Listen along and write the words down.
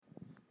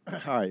All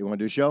right, you want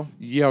to do a show?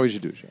 Yeah, we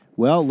should do a show.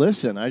 Well,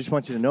 listen, I just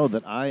want you to know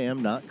that I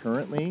am not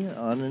currently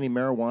on any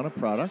marijuana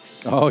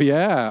products. Oh,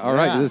 yeah. All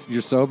right. Yeah.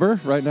 You're sober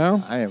right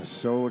now? I am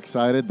so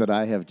excited that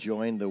I have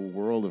joined the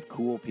world of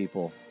cool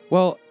people.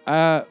 Well,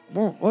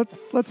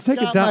 let's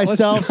take Got it down.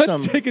 myself Let's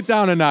some take it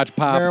down a notch,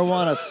 Pops.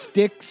 Marijuana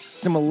sticks,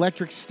 some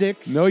electric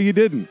sticks. No, you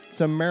didn't.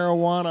 Some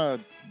marijuana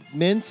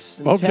mints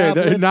and Okay,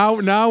 tablets.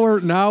 now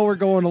we're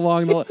going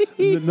along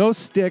the no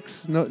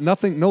sticks,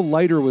 nothing, no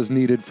lighter was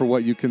needed for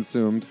what you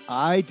consumed.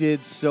 I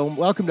did so.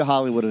 Welcome to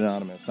Hollywood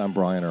Anonymous. I'm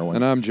Brian Irwin.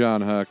 And I'm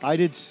John Huck. I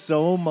did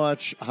so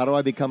much. How do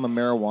I become a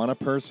marijuana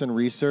person?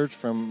 Research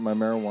from my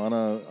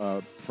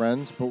marijuana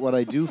friends. But what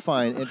I do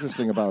find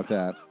interesting about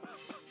that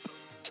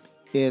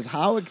is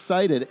how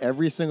excited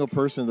every single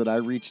person that I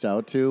reached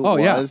out to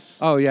was.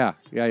 Oh yeah.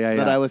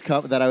 That I was.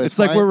 It's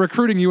like we're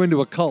recruiting you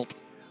into a cult.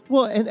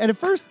 Well, and at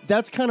first,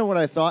 that's kind of what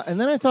I thought. And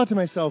then I thought to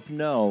myself,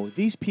 no,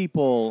 these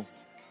people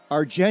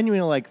are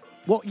genuinely like,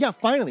 well, yeah,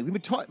 finally. We've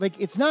been talking, like,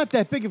 it's not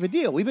that big of a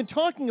deal. We've been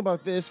talking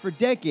about this for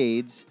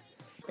decades.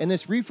 And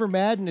this reefer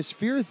madness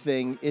fear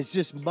thing is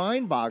just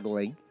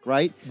mind-boggling,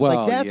 right? Well,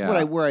 like, that's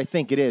yeah. where I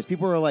think it is.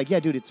 People are like, yeah,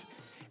 dude, it's...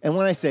 And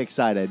when I say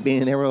excited,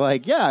 meaning they were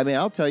like, yeah, I mean,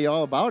 I'll tell you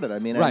all about it. I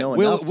mean, Right. I know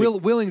enough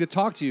willing to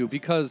talk to you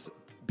because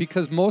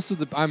most of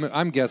the...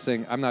 I'm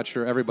guessing, I'm not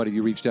sure everybody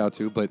you reached out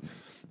to, but...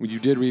 You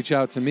did reach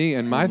out to me,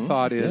 and my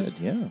thought is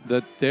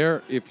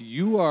that if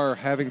you are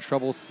having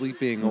trouble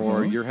sleeping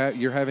or you're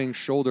having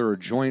shoulder or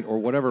joint or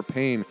whatever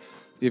pain,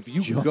 if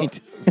you joint.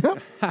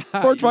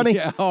 420.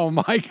 Yeah, oh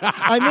my God,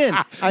 I'm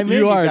in.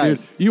 You are,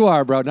 guys. dude. You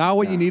are, bro. Now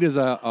what you need is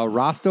a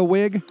Rasta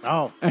wig.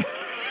 Oh.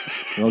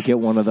 We'll get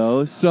one of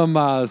those.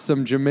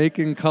 Some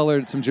Jamaican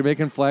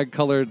flag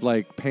colored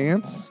like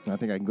pants. I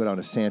think I can go down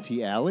to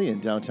Santee Alley in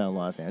downtown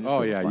Los Angeles.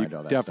 Oh yeah, you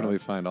definitely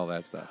find all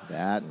that stuff.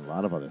 That and a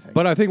lot of other things.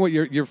 But I think what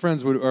your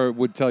friends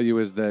would tell you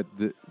is that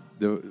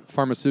the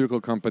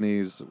pharmaceutical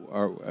companies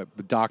are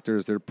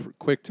doctors. They're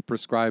quick to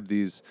prescribe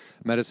these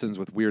medicines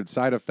with weird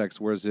side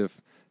effects. Whereas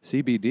if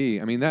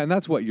CBD, I mean,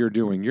 that's what you're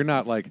doing. You're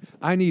not like,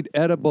 I need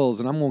edibles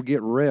and I'm going to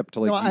get ripped.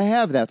 Like, no, I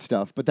have that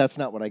stuff, but that's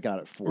not what I got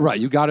it for. Right,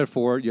 you got it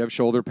for, you have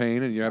shoulder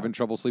pain and you're having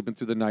trouble sleeping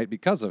through the night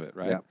because of it,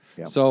 right?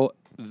 Yeah. So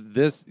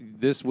this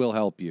will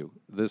help you.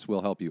 This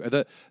will help you.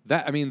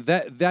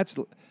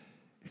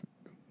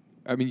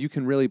 You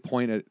can really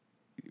point at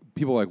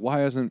people like,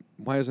 why isn't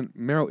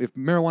marijuana, if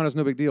marijuana is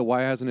no big deal,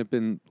 why hasn't it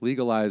been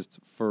legalized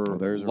for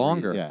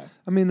longer? Yeah.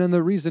 I mean, and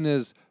the reason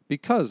is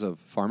because of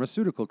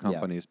pharmaceutical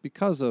companies,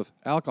 because of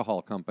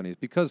alcohol companies,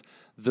 because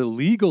the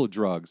legal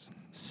drugs,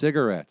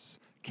 cigarettes,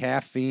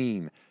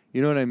 caffeine,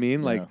 you know what I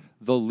mean? Like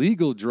the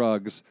legal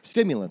drugs.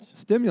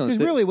 Stimulants. Because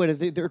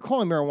really they're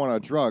calling marijuana a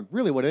drug.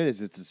 Really what it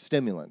is, it's a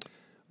stimulant.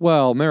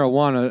 Well,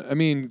 marijuana, I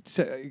mean,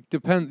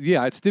 depends.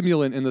 Yeah, it's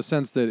stimulant in the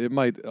sense that it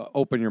might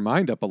open your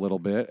mind up a little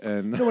bit.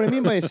 And you know what I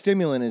mean by a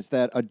stimulant is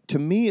that, to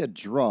me, a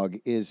drug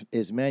is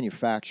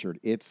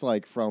manufactured. It's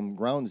like from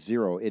ground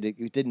zero.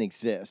 It didn't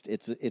exist.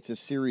 It's a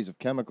series of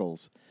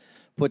chemicals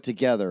put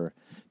together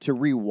to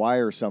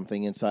rewire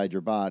something inside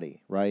your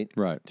body, right?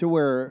 Right. To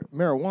where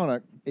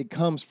marijuana, it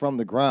comes from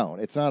the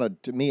ground. It's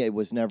not to me, it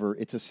was never,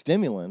 it's a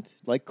stimulant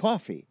like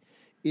coffee.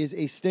 Is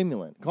a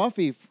stimulant.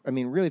 Coffee, I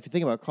mean, really, if you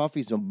think about it, coffee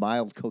is a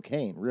mild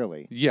cocaine,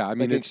 really. Yeah, I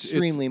mean, like it's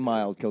extremely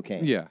mild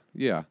cocaine.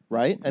 Yeah.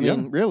 Right? I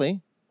mean,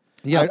 really?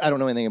 Yeah. I don't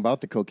know anything about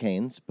the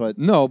cocaines, but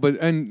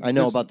and I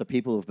know about the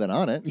people who've been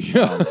on it.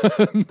 Yeah,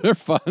 they're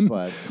fun.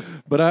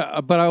 But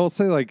I will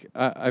say, like,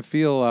 I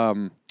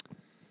feel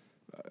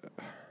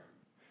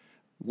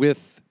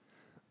with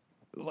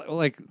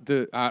like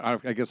I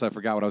guess I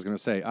forgot what I was going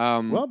to say.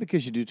 Well,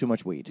 because you do too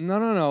much weed.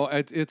 No.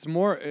 It's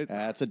more.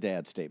 That's a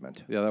dad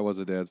statement. Yeah, that was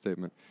a dad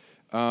statement.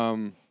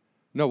 No,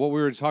 what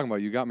we were talking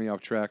about, you got me off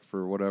track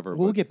for whatever.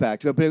 We'll get back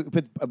to it,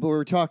 but we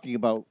were talking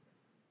about.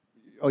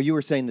 Oh, you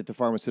were saying that the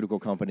pharmaceutical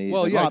companies,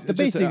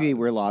 basically,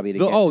 we're lobbied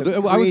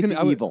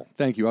against evil.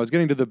 Thank you. I was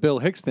getting to the Bill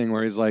Hicks thing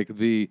where he's like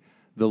the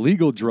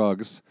legal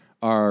drugs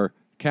are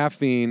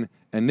caffeine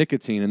and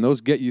nicotine, and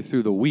those get you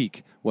through the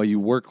week while you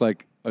work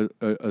like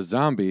a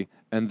zombie,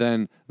 and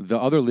then the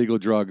other legal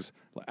drugs,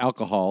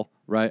 alcohol,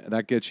 right?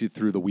 That gets you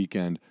through the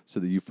weekend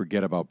so that you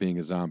forget about being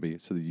a zombie,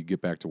 so that you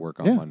get back to work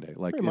on Monday.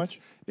 Like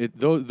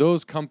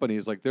those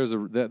companies, like those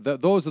are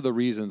the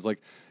reasons. Like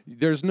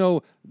there've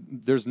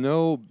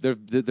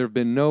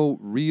been no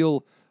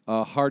real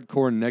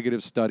hardcore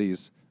negative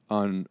studies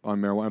on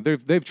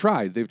marijuana. They've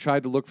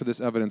tried to look for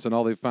this evidence, and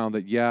all they've found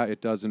that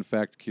it does in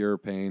fact cure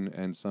pain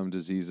and some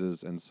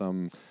diseases and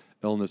some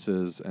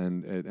illnesses,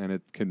 and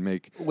it can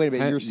make. Wait a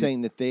minute, you're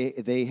saying that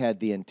they had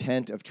the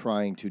intent of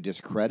trying to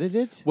discredit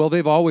it? Well,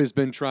 they've always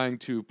been trying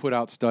to put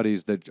out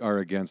studies that are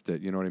against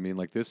it. You know what I mean?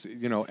 Like this,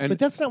 but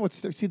that's not what.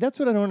 See, that's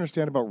what I don't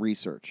understand about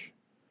research.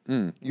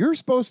 You're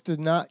supposed to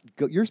not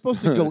go. You're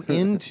supposed to go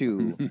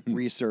into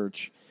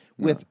research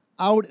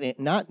without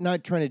it,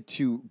 not trying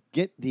to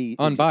get the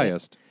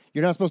unbiased.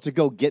 You're not supposed to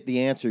go get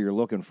the answer you're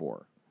looking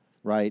for,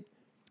 right?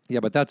 Yeah,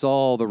 but that's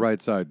all the right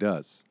side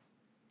does.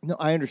 No,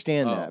 I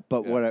understand Oh, that,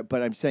 but yeah.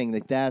 but I'm saying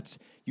that that's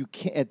you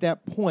can't. At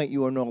that point,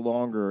 you are no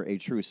longer a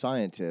true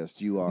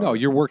scientist. You are No,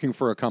 you're working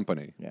for a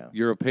company. Yeah.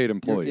 You're a paid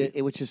employee.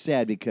 which is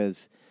sad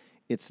because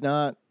it's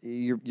not.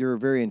 You're a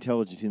very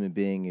intelligent human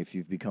being if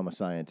you've become a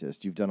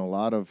scientist. You've put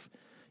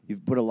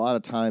a lot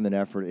of time and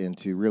effort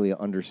into really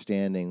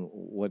understanding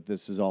what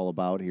this is all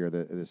about here.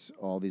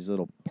 All these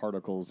little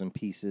particles and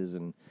pieces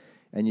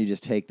and you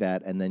just take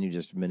that and then you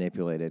just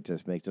manipulate it.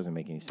 Doesn't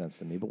make any sense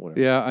to me. But whatever.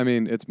 Yeah, I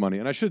mean, it's money,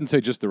 and I shouldn't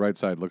say just the right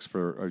side looks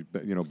for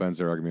bends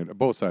their argument.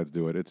 Both sides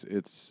do it.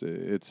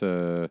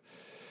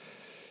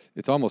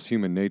 It's almost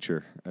human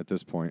nature at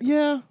this point.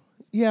 Yeah,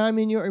 yeah. I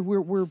mean,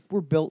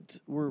 we're built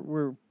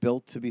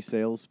to be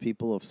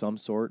salespeople of some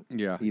sort.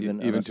 Yeah, even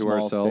on even a to small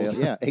ourselves.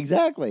 scale. Yeah,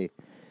 exactly.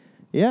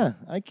 Yeah,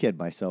 I kid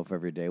myself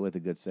every day with a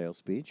good sales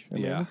speech. I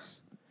mean, Yeah.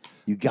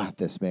 you got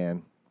this,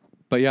 man.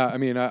 But yeah,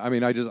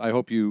 I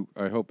hope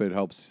it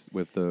helps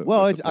with the.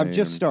 Well, with the I'm pain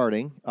just and-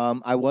 starting.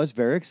 I was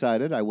very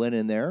excited. I went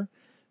in there,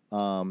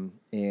 And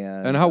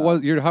how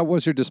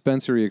was your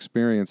dispensary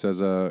experience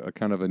as a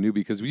kind of a newbie?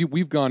 Because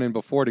we've gone in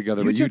before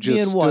together, but you took me just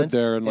in stood once,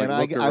 there and looked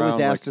I was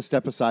around, asked to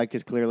step aside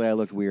because clearly I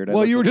looked weird.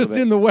 Well, you were just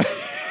in the way.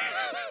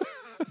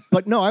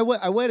 But no,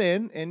 I went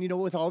in, and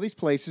with all these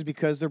places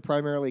because they're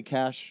primarily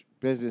cash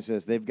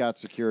businesses, they've got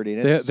security.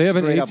 And They have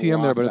an straight up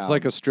ATM there, but it's lockdown.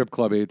 like a strip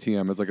club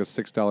ATM. It's like a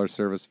 $6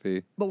 service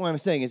fee. But what I'm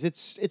saying is,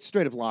 it's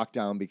straight up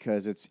lockdown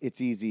because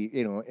it's easy.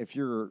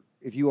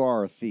 If you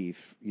are a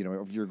thief,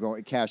 if you're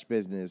going cash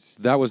business.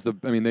 That was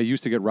they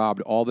used to get robbed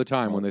all the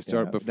time when they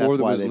started Yeah, before that's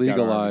it why was they've got armed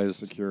legalized.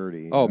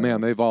 security. Oh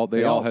man, they all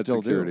had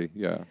still do. security.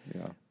 Yeah,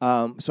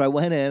 yeah. So I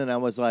went in and I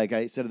was like,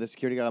 I said to the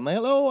security guard, I'm like,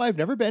 hello, I've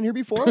never been here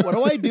before. What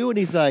do I do? And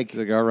he's like, He's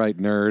like, all right,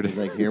 nerd. He's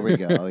like, here we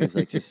go. He's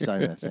like, just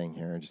sign that thing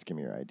here and just give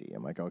me your ID.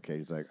 I'm like, okay.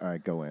 He's like, all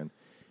right, go in.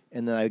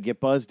 And then I get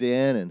buzzed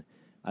in and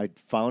I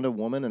found a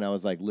woman and I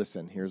was like,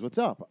 listen, here's what's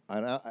up.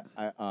 And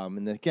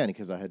and then again,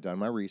 because I had done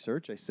my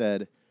research, I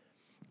said,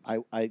 I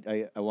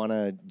want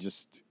to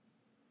just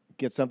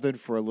get something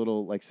for a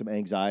little, like some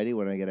anxiety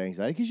when I get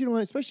anxiety. Because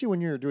especially when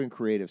you're doing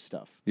creative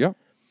stuff. Yeah.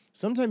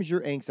 Sometimes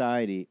your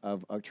anxiety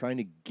of trying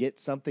to get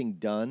something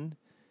done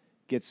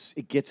gets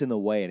in the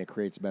way and it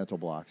creates mental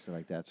blocks and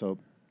like that. So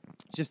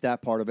it's just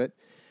that part of it.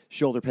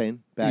 Shoulder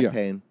pain, back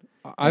pain.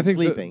 I think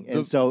sleeping.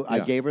 And so I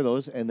yeah. gave her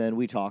those and then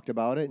we talked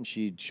about it and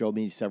she showed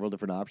me several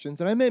different options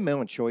and I made my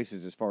own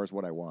choices as far as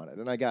what I wanted.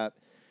 And I got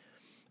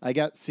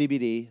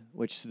CBD,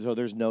 so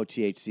there's no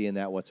THC in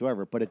that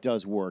whatsoever, but it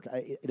does work.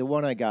 The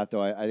one I got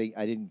though, I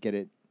didn't get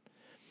it.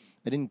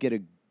 I didn't get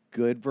a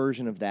good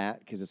version of that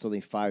because it's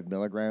only 5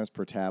 milligrams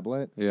per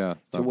tablet. Yeah.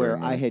 To where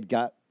I had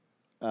got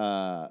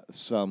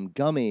some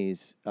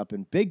gummies up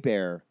in Big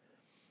Bear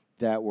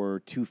that were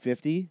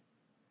 250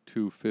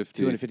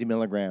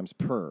 milligrams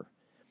per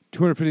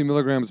 250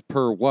 milligrams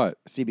per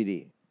what?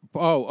 CBD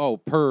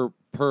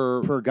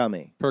Per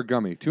gummy. Per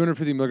gummy.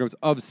 250 milligrams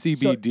of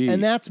CBD. So,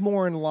 and that's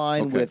more in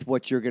line Okay. with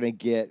what you're going to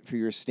get for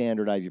your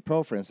standard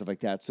ibuprofen and stuff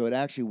like that. So it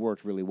actually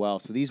worked really well.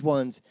 So these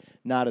ones,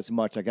 not as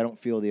much. Like I don't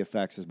feel the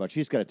effects as much.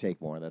 You just got to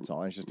take more. That's all.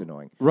 And it's just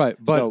annoying. Right,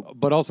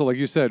 but also like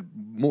you said,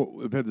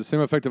 it had the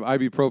same effect of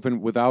ibuprofen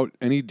without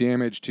any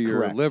damage to your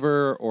Correct.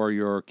 liver or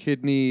your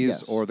kidneys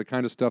Yes. or the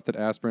kind of stuff that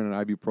aspirin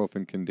and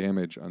ibuprofen can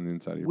damage on the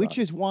inside of your Which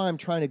body. is why I'm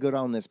trying to go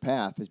down this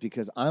path is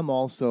because I'm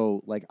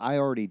also like I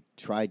already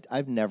tried.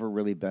 I've never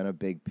really been a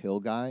big pill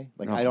guy.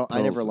 Like No,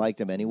 I never pills. liked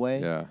them anyway.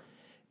 Yeah.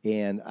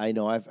 And I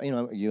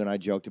know you and I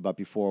joked about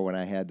before when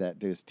I had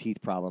those teeth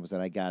problems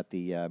and I got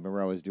the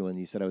remember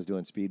you said I was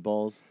doing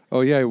speedballs.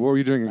 Oh yeah, what were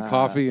you doing?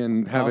 Coffee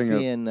and having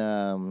Coffee a and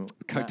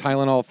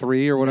Tylenol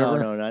 3 or whatever?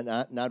 No,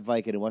 not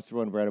Vicodin. What's the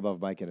one right above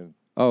Vicodin?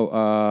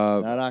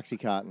 Oh, Not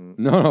OxyContin.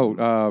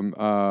 no.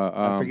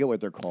 I forget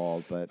what they're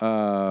called, but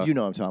you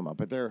know what I'm talking about.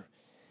 But they're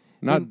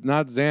not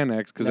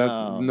Xanax because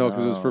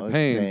because it was for it was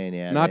pain.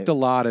 yeah, not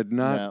Dilaudid,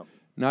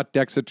 not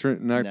Dexatrin.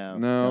 No,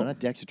 not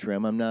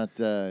Dexatrim. I'm not.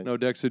 No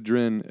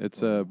Dexedrine.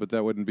 It's but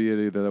that wouldn't be it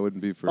either. That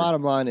wouldn't be for.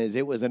 Bottom line is,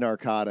 it was a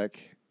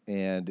narcotic,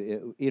 and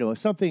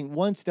something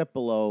one step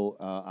below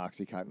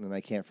OxyContin, and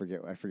I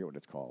forget what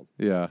it's called.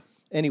 Yeah.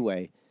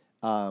 Anyway,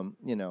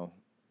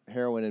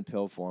 heroin in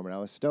pill form, and I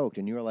was stoked.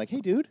 And you were like,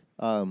 "Hey, dude,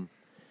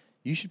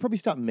 you should probably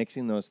stop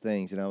mixing those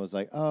things." And I was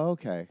like, "Oh,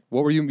 okay."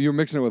 What were you were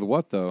mixing it with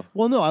what though?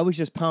 Well, no, I was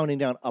just pounding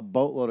down a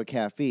boatload of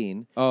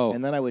caffeine. Oh.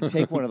 And then I would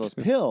take one of those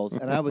pills,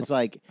 and I was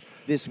like,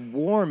 this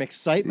warm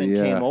excitement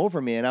Yeah. came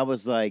over me, and I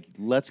was like,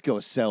 let's go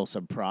sell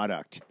some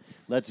product.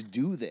 Let's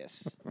do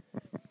this.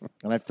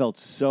 And I felt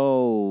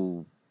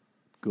so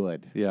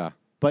good. Yeah.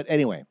 But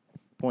anyway,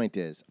 point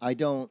is, I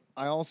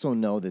also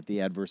know that the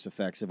adverse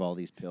effects of all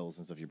these pills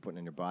and stuff you're putting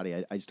in your body,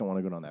 I just don't want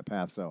to go down that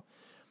path. So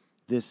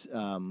this,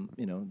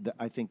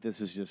 I think this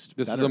is just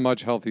This is better. a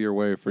much healthier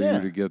way for Yeah.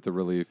 you to get the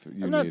relief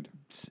you I'm not need.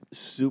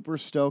 super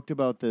stoked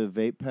about the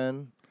vape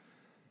pen,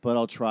 but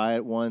I'll try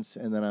it once,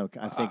 and then I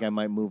think I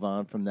might move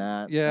on from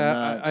that.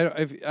 Yeah,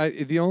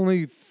 the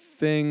only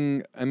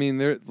thing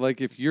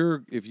if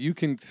you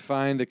can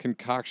find a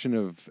concoction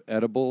of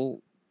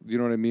edible, you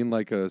know what I mean,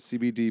 like a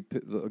CBD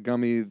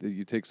gummy that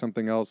you take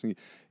something else, and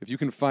if you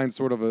can find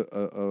sort of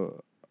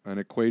an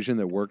equation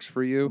that works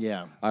for you,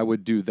 Yeah. I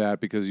would do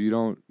that because you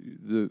don't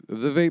the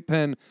vape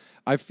pen.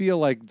 I feel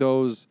like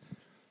those,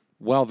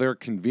 while they're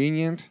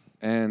convenient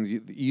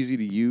and easy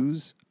to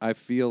use, I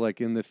feel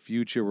like in the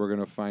future we're going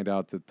to find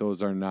out that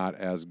those are not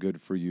as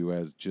good for you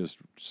as just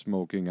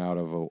smoking out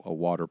of a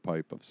water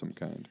pipe of some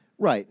kind.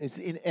 Right.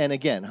 And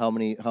again, how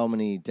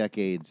many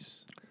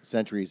decades,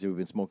 centuries have we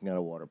been smoking out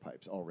of water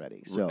pipes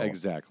already? So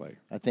Exactly.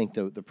 I think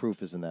the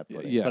proof is in that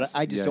pudding. Yes. But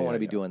I just don't want to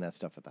be yeah. doing that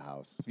stuff at the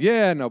house.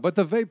 Yeah, no, but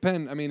the vape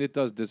pen, I mean, it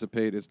does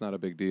dissipate. It's not a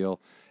big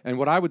deal. And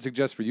what I would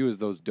suggest for you is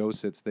those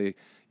Docits.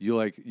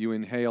 You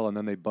inhale and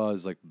then they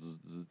buzz like, bzz,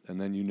 bzz, and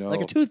then you know,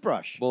 Like a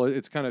toothbrush. well,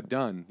 it's kind of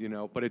done,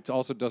 but it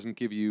also doesn't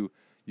give you.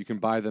 You can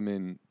buy them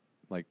in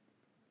like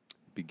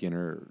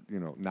beginner,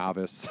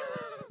 novice,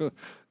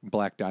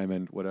 black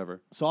diamond,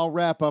 whatever. So I'll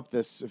wrap up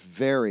this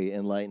very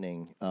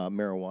enlightening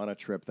marijuana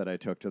trip that I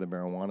took to the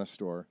marijuana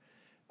store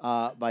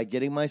by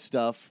getting my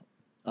stuff.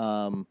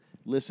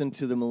 Listened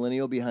to the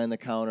millennial behind the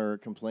counter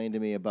complain to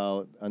me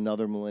about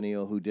another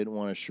millennial who didn't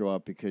want to show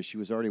up because she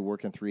was already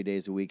working 3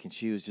 days a week and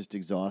she was just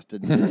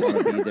exhausted and didn't want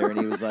to be there. And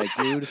he was like,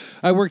 dude.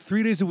 I work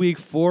 3 days a week,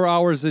 4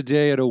 hours a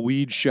day at a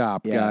weed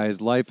shop, Yeah.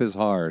 guys. Life is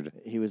hard.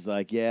 He was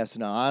like, yes,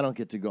 no, I don't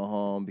get to go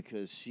home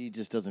because she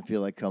just doesn't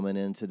feel like coming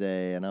in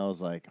today. And I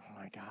was like,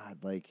 oh, my God.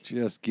 Like,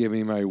 Just give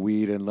me my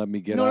weed and let me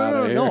get no, out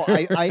no, of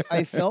here. no, no.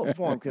 I felt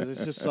for him because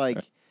it's just like,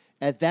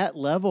 at that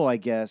level, I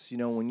guess,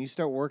 when you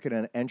start working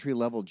on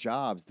entry-level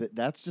jobs,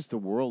 that's just the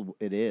world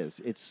it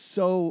is. It's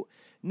so,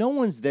 no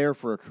one's there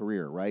for a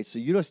career, right? So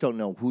you just don't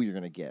know who you're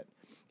going to get.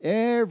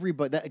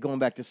 Everybody, going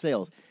back to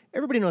sales,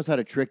 everybody knows how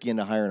to trick you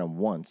into hiring them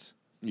once,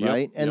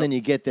 right? And then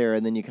you get there,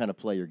 and then you kind of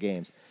play your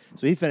games.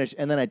 So he finished,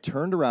 and then I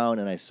turned around,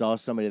 and I saw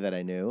somebody that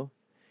I knew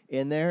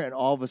in there, and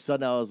all of a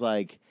sudden I was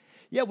like,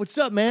 yeah, what's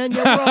up, man?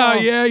 Yeah, we're all,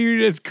 yeah, you're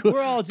just cool.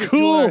 we're all just cool.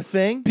 doing our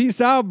thing.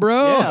 Peace out,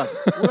 bro. Yeah,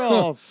 we're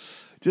all...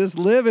 Just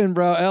living,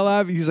 bro.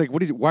 He's like,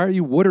 why are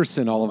you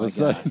Wooderson all of a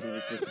sudden? God, dude,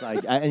 it's just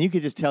like, and you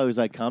could just tell he was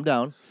like, calm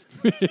down.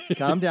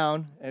 Calm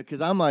down.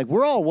 Because I'm like,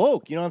 we're all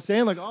woke. You know what I'm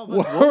saying? Like, all of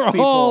us woke We're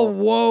people. all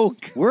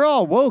woke. We're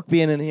all woke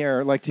being in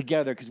here, like,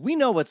 together, because we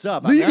know what's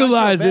up. I mean, I feel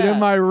Legalize it, bad.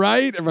 am I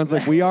right? Everyone's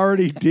like, we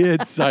already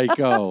did,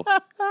 psycho.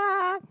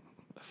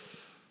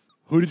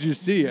 Who did you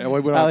see? It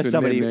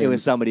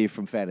was somebody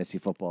from fantasy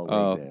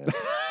football league.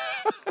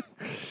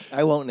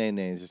 I won't name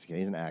names. Just kidding.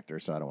 He's an actor,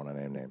 so I don't want to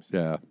name names.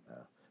 Yeah.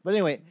 But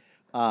anyway,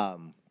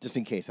 just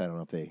in case, I don't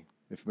know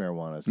if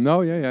marijuana's No,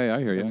 yeah, I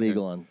hear you.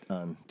 illegal on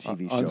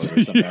TV On shows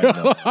or something. I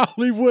don't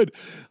know.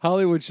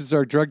 Hollywood should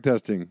start drug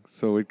testing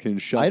so it can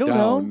shut down. I don't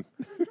know.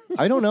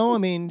 I don't know. I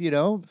mean, you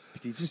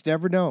just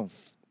never know.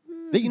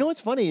 You know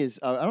what's funny is,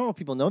 I don't know if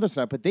people know this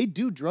or not, but they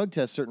do drug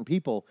test certain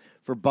people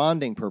for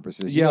bonding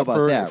purposes. You know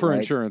about that, for right?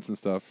 insurance and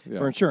stuff. Yeah.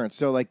 For insurance.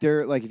 So,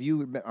 if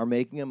you are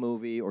making a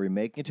movie or you're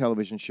making a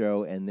television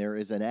show and there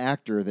is an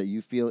actor that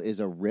you feel is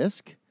a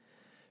risk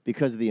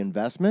because of the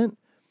investment,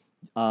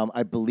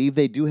 I believe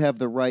they do have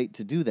the right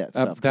to do that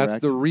stuff. That's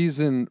correct? the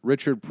reason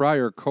Richard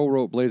Pryor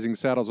co-wrote Blazing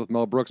Saddles with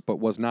Mel Brooks, but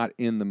was not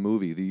in the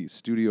movie. The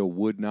studio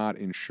would not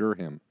insure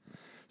him,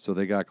 so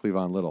they got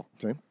Cleavon Little.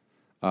 Okay.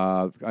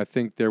 I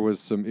think there was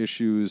some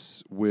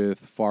issues with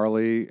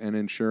Farley and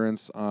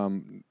insurance.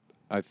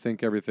 I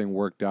think everything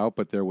worked out,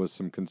 but there was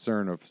some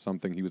concern of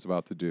something he was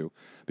about to do,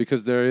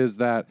 because there is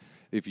that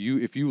if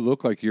you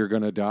look like you're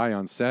going to die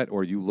on set,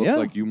 or you look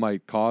like you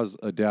might cause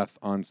a death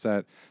on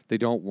set, they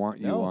don't want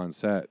you on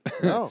set.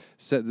 No.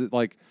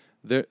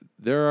 there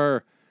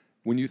are,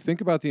 when you think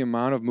about the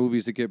amount of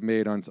movies that get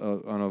made on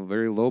a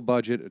very low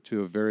budget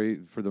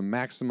for the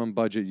maximum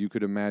budget you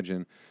could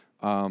imagine,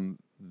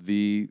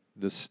 the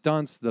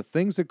stunts, the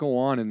things that go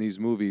on in these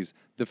movies,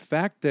 the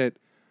fact that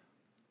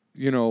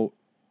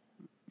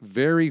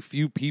very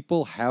few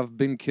people have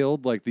been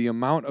killed. Like the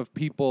amount of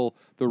people,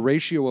 the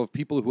ratio of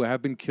people who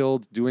have been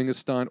killed doing a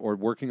stunt or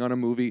working on a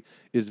movie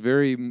is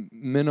very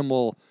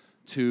minimal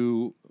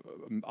to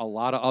a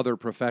lot of other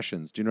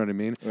professions. Do you know what I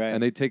mean? Right.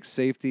 And they take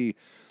safety,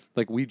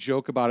 like we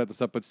joke about it and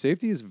stuff, but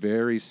safety is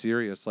very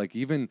serious. Like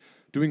even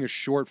doing a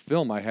short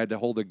film, I had to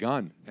hold a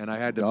gun and I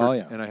had to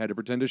and I had to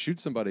pretend to shoot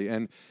somebody,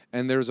 and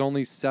there's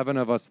only 7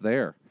 of us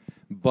there.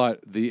 But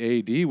the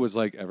AD was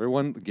like,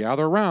 everyone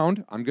gather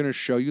around. I'm going to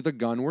show you the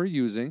gun we're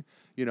using,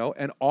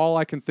 and all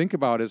I can think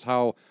about is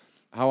how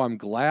I'm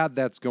glad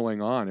that's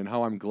going on and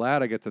how I'm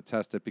glad I get to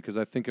test it, because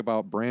I think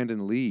about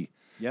Brandon Lee.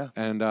 Yeah.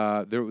 And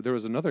there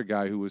was another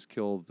guy who was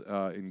killed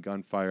in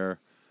gunfire.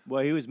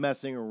 Well, he was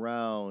messing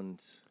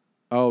around.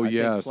 Oh, I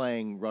yes. think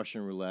playing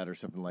Russian roulette or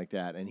something like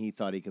that, and he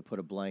thought he could put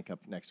a blank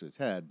up next to his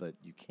head, but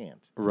you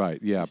can't.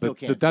 Right, yeah. still But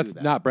can't that's do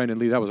that. not Brandon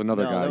Lee. That was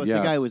another guy. That was yeah.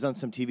 the guy who was on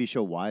some TV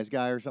show, Wise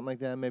Guy or something like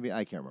that. Maybe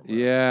I can't remember.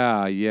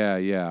 Yeah. But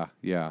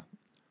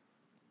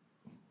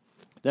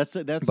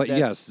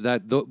yes,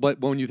 but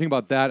when you think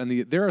about that, and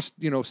there are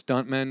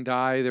stuntmen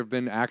die. There have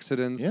been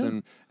accidents,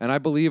 and I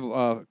believe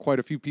quite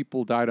a few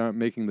people died on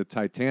making the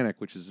Titanic,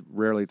 which is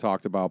rarely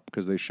talked about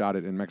because they shot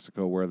it in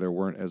Mexico where there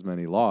weren't as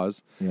many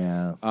laws.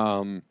 Yeah.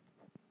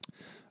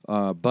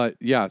 But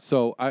yeah,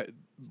 so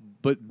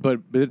but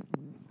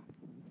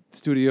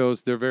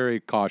studios, they're very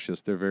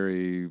cautious. They're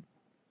very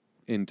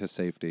into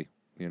safety,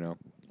 you know.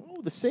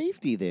 Oh, the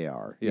safety they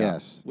are. Yeah.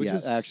 Yes. Which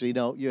is- actually,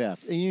 no, you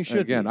have. And you should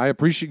Again, be. I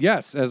appreciate,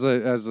 yes, as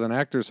an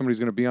actor, somebody's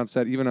going to be on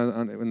set, even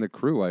in the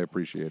crew, I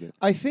appreciate it.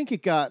 I think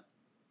it got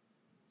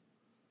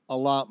a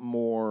lot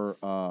more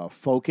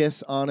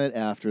focus on it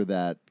after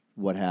that.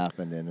 What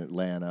happened in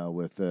Atlanta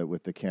with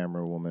the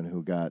camera woman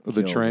who got The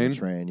killed in train? the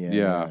train?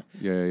 Yeah.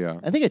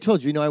 I think I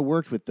told you. I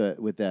worked with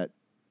that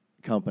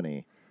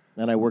company,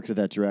 and I worked with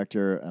that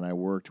director, and I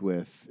worked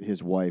with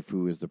his wife,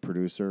 who is the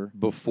producer.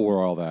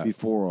 Before all that.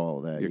 Before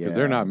all that, Because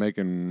they're not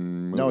making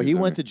movies. No, he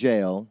went to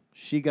jail.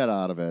 She got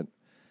out of it.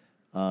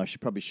 She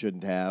probably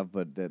shouldn't have,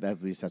 but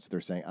at least that's what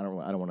they're saying. I don't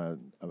want to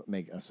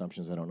make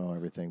assumptions. I don't know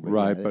everything. But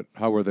Right, yeah, but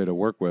how were they to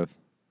work with?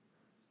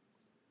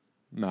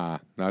 Nah,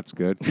 that's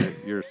good.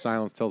 Your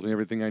silence tells me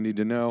everything I need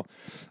to know.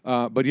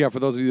 But yeah, for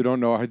those of you who don't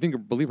know, I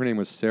believe her name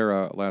was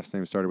Sarah. Last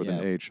name started with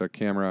an H. A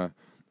camera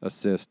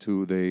assist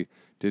who they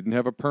didn't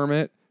have a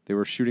permit. They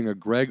were shooting a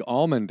Greg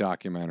Allman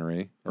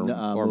documentary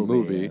or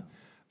movie,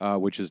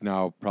 which is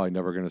now probably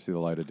never going to see the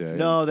light of day.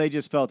 No, they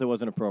just felt it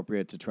wasn't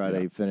appropriate to try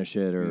to finish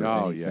it or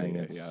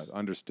anything. Yeah,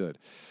 understood.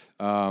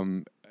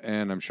 And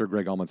I'm sure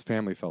Greg Allman's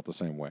family felt the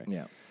same way.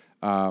 Yeah.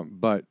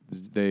 But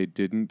they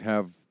didn't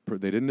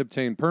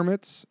obtain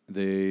permits.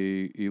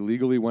 They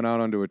illegally went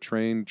out onto a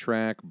train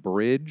track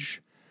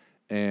bridge,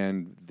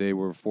 and they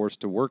were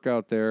forced to work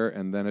out there.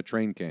 And then a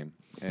train came.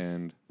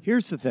 And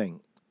here's the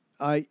thing,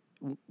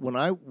 when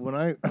I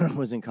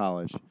was in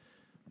college,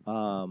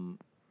 I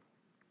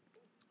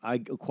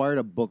acquired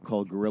a book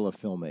called Guerrilla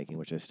Filmmaking,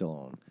 which I still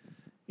own.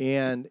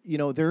 And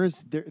there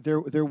was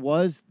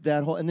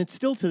that whole, and it's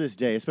still to this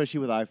day, especially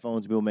with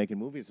iPhones, people making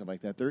movies and stuff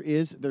like that.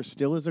 There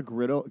still is a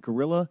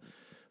guerrilla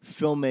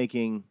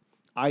filmmaking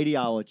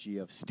ideology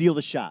of steal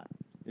the shot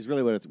is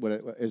really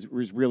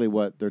is really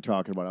what they're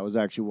talking about. I was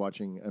actually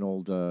watching an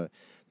old, I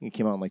think it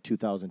came out in like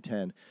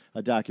 2010,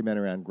 a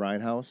documentary on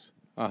Grindhouse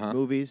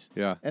movies.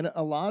 Yeah, and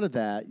a lot of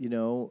that, a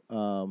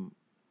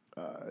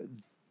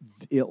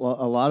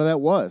lot of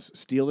that was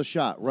steal the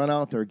shot, run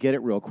out there, get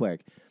it real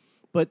quick.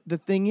 But the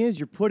thing is,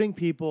 you're putting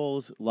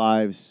people's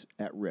lives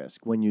at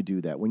risk when you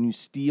do that. When you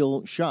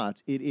steal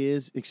shots, it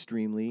is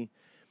extremely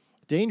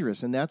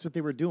dangerous, and that's what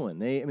they were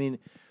doing.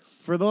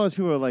 For those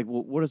people who are like,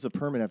 well, what does the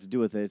permit have to do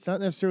with it? It's not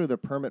necessarily the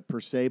permit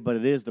per se, but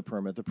it is the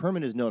permit. The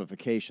permit is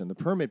notification. The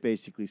permit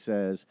basically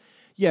says,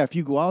 yeah, if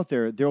you go out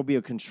there, there will be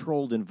a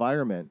controlled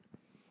environment.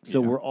 So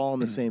we're all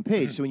on the same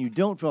page. So when you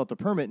don't fill out the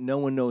permit, no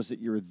one knows that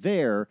you're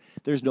there.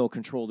 There's no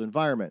controlled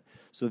environment.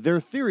 So their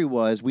theory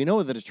was, we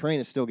know that a train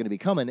is still going to be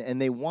coming,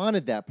 and they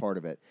wanted that part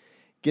of it.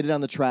 Get it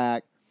on the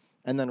track,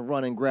 and then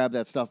run and grab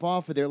that stuff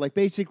off of there. Like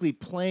basically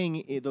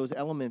playing those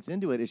elements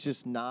into it. It's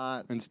just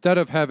not... Instead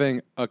of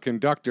having a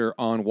conductor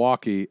on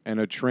walkie and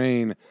a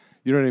train...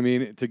 You know what I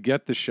mean? To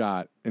get the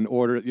shot in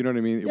order, you know what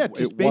I mean? Yeah,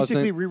 just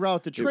basically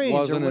reroute the trains. It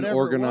wasn't an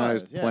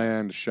organized, it was.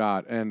 planned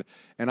shot. And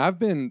I've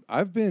been,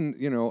 I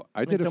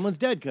did. Someone's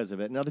dead because of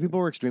it, and other people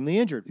were extremely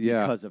injured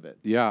because of it.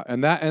 Yeah,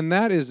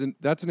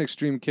 that's an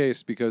extreme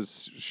case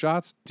because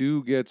shots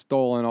do get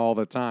stolen all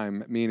the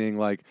time. Meaning,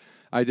 like,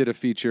 I did a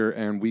feature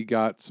and we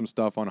got some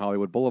stuff on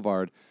Hollywood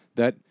Boulevard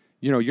that.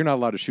 You're not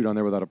allowed to shoot on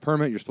there without a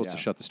permit. You're supposed to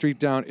shut the street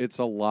down. It's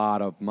a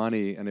lot of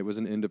money, and it was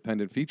an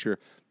independent feature.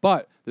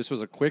 But this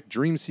was a quick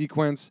dream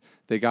sequence.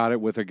 They got it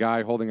with a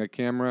guy holding a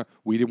camera.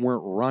 We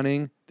weren't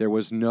running. There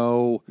was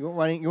no... You weren't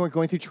running. You weren't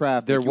going through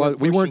traffic.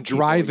 We weren't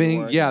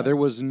driving. There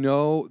was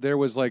no... There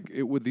was like...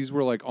 These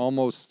were like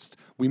almost...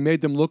 We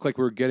made them look like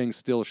we were getting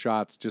still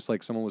shots, just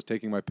like someone was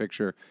taking my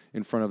picture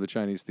in front of the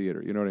Chinese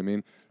theater. You know what I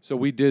mean? So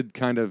we did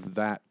kind of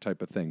that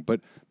type of thing. But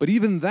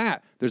even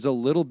that, there's a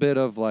little bit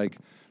of like...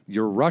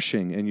 You're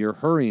rushing and you're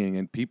hurrying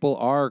and people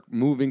are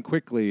moving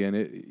quickly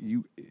and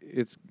you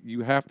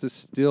have to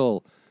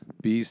still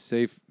be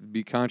safe,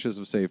 be conscious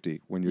of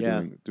safety when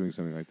you're doing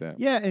something like that.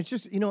 Yeah, and it's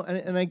just,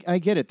 and I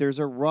get it. There's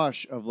a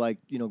rush of like,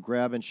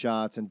 grabbing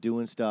shots and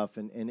doing stuff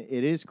and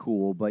it is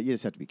cool, but you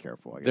just have to be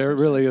careful. I guess there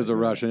really is a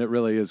rush and it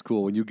really is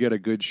cool. When you get a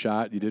good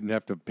shot, you didn't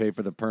have to pay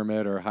for the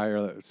permit or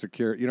hire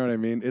security. You know what I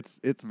mean?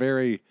 It's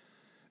very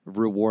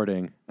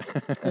rewarding.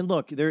 And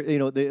look,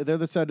 the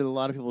other side of a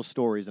lot of people's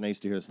stories, and I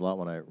used to hear this a lot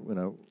when I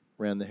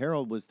ran the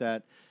Herald, was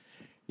that,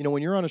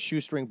 when you're on a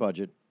shoestring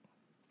budget,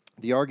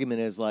 the argument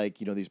is like,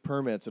 these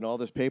permits and all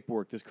this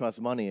paperwork, this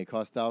costs money, it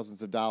costs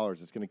thousands of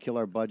dollars, it's going to kill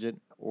our budget,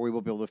 or we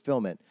won't be able to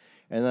film it.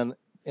 And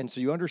so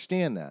you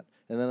understand that.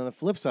 And then on the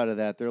flip side of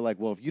that, they're like,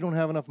 well, if you don't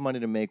have enough money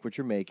to make what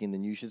you're making,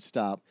 then you should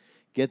stop,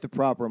 get the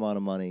proper amount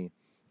of money,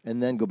 and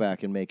then go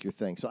back and make your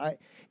thing. So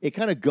it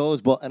kind of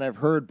goes, and I've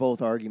heard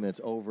both arguments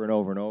over and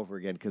over and over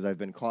again because I've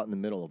been caught in the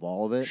middle of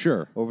all of it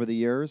over the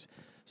years.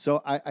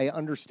 So I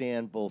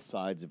understand both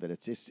sides of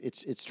it.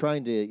 It's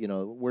trying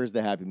to, where's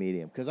the happy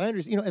medium? Because I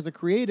understand, as a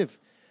creative,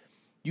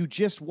 you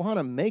just want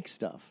to make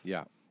stuff.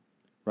 Yeah.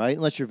 Right?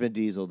 Unless you're Vin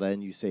Diesel,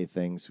 then you say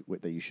things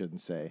that you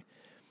shouldn't say.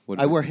 When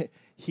I went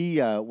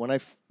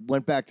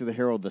back to the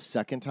Herald the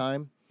second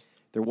time,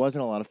 there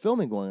wasn't a lot of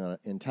filming going on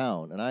in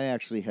town. And I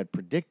actually had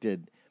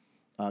predicted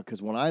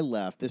because when I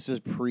left, this is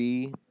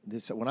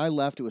when I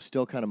left, it was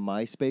still kind of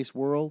MySpace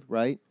world,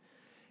 right?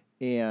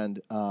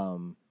 And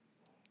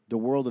the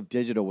world of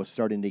digital was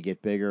starting to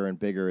get bigger and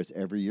bigger as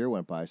every year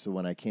went by. So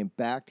when I came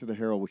back to the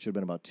Herald, which had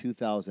been about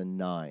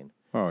 2009,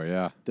 Oh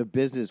yeah. the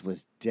business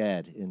was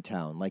dead in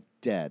town, like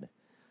dead.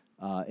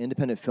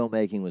 Independent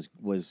filmmaking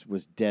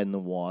was dead in the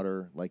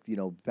water. Like,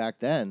 back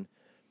then,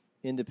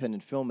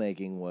 independent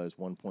filmmaking was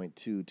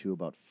 1.2 to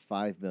about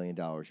 $5 million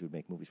you would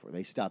make movies for.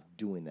 They stopped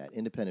doing that.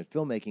 Independent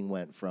filmmaking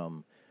went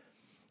from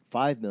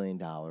 $5 million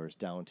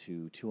down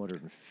to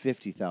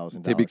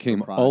 $250,000. They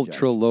became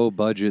ultra low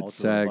budget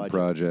SAG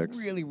projects.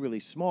 Really,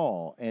 really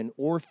small,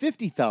 or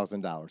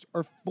 $50,000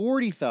 or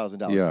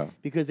 $40,000. Yeah.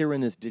 Because they were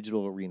in this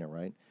digital arena,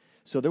 right?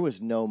 So there was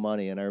no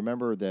money, and I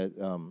remember that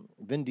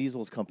Vin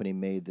Diesel's company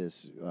made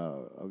this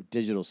a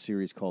digital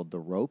series called The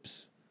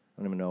Ropes.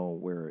 I don't even know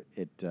where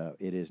it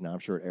is now. I'm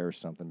sure it airs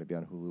something, maybe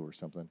on Hulu or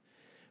something.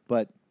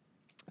 But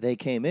they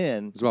came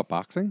in. It's about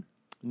boxing?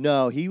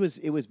 No, it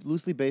was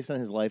loosely based on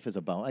his life as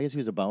a bouncer. I guess he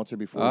was a bouncer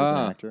before he was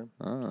an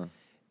actor.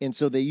 And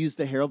so they used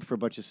the Herald for a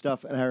bunch of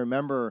stuff. And I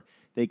remember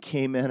they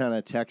came in on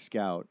a tech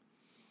scout,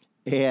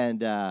 and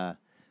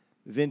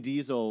Vin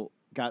Diesel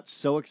got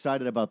so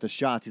excited about the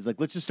shots. He's like,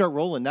 let's just start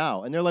rolling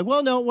now. And they're like,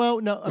 well,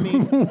 no. I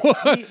mean,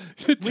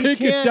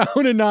 take it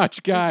down a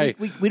notch, guy.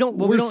 We don't.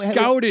 Well, We're we don't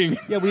scouting.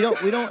 We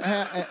don't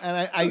have.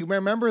 And I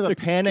remember the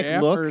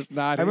panic look.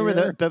 I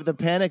remember the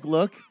panic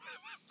look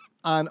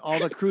on all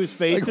the crew's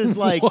faces.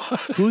 Like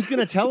who's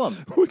gonna tell him?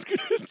 Who's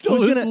gonna tell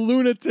this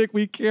lunatic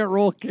we can't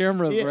roll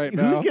cameras right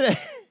now? Who's gonna?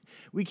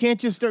 We can't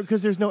just start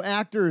because there's no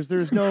actors.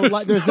 There's no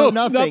nothing.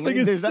 Nothing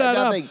is set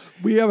up.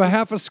 We have a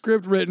half a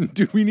script written.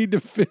 Do we need to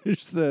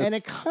finish this? And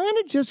it kind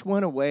of just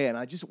went away, and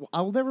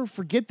I'll never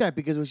forget that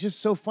because it was just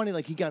so funny.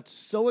 Like he got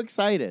so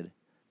excited.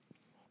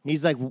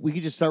 He's like, we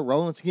could just start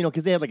rolling,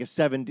 because they had like a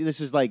 7D.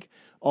 This is like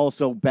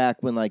also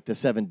back when like the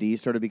 7D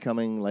started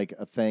becoming like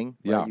a thing.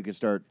 Right? Yeah, you could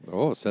start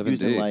 7D.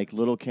 using like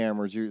little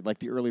cameras, like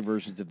the early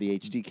versions of the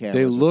HD cameras.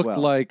 They looked as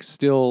well. like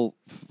still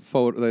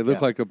photo. They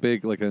looked like a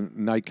big like a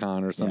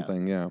Nikon or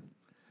something. Yeah.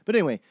 But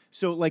anyway,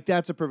 so like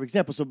that's a perfect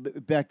example. So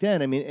back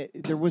then, I mean,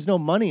 there was no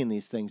money in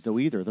these things though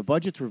either. The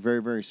budgets were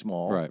very, very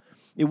small. Right.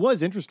 It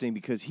was interesting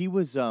because he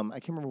was I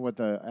can't remember what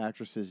the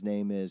actress's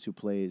name is who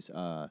plays.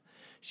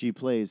 She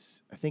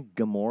plays, I think,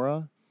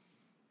 Gamora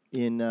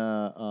in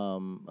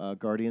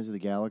Guardians of the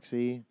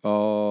Galaxy.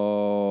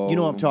 Oh, you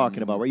know what I'm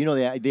talking about, right? You know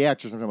the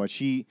actress I'm talking about.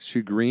 She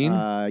green.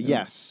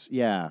 Yes,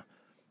 yeah.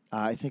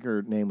 I think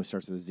her name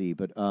starts with a Z,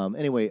 but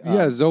anyway.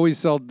 Zoe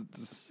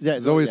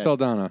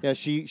Saldana. Yeah,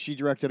 she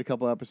directed a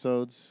couple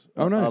episodes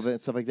nice. of it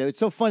and stuff like that. It's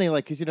so funny,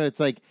 like, because, it's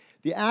like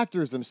the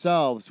actors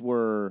themselves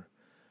were,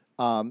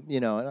 I don't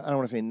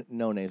want to say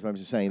no names, but I'm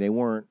just saying they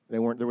weren't,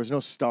 there was no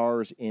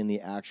stars in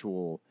the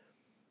actual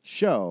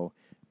show.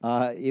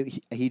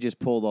 He just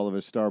pulled all of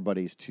his star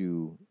buddies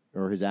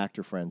or his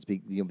actor friends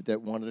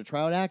that wanted to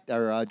try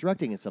out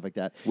directing and stuff like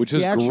that. Which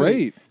is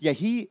great. Yeah,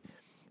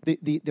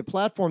 The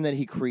platform that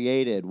he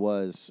created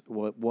was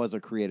a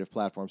creative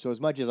platform. So as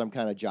much as I'm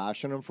kind of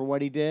joshing him for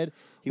what he did,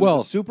 he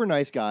was a super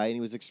nice guy and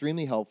he was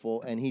extremely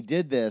helpful. And he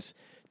did this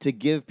to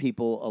give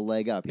people a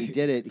leg up. He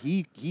did it.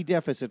 He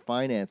deficit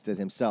financed it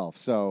himself.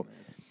 So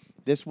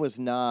this was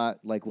not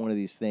like one of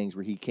these things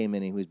where he came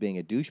in and he was being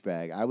a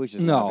douchebag. I was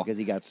just laughing because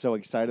he got so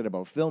excited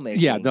about filmmaking.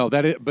 Yeah, no,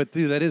 that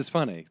is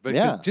funny.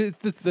 But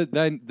just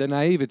the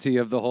naivety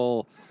of the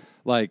whole,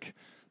 like,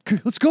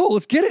 let's go,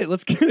 let's get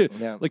it.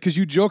 Yeah. Like, because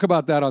you joke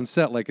about that on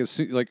set, like,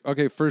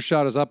 okay, first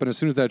shot is up, and as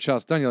soon as that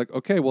shot's done, you're like,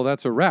 okay, well,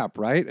 that's a wrap,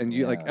 right? And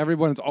you like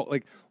everyone's all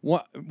like,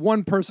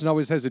 one person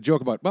always has a joke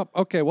about, well,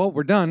 okay, well,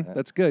 we're done.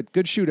 That's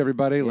good shoot,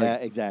 everybody. Like, yeah,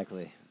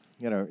 exactly.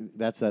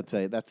 That's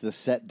the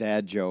set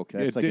dad joke.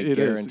 That's like a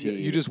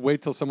guarantee. You just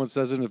wait till someone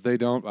says it, and if they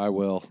don't, I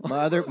will.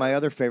 My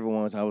other favorite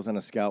one was I was on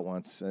a scout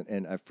once,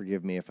 and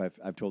forgive me if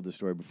I've told this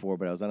story before,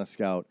 but I was on a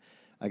scout.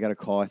 I got a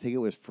call. I think it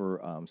was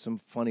for some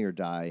Funny or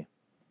Die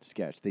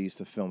sketch. They used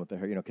to film at the,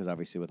 because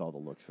obviously with all the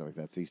looks like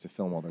that, so they used to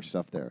film all their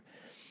stuff there.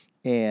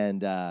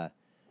 And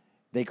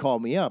they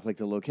called me up, like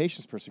the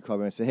locations person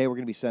called me and said, hey, we're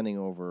going to be sending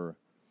over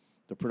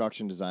the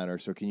production designer,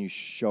 so can you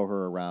show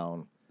her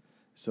around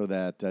so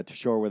that to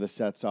show her where the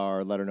sets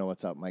are, let her know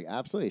what's up. I'm like,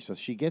 absolutely. So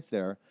she gets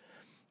there,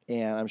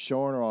 and I'm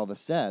showing her all the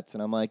sets,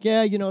 and I'm like,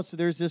 yeah, so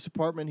there's this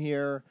apartment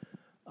here.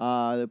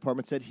 The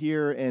apartment set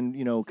here, and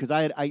because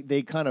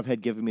they kind of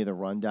had given me the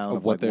rundown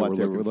of what they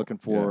were looking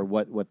for,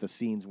 what the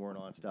scenes were and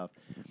all that stuff,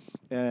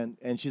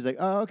 and she's like,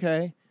 oh,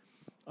 okay,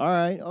 all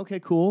right,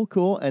 okay,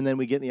 cool, and then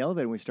we get in the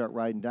elevator and we start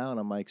riding down.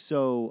 I'm like,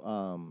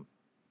 so,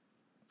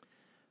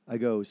 I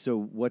go, so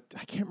what?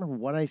 I can't remember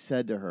what I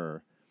said to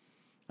her.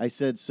 I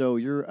said, so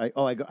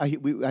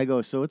I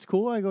go, so it's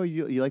cool. I go,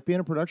 you like being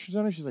a production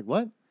designer? She's like,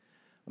 what?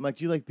 I'm like,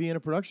 do you like being a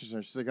production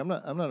designer? She's like, I'm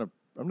not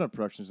a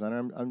production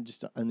designer. I'm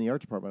just in the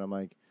art department. I'm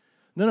like,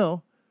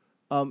 no,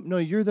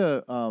 you're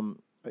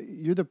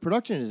the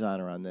production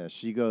designer on this.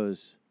 She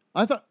goes,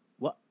 I thought,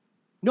 what?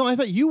 No, I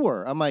thought you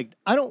were. I'm like,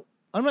 I don't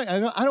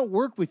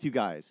work with you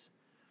guys.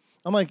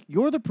 I'm like,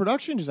 you're the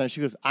production designer.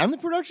 She goes, I'm the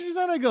production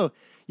designer? I go,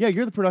 yeah,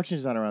 you're the production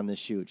designer on this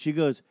shoot. She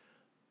goes,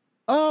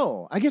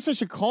 oh, I guess I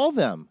should call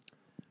them.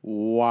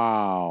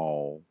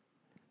 Wow.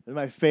 And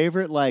my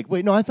favorite, like,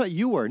 wait, no, I thought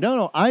you were.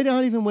 No, I'm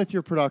not even with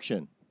your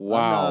production.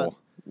 Wow.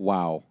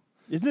 Wow.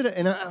 Isn't it?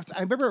 And I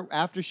remember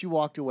after she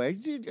walked away,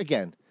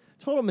 again,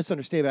 total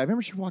misunderstanding. I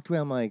remember she walked away.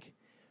 I'm like,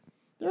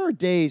 there are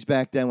days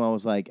back then when I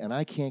was like, and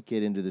I can't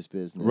get into this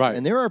business. Right.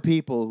 And there are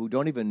people who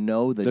don't even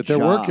know the That job.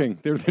 they're working.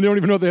 They don't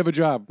even know they have a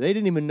job. They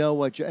didn't even know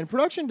what. And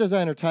production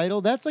designer title.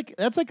 That's like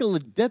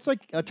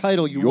a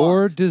title You're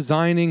want.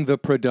 designing the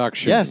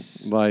production.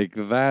 Yes. Like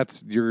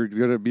you're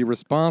going to be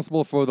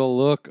responsible for the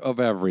look of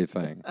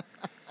everything.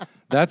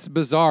 That's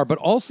bizarre. But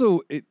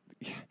also, we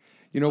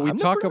I'm the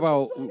talk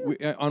production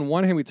about, on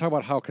one hand, we talk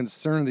about how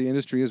concerned the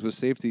industry is with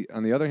safety.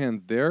 On the other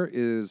hand, there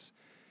is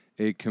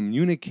a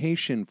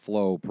communication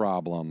flow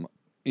problem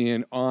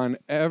on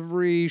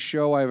every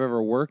show I've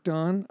ever worked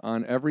on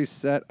every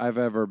set I've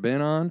ever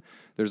been on.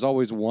 There's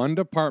always one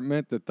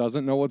department that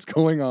doesn't know what's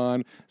going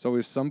on. There's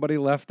always somebody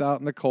left out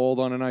in the cold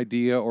on an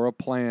idea or a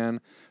plan.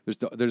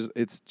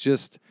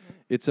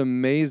 It's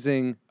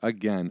amazing.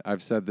 Again,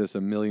 I've said this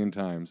a million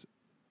times.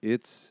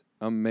 It's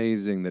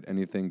amazing that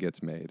anything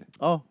gets made.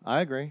 Oh,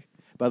 I agree.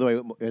 By the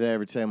way, did I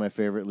ever tell you my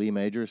favorite Lee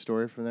Majors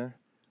story from there?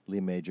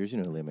 Lee Majors, you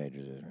know who Lee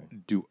Majors is,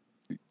 right?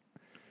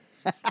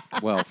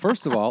 Well,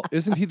 first of all,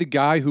 isn't he the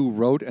guy who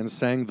wrote and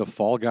sang the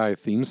Fall Guy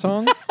theme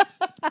song?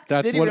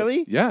 That's Did he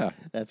really? Yeah.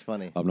 That's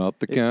funny. I'm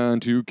not the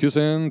kind to kiss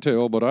and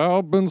tell, but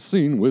I've been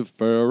seen with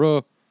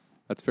Farrah.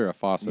 That's Farrah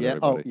Fawcett. Yeah.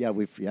 Everybody.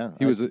 Oh, yeah.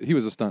 He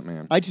was a stunt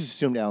man. I just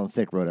assumed Alan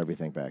Thicke wrote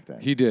everything back then.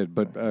 He did,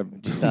 but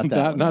Just not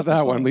that one, not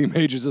that one. Lee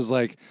Majors is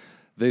like,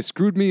 they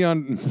screwed me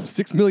on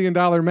 $6 Million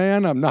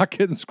Man. I'm not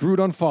getting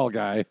screwed on Fall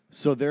Guy.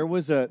 So there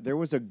was a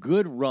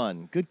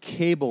good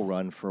cable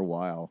run for a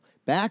while.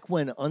 Back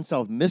when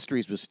Unsolved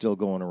Mysteries was still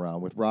going around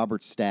with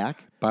Robert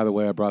Stack. By the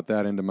way, I brought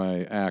that into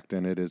my act,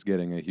 and it is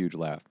getting a huge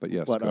laugh. But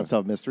yes, What,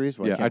 Unsolved Mysteries?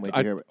 Well, yeah, I can't wait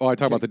to hear it. I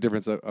talk about the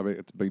difference of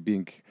it's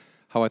being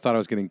how I thought I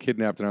was getting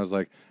kidnapped, and I was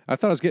like, I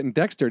thought I was getting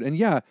Dextered, and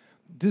yeah,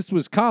 this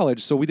was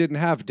college, so we didn't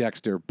have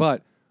Dexter,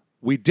 but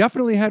we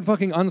definitely had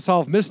fucking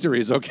Unsolved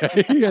Mysteries,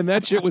 okay? And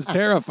that shit was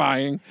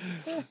terrifying.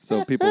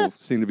 So people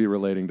seem to be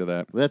relating to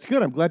that. Well, that's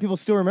good. I'm glad people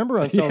still remember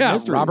Unsolved Yeah,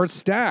 Mysteries. Robert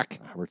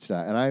Stack Robert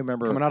Stack. And I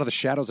remember coming out of the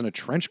shadows in a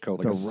trench coat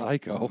like a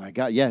psycho. Oh my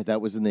God! Yeah,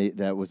 that was at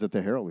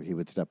the Herald. He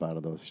would step out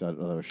of those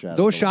shadows.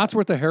 Those shots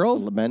were at the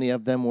Herald? So many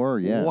of them were.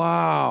 Yeah.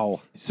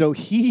 Wow. So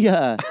he,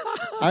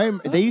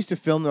 they used to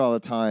film there all the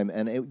time,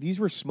 and these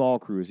were small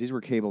crews. These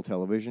were cable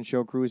television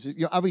show crews. You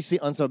know, obviously,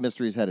 Unsolved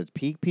Mysteries had its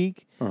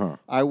peak. Uh-huh.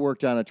 I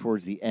worked on it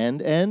towards the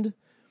end, and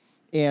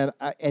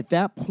at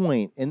that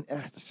point, and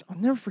I'll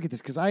never forget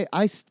this because I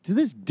to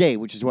this day,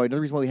 which is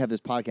another reason why we have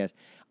this podcast,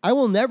 I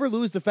will never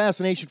lose the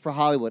fascination for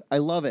Hollywood. I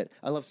love it.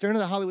 I love staring at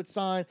the Hollywood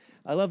sign.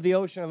 I love the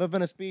ocean. I love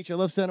Venice Beach. I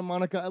love Santa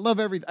Monica. I love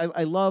everything.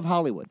 I love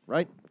Hollywood.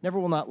 Right? Never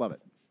will not love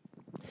it.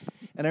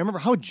 And I remember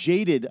how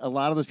jaded a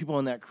lot of those people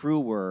on that crew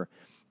were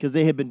because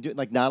they had been doing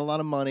not a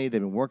lot of money.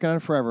 They've been working on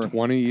it forever.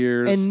 20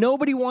 years. And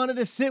nobody wanted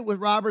to sit with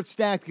Robert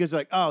Stack because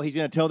he's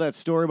going to tell that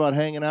story about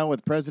hanging out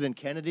with President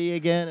Kennedy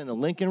again in the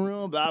Lincoln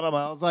Room, blah, blah,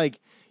 blah. I was like,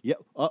 yeah.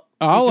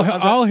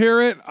 I'll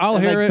hear it. I'll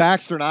hear it.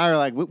 Baxter and I are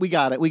like, we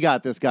got it. We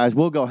got this, guys.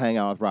 We'll go hang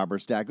out with Robert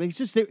Stack. It's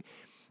just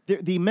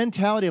the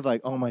mentality of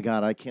oh, my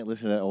God, I can't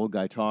listen to that old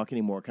guy talk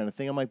anymore kind of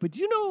thing. I'm like, but do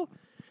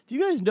you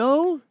guys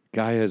know?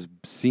 Guy has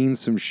seen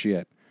some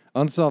shit.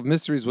 Unsolved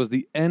Mysteries was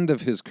the end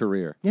of his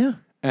career. Yeah.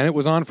 And it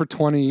was on for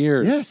 20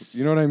 years. Yes.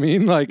 You know what I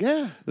mean?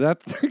 Yeah.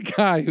 That's the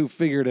guy who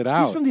figured it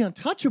out. He's from the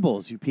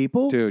Untouchables, you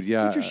people. Dude,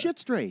 yeah. Get your shit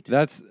straight.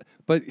 I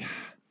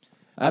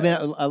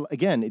mean,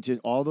 again, it's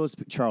just all those.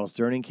 Charles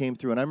Durning came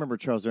through, and I remember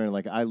Charles Durning.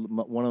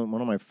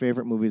 One of my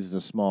favorite movies as a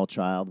small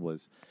child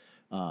was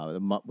the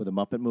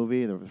Muppet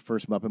movie, the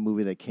first Muppet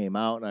movie that came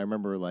out, and I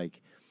remember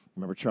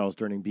Charles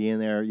Durning being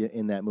there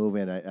in that movie,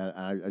 and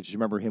I just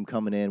remember him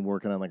coming in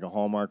working on a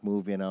Hallmark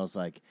movie, and I was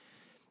like,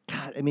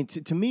 God, I mean,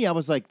 to me, I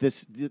was like,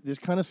 this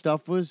kind of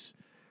stuff was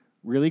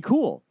really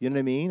cool. You know what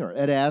I mean? Or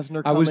Ed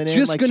Asner coming in. I was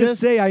just going to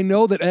say, I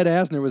know that Ed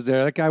Asner was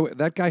there.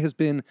 That guy has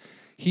been,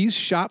 he's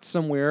shot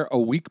somewhere a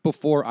week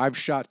before I've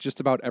shot just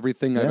about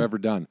everything I've ever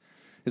done.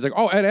 He's like,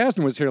 oh, Ed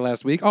Asner was here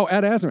last week. Oh,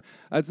 Ed Asner.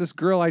 It's this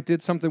girl I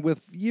did something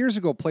with years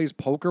ago, plays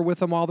poker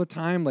with him all the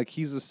time.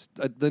 He's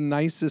the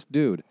nicest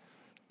dude.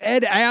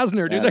 Ed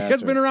Asner, dude. That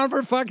guy's been around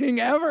for fucking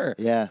ever.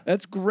 Yeah.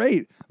 That's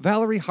great.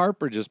 Valerie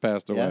Harper just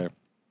passed away.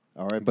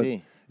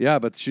 R.I.P.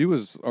 But she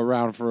was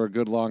around for a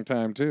good long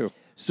time, too.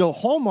 So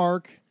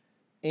Hallmark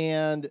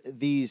and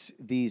these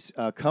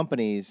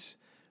companies,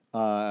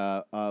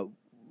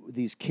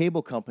 these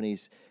cable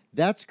companies,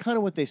 that's kind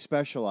of what they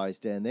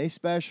specialized in. They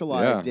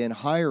specialized in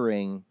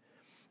hiring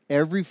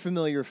every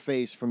familiar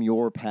face from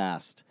your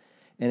past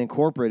and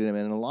incorporated them.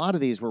 And a lot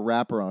of these were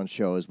wraparound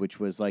shows, which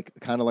was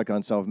kind of like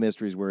Unsolved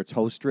Mysteries, where it's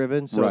host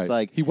driven. So it's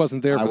like he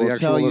wasn't there for the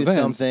actual I will tell you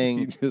events. something,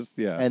 he just,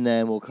 and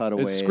then we'll cut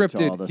away. It's scripted.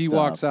 To all the he stuff.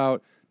 walks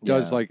out,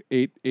 does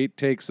eight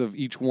takes of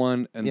each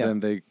one, and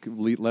then they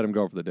let him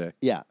go for the day.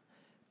 Yeah.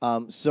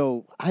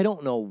 So I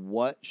don't know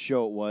what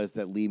show it was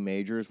that Lee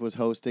Majors was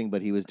hosting,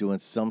 but he was doing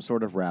some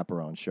sort of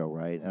wraparound show,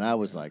 right? And I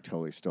was like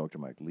totally stoked.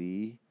 I'm like,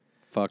 Lee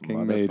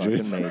Fucking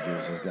Majors. Majors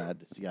has got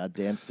this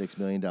goddamn $6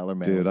 million man.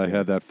 Dude, I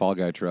had that Fall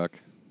Guy truck.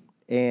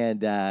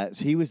 And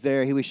so he was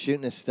there. He was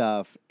shooting his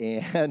stuff.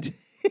 And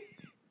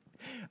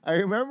I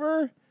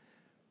remember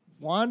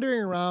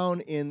wandering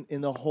around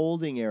in the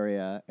holding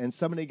area, and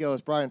somebody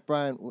goes, Brian,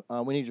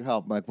 we need your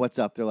help. I'm like, what's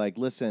up? They're like,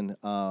 listen,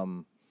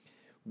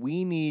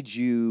 we need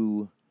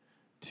you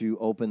to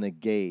open the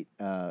gate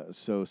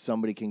so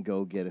somebody can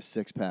go get a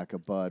six-pack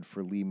of Bud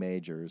for Lee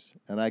Majors.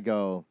 And I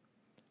go,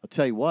 I'll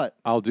tell you what.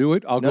 I'll do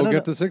it. I'll go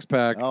get the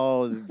six-pack.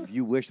 Oh,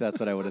 you wish that's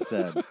what I would have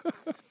said.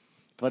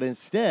 But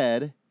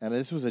instead, and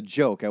this was a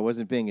joke, I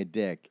wasn't being a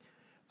dick,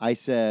 I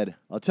said,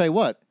 I'll tell you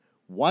what,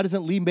 why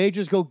doesn't Lee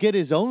Majors go get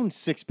his own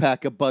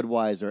six-pack of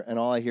Budweiser? And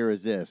all I hear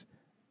is this,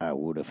 I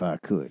would if I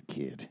could,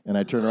 kid. And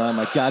I turn around, I'm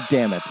like, God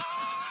damn it.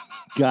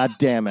 God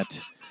damn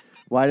it.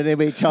 Why did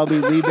anybody tell me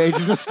Lee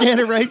Majors was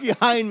standing right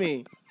behind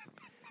me?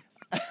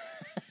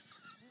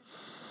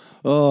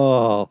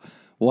 Oh,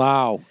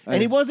 wow.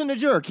 And he wasn't a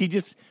jerk.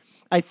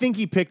 I think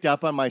he picked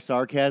up on my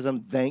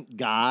sarcasm, thank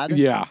God.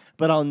 Yeah.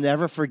 But I'll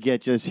never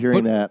forget just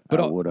hearing that. But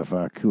I would if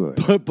I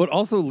could. But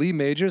also Lee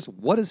Majors,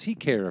 what does he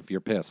care if you're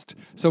pissed?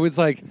 So it's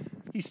like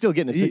He's still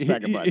getting a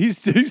six-pack of Bud. He's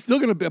still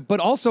going to be. But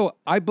also,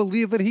 I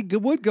believe that he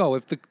would go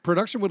if the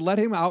production would let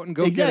him out and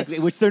go exactly,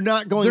 get it. which they're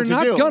not going to do.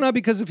 They're not gonna,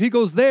 because if he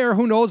goes there,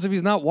 who knows if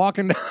he's not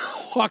walking down.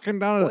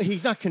 Well,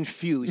 he's not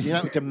confused. He's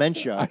not with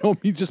dementia. I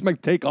don't mean just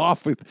might take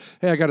off with,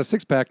 hey, I got a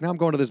six-pack. Now I'm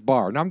going to this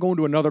bar. Now I'm going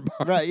to another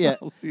bar. Right, yeah.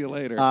 I'll see you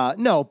later.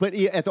 No, but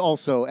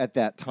also at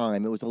that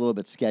time, it was a little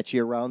bit sketchy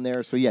around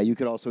there. So, yeah, you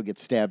could also get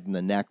stabbed in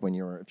the neck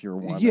if you were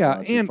wandering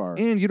around too far.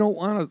 And you don't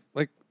want to,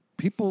 like,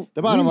 people.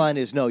 The bottom line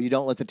is, no, you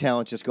don't let the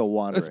talent just go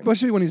wandering.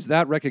 Especially when he's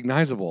that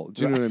recognizable.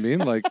 Do you know what I mean?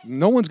 Like,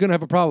 no one's going to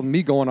have a problem with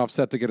me going off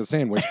set to get a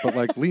sandwich, but,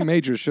 like, Lee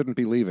Majors shouldn't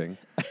be leaving.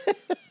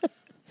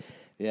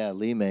 Yeah,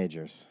 Lee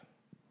Majors.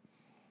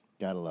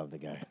 Gotta love the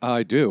guy.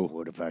 I do.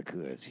 What if I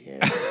could?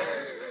 Yeah.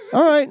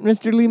 All right,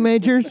 Mr. Lee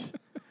Majors.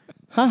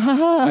 Ha ha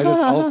ha. I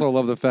just also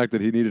love the fact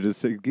that he needed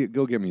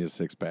go get me a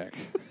six-pack.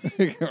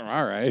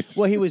 All right.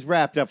 Well, he was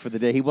wrapped up for the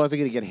day. He wasn't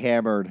going to get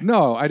hammered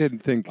No, I didn't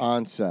think.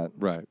 on set.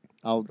 Right.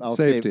 I'll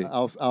Safety.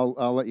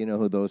 I'll let you know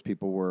who those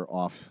people were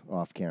off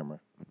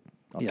camera.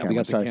 Yeah, we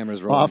got the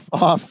cameras rolling.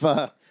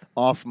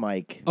 Off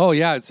mic. Oh,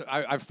 yeah.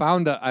 I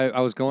found I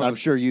was going. I'm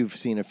sure you've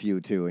seen a few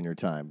too in your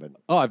time, but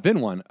Oh, I've been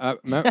one.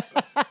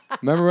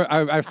 Remember,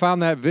 I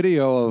found that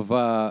video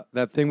of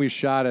that thing we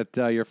shot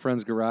at your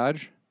friend's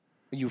garage.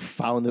 you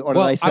found it, or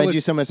Well, did I send was-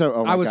 you some?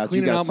 Oh my I was God,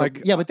 cleaning out my-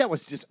 Yeah, but that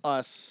was just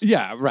us.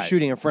 Yeah, right.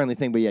 Shooting a friendly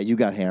thing, but yeah, you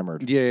got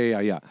hammered.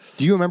 Yeah.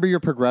 Do you remember your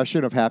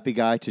progression of happy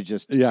guy to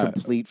just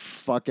complete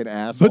fucking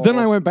asshole? But then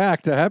I went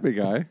back to happy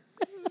guy.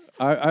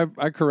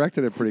 I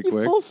corrected it pretty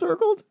quick. full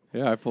circled.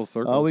 Yeah, I full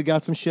circle. Oh, we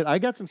got some shit. I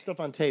got some stuff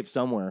on tape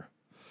somewhere.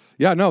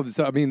 Yeah, no.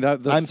 So, I mean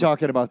that. I'm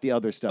talking about the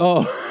other stuff.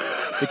 Oh,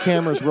 The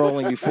camera's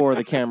rolling before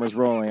the camera's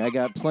rolling. I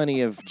got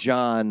plenty of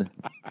John.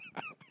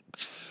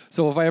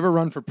 so if I ever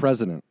run for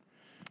president,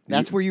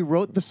 That's where you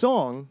wrote the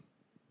song,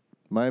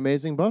 "My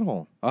Amazing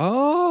Butthole,"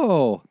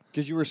 oh,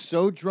 because you were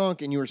so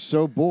drunk and you were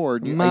so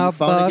bored. You my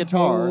found a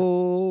guitar.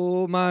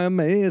 butthole, my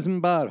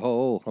amazing butthole.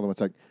 Hold on one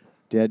sec,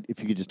 Dad. If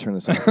you could just turn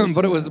this on.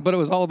 but it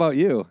was all about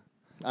you.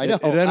 I know.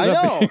 It ended I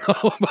up know. being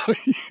all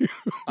about you.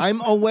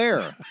 I'm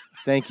aware.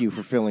 Thank you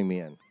for filling me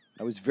in.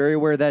 I was very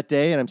aware that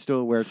day, and I'm still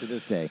aware to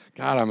this day.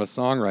 God, I'm a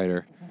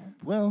songwriter.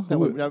 Well, that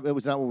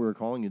was not what we were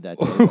calling you that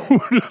day. Who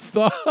would have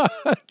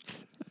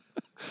thought?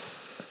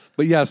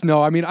 But yes,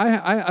 no. I mean,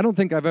 I don't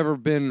think I've ever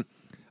been.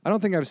 I don't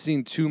think I've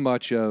seen too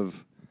much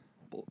of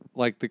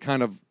like the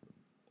kind of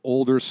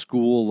older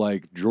school,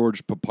 like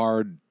George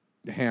Papard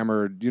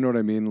hammered. You know what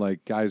I mean?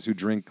 Like guys who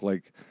drink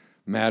like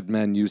Mad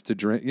Men used to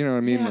drink. You know what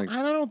I mean? Yeah, Like,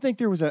 I don't think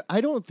there was a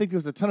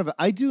ton of it.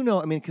 I do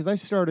know. I mean, because I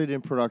started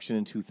in production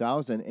in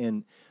 2000,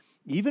 and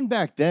even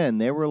back then,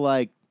 they were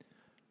like,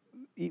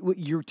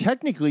 you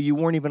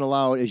weren't even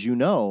allowed, as you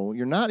know,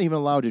 you're not even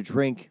allowed to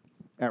drink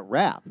at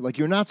rap. Like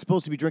you're not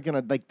supposed to be drinking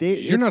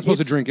you're not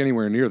supposed to drink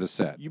anywhere near the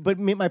set. But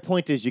my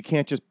point is, you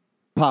can't just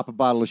pop a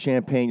bottle of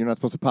champagne. You're not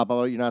supposed to pop a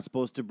bottle. You're not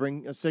supposed to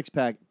bring a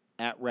six-pack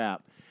at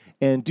rap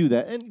and do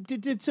that. And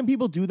did some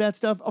people do that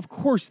stuff? Of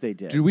course they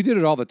did. Dude, we did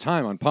it all the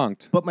time on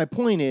Punked. But my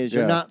point is,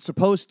 you're Yeah. not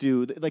supposed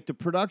to. Like the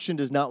production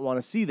does not want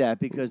to see that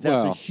because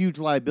that's a Well, huge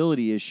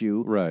liability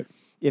issue. Right.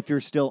 If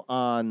you're still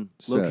on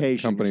Set,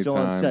 location, company you're still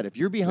on time. set. If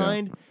you're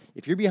behind,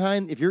 if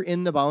you're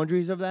in the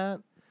boundaries of that,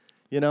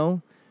 you're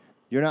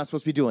not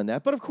supposed to be doing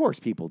that. But of course,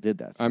 people did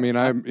that stuff. I mean,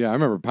 I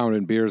remember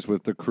pounding beers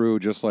with the crew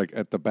just like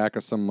at the back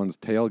of someone's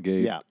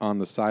tailgate Yeah. on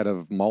the side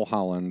of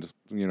Mulholland,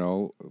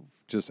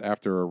 just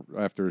after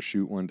a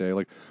shoot one day.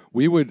 Like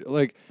we would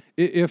like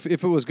if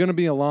it was going to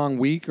be a long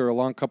week or a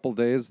long couple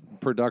days,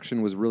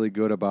 production was really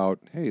good about,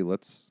 hey,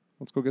 let's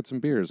go get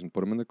some beers and put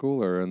them in the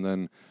cooler, and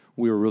then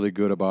we were really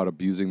good about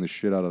abusing the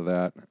shit out of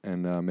that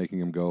and making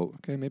him go,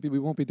 okay, maybe we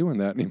won't be doing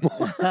that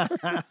anymore.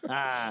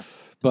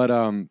 But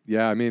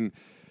yeah, I mean,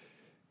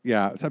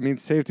 Yeah, I mean,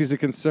 safety's a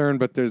concern,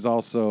 but there's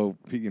also,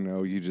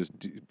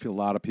 a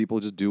lot of people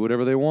just do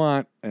whatever they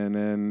want and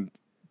then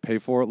pay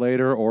for it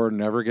later or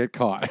never get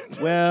caught.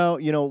 Well,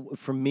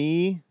 for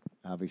me,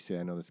 obviously,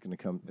 I know this is going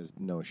to come as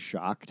no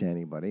shock to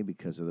anybody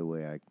because of the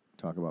way I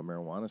talk about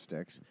marijuana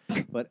sticks.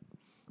 But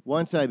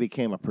once I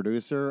became a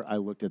producer, I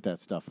looked at that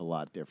stuff a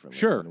lot differently.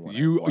 Sure, than when I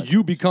you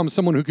wasn't. become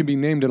someone who can be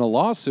named in a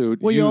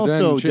lawsuit. Well, you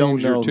also then change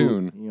don't know your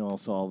tune. you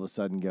also all of a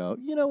sudden go,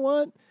 you know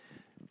what?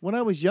 When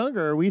I was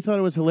younger, we thought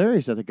it was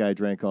hilarious that the guy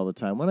drank all the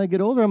time. When I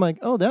get older, I'm like,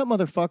 oh, that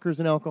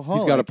motherfucker's an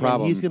alcoholic. He's got a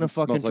problem. And he's going to It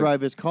smells fucking like-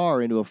 drive his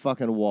car into a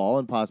fucking wall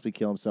and possibly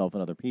kill himself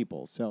and other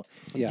people. So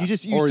Yeah. you or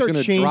start he's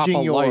gonna changing drop a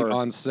your light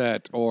on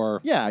set,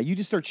 or yeah, you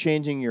just start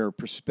changing your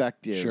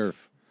perspective. Sure.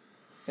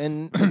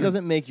 And it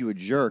doesn't make you a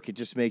jerk. It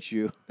just makes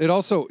you. It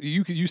also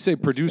you say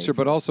producer, safer.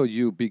 but also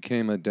you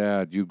became a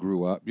dad. You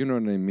grew up. You know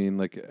what I mean?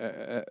 Like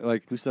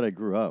Who said I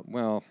grew up?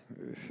 well,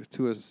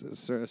 to a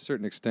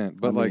certain extent.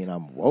 But I mean,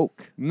 I'm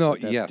woke. no,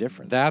 That's yes,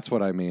 different. that's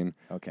what I mean.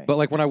 Okay. But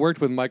like when I worked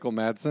with Michael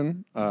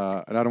Madsen,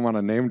 and I don't want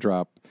to name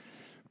drop,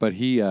 but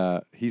he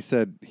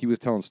said he was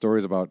telling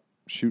stories about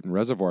shooting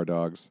Reservoir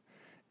Dogs,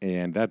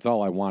 and that's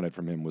all I wanted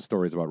from him was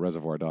stories about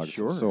Reservoir Dogs.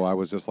 Sure. So I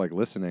was just like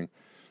listening,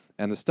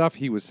 and the stuff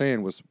he was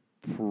saying was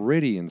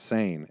pretty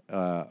insane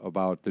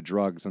about the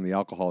drugs and the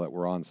alcohol that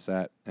were on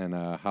set, and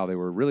how they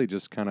were really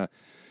just kind of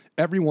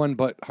everyone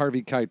but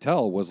Harvey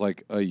Keitel was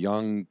like a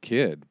young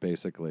kid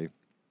basically.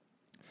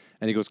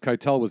 And he goes,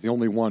 Keitel was the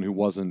only one who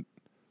wasn't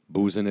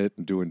boozing it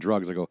and doing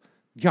drugs. I go,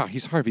 yeah,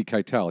 he's Harvey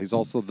Keitel. He's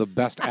also the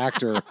best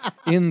actor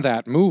in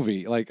that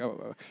movie.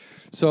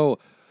 So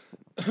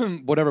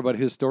whatever. But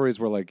his stories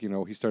were like,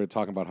 he started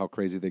talking about how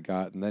crazy they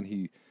got, and then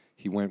he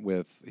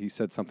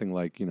said something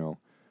like,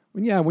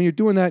 when you're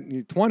doing that in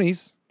your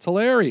 20s, it's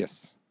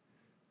hilarious.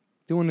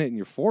 Doing it in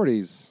your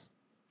 40s,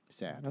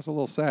 Sad. that's a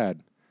little sad.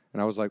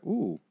 And I was like,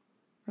 ooh,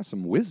 that's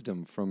some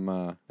wisdom from.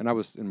 And I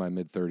was in my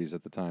mid 30s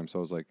at the time, so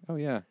I was like, oh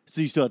yeah.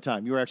 So you still had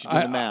time. You were actually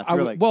doing the math. You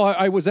were like,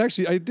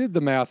 I did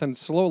the math, and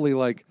slowly,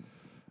 like,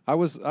 I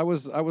was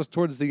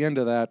towards the end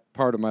of that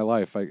part of my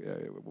life,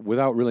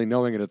 without really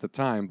knowing it at the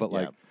time. But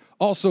like,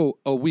 also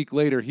a week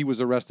later, he was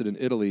arrested in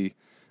Italy,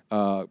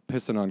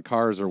 pissing on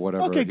cars or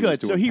whatever. Okay, he was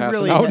good. So doing, he passing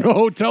really out had- in a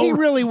hotel he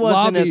really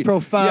wasn't as lobby.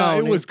 profound.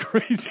 Yeah, it was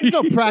crazy. there's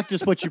no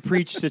practice what you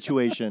preach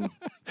situation.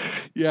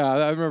 Yeah,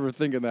 I remember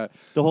thinking that.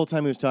 The whole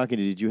time he was talking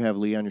to you, did you have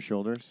Lee on your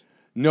shoulders?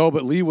 No,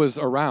 but Lee was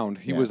around.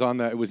 He Yeah. was on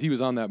that. He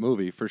was on that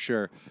movie for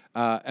sure.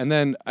 And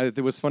then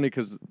it was funny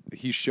because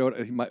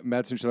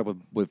Madsen showed up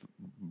with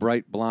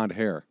bright blonde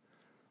hair.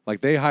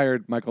 Like they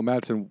hired Michael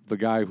Madsen, the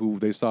guy who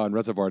they saw in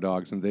Reservoir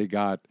Dogs, and they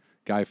got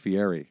Guy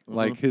Fieri.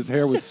 Like his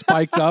hair was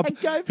spiked up.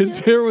 Guy His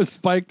hair was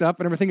spiked up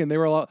and everything, and they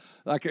were all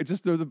like,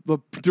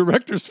 the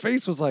director's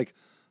face was like,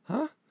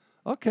 huh,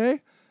 okay.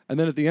 And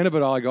then at the end of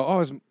it all, I go, oh,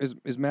 is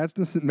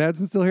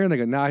Madsen still here? And they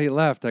go, nah, he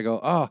left. I go,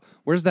 oh,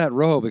 where's that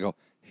robe? They go,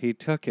 he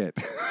took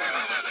it.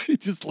 He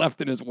just left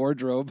in his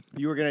wardrobe.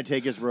 You were going to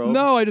take his robe?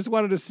 No, I just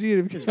wanted to see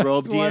it. His robe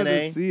I just wanted DNA?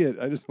 to see it.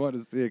 I just wanted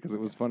to see it because it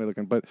was funny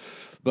looking. But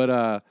Hold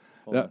on.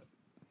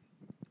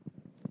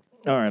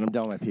 All right, I'm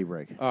done with my pee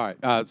break. all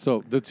right.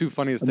 So the two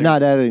funniest I'm things.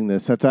 not editing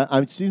this. It's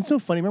so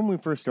funny. Remember when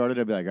we first started?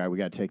 I'd be like, all right, we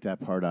got to take that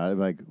part out. I'd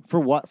be like, for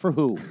what? For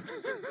who?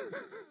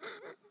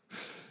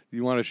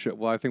 You want to show?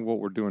 Well, I think what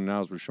we're doing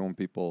now is we're showing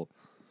people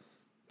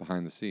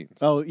behind the scenes.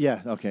 Oh,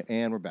 yeah. Okay.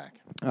 And we're back.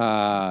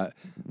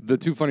 The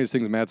two funniest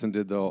things Madsen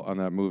did though on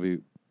that movie,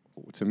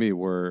 to me,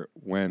 were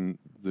when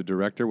the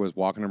director was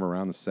walking him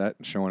around the set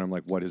and showing him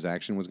like what his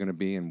action was going to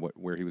be and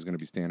where he was going to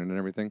be standing and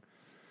everything.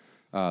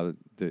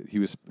 He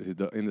was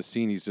in the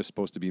scene. He's just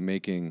supposed to be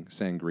making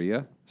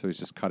sangria, so he's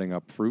just cutting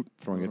up fruit,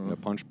 throwing it in a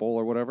punch bowl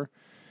or whatever,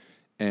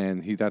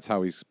 and that's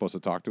how he's supposed to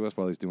talk to us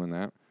while he's doing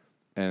that.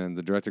 And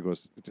the director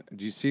goes,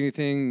 "Do you see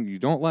anything you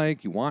don't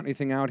like? You want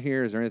anything out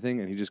here? Is there anything?"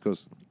 And he just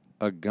goes,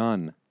 "A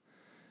gun." And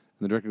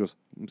the director goes,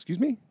 "Excuse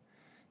me?"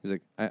 He's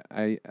like,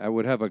 I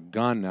would have a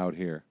gun out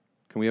here.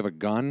 Can we have a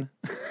gun?"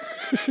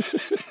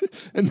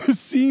 And the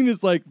scene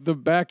is like the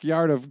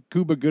backyard of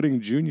Cuba Gooding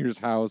Jr.'s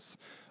house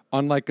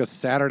on like a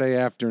Saturday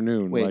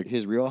afternoon. Wait, like,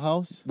 his real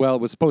house? well,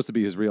 it was supposed to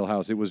be his real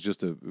house. It was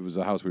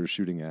a house we were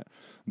shooting at.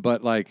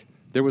 But like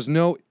there was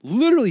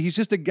literally he's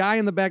just a guy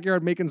in the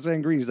backyard making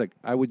sangria. He's like,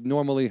 I would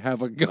normally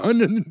have a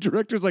gun. And the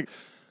director's like,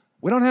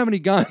 we don't have any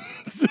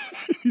guns.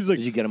 He's like,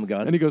 Did you get him a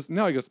gun? and he goes,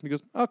 no, he goes,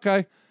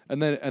 okay.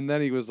 And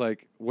then he was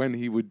like, when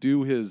he would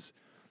do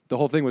the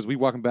whole thing was we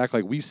walking back,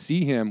 like we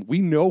see him, we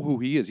know who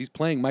he is. He's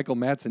playing Michael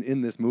Madsen in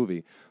this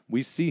movie.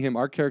 We see him,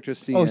 our characters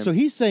see him. Oh, so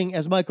he's saying,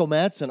 as Michael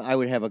Madsen, I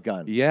would have a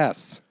gun.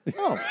 Yes.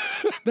 Oh.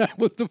 That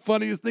was the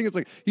funniest thing. It's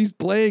like he's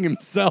playing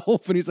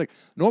himself and he's like,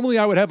 normally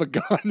I would have a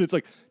gun. It's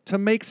like, to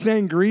make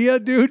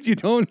sangria, dude, you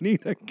don't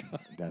need a gun.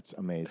 That's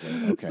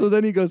amazing. Okay. So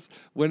then he goes,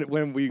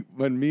 when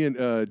me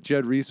and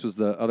Jed Reese was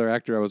the other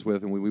actor I was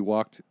with, and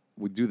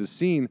we do the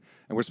scene,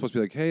 and we're supposed to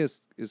be like, hey,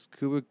 is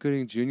Cuba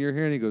Gooding Jr.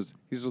 here? And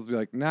he's supposed to be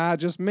like, nah,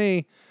 just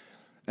me.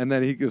 And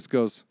then he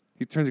turns,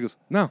 he goes,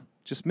 no,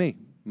 just me.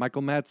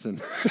 Michael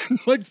Madsen,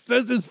 like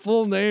says his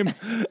full name,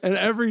 and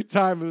every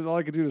time it was all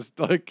I could do to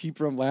like keep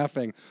from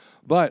laughing.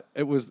 But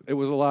it was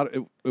a lot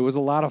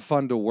of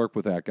fun to work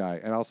with that guy,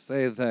 and I'll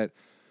say that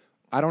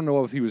I don't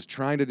know if he was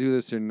trying to do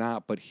this or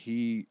not, but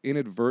he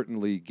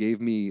inadvertently gave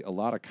me a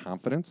lot of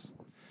confidence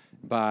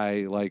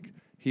by like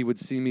he would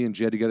see me and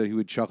Jed together, he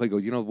would chuckle, go,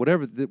 you know,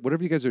 whatever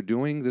you guys are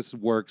doing, this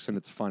works and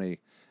it's funny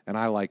and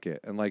I like it,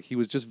 and like he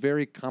was just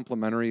very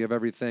complimentary of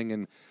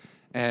everything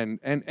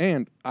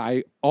and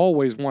I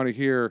always want to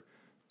hear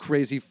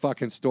crazy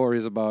fucking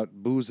stories about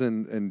booze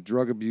and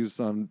drug abuse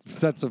on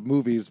sets of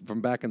movies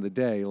from back in the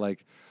day.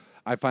 Like,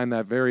 I find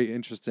that very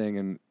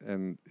interesting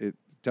and it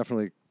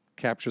definitely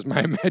captures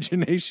my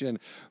imagination.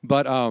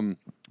 But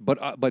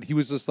he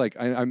was just like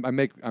I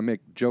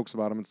make jokes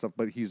about him and stuff.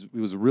 But he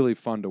was really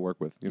fun to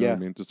work with. You know what I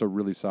mean? Just a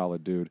really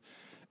solid dude.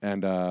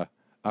 And I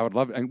would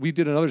love it. And we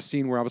did another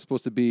scene where I was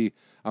supposed to be,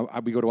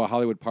 we go to a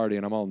Hollywood party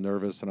and I'm all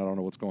nervous and I don't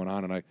know what's going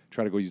on. And I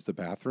try to go use the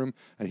bathroom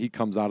and he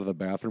comes out of the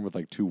bathroom with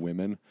like 2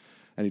 women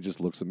and he just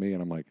looks at me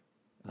and I'm like,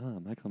 oh,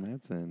 Michael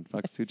Madsen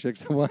fucks 2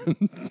 chicks at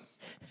once.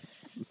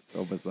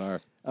 So bizarre.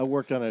 I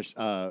worked on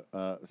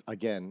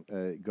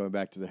going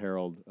back to the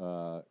Herald,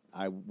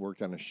 I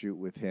worked on a shoot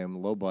with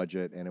him, low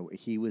budget, and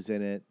he was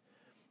in it.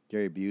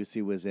 Gary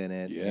Busey was in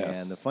it.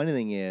 Yes. And the funny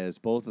thing is,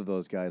 both of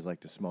those guys like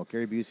to smoke.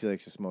 Gary Busey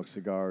likes to smoke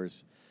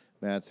cigars.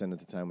 Madsen at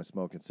the time was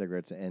smoking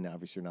cigarettes, and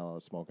obviously you're not allowed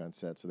to smoke on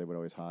set, so they would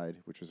always hide,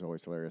 which was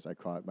always hilarious. I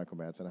caught Michael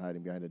Madsen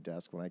hiding behind a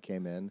desk when I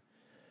came in.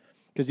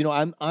 Because, you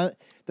know,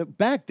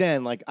 back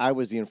then, like, I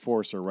was the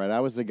enforcer, right?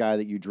 I was the guy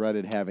that you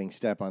dreaded having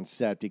step on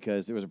set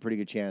because there was a pretty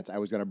good chance I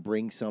was going to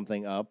bring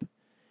something up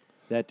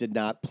that did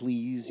not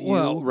please you.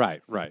 Well,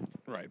 right.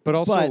 But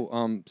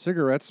also,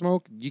 cigarette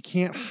smoke, you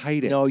can't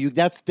hide it. No,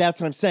 that's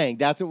what I'm saying.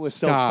 That's what was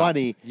so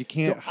funny. You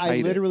can't hide it.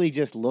 I literally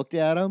just looked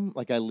at him,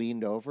 like I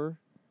leaned over,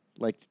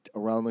 like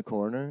around the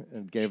corner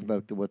and gave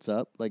him the what's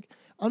up. Like,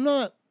 I'm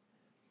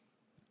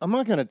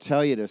not going to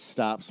tell you to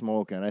stop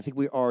smoking. I think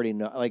we already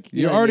know. Like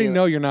you already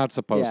know you're not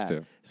supposed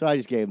to. So I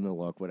just gave him the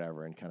look,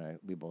 whatever, and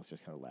we both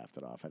just kind of laughed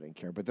it off. I didn't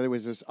care. But there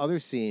was this other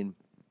scene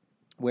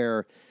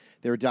where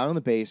they were down in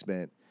the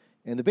basement,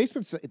 and the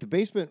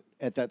basement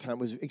at that time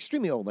was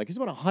extremely old. Like, it's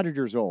about 100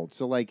 years old.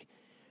 So like,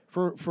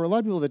 for a lot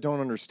of people that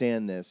don't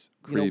understand this,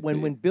 you know,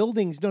 when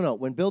buildings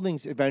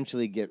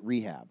eventually get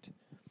rehabbed,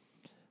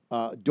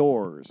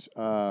 doors,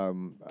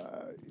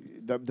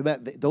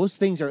 those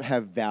things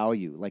have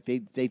value. Like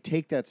they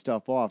take that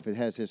stuff off. It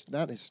has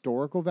not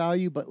historical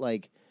value, but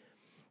like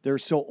they're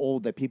so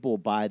old that people will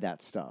buy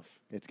that stuff.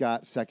 It's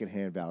got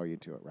secondhand value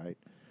to it, right?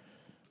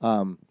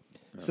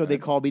 So they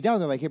called me down.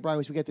 They're like, "Hey, Brian,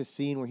 we got this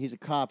scene where he's a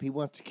cop. He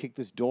wants to kick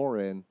this door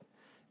in."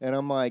 And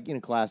I'm like,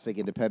 in classic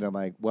independent, I'm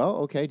like, "Well,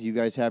 okay. Do you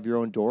guys have your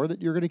own door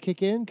that you're going to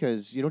kick in?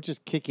 Because you don't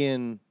just kick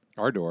in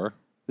our door,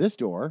 this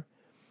door."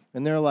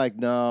 And they're like,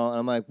 "No." And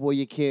I'm like, "Well,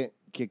 you can't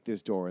kick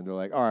this door." And they're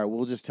like, "All right,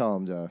 we'll just tell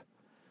him to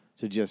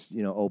just,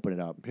 you know, open it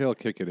up." He'll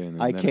kick it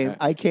in. And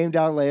I came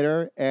down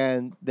later,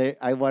 and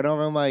I went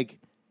over. I'm like,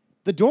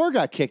 "The door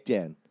got kicked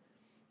in,"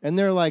 and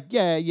they're like,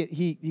 "Yeah,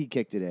 he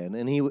kicked it in."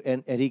 And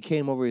he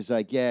came over. He's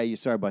like, "Yeah, you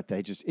sorry about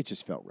that. It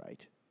just felt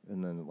right."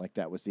 And then like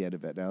that was the end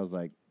of it. And I was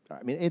like,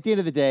 I mean, at the end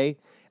of the day,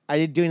 I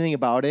didn't do anything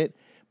about it.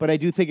 But I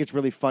do think it's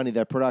really funny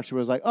that production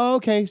was like, "Oh,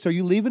 okay, so are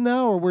you leaving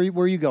now, or where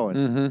are you going?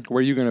 Mm-hmm. Where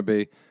are you going to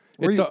be?"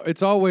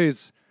 It's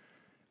always.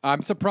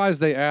 I'm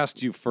surprised they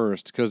asked you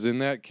first, because in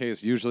that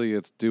case, usually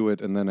it's do it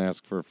and then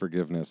ask for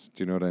forgiveness.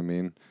 Do you know what I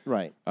mean?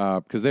 Right.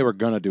 Because they were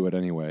going to do it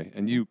anyway,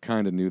 and you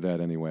kind of knew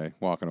that anyway,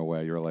 walking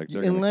away. You were like,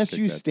 unless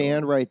you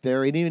stand right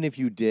there, and even if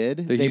you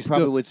did, they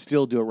probably would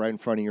still do it right in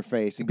front of your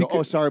face and go,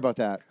 "Oh, sorry about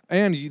that."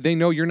 And they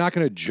know you're not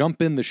going to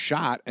jump in the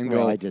shot and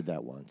go. I did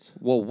that once.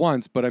 Well,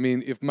 once, but I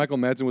mean, if Michael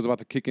Madsen was about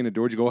to kick in a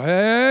door, you go,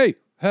 "Hey!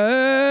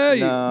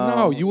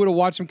 No, you would have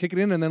watched him kick it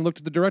in and then looked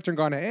at the director and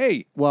gone,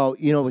 "Hey." Well,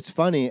 you know, it's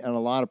funny. In a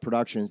lot of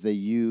productions, they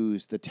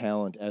use the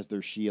talent as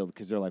their shield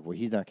because they're like, "Well,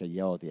 he's not going to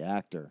yell at the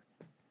actor.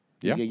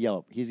 Yeah. He's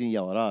going to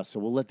yell at us.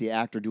 So we'll let the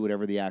actor do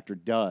whatever the actor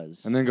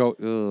does." And then go,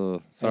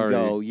 "Ugh, sorry."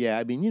 And go, "Yeah,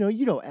 I mean,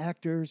 you know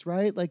actors,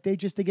 right? Like they're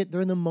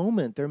in the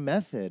moment, they're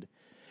method."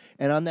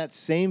 And on that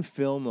same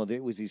film, though,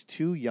 it was these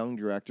 2 young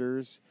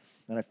directors,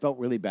 and I felt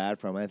really bad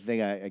for them. I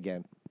think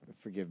again,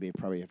 forgive me,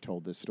 probably have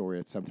told this story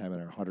at some time in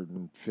our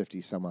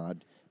 150 some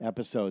odd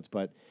episodes,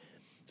 but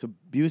so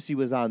Busey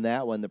was on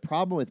that one. The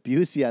problem with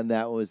Busey on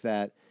that was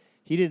that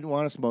he didn't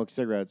want to smoke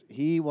cigarettes.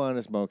 He wanted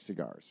to smoke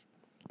cigars,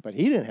 but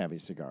he didn't have any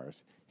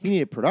cigars. He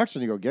needed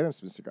production to go get him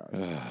some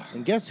cigars.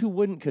 And guess who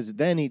wouldn't? Because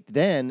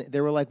then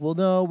they were like, "Well,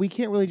 no, we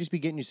can't really just be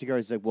getting you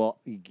cigars." He's like, "Well,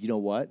 you know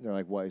what?" And they're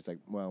like, "What?" He's like,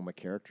 "Well, my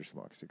character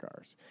smokes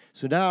cigars."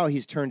 So now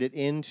he's turned it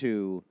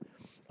into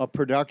a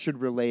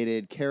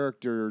production-related,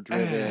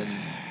 character-driven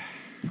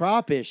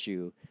prop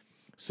issue.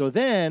 So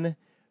then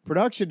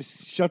production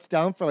shuts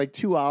down for like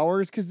 2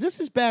 hours because this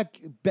is back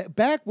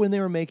when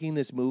they were making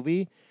this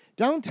movie.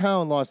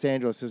 Downtown Los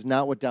Angeles is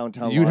not what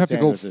downtown Los Angeles is. You'd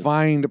have to go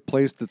find a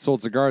place that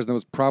sold cigars, and it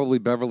was probably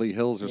Beverly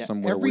Hills or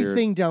somewhere weird.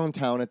 Everything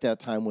downtown at that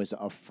time was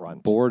a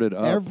front. Boarded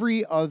up.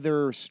 Every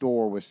other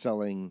store was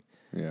selling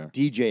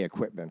DJ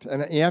equipment.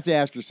 And you have to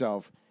ask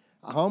yourself,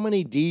 how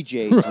many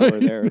DJs were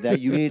there that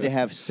you needed to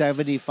have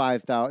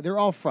 75,000? They're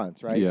all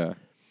fronts, right? Yeah.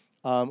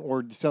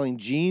 Or selling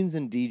jeans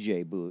and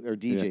DJ booth or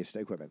DJ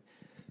equipment.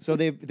 So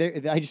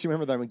I just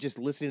remember them just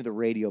listening to the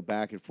radio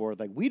back and forth,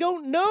 like, we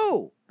don't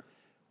know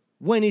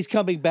when he's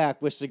coming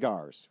back with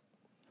cigars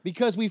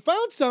because we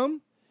found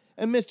some,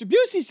 and Mr.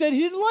 Busey said he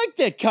didn't like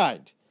that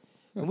kind.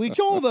 And we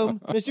told him,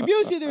 Mr.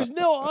 Busey, there's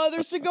no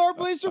other cigar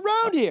place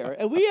around here,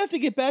 and we have to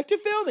get back to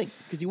filming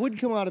because he wouldn't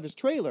come out of his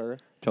trailer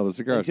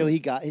until he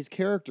got his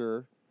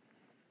character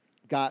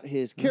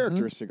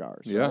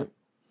cigars. Yeah. Right?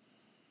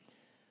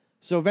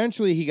 So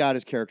eventually he got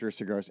his character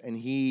cigars, and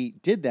he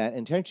did that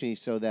intentionally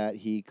so that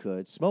he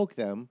could smoke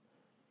them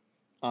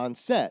on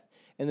set.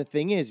 And the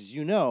thing is,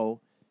 you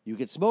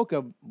could smoke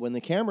them when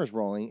the camera's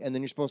rolling, and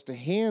then you're supposed to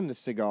hand the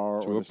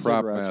cigar or the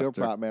cigarette to a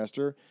prop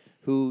master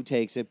who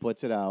takes it,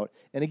 puts it out,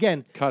 and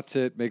again... cuts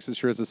it, makes it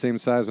sure it's the same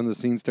size when the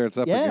scene starts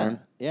up again.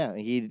 Yeah,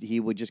 he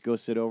would just go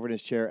sit over in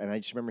his chair, and I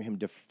just remember him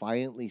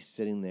defiantly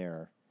sitting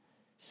there,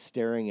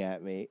 staring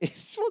at me,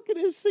 smoking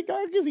his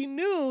cigar because he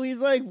knew. He's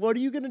like, what are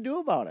you going to do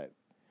about it?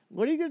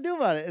 What are you going to do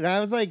about it? And I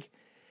was like,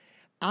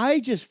 I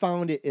just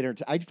found it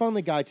I found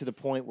the guy to the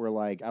point where,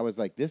 like, I was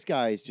like, this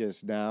guy's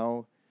just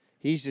now,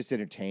 he's just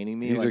entertaining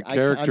me. He's like, a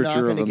caricature I'm not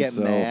of gonna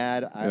himself. get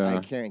mad. Yeah. I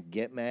can't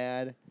get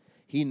mad.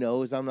 He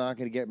knows I'm not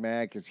going to get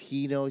mad because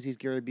he knows he's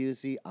Gary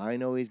Busey. I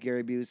know he's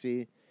Gary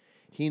Busey.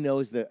 He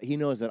knows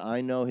that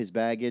I know his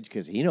baggage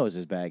because he knows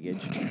his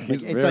baggage.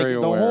 He's it's very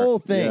like the aware. whole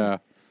thing. Yeah.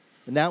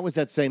 And that was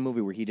that same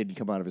movie where he didn't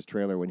come out of his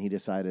trailer when he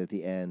decided at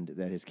the end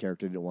that his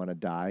character didn't want to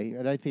die.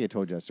 And I think I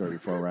told you that story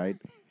before, right?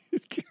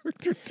 His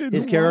character didn't.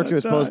 His character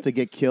was supposed to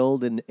get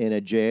killed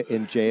in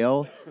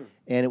jail,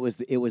 and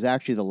it was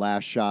actually the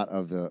last shot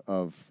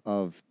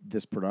of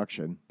this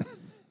production.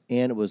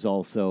 And it was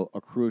also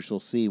a crucial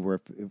scene where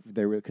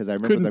they were, because I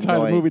remember couldn't them tie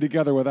going, the movie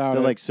together without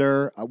they're it. like,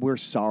 sir, we're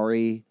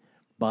sorry,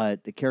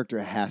 but the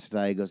character has to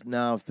die. He goes,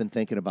 no, I've been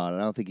thinking about it. I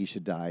don't think he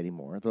should die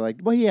anymore. They're like,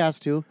 well, he has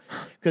to,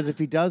 because if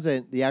he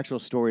doesn't, the actual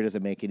story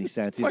doesn't make any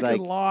sense. He's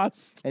like,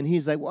 lost. and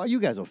he's like, well, you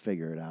guys will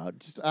figure it out.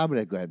 I'm going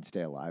to go ahead and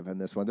stay alive on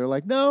this one. They're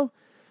like, no.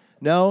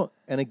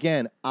 And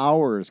again,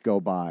 hours go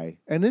by.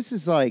 And this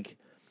is like,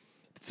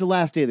 it's the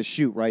last day of the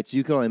shoot, right? So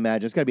you can only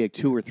imagine. It's got to be like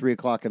 2 or 3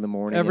 o'clock in the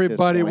morning.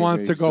 Everybody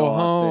wants They're to go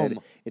exhausted.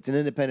 home. It's an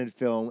independent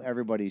film.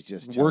 Everybody's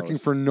just working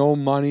toast. for no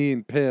money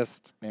and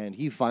pissed. And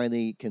he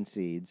finally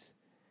concedes.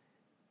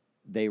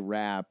 They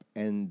wrap,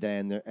 and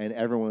then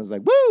everyone's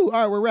like, woo, all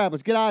right, we're wrapped.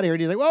 Let's get out of here.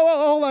 And he's like,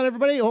 whoa, hold on,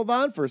 everybody. Hold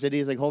on first. And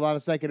he's like, hold on a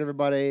second,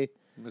 everybody.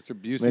 Mr.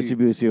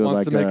 Busey would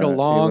wants like to make a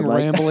long,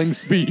 rambling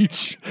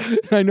speech.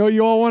 I know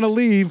you all want to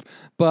leave,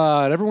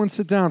 but everyone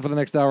sit down for the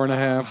next hour and a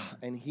half.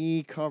 And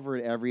he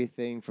covered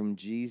everything from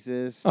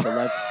Jesus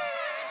to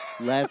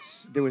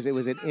it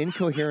was an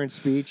incoherent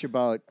speech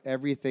about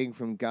everything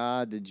from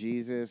God to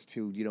Jesus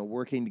to,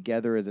 working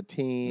together as a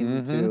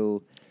team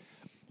to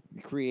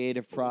the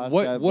creative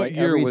process. What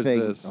year was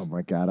everything. this? Oh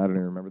my God, I don't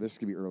even remember. This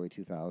could be early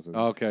 2000s.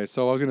 Okay,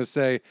 so I was going to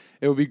say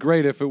it would be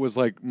great if it was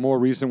like more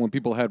recent when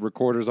people had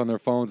recorders on their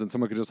phones and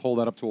someone could just hold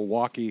that up to a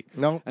walkie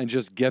and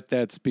just get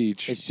that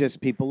speech. It's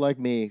just people like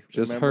me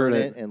just remembering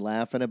heard it and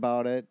laughing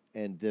about it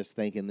and just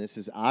thinking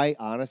I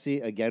honestly,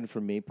 again, for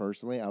me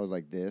personally, I was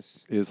like,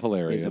 this is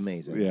hilarious. It's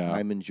amazing. Yeah.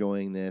 I'm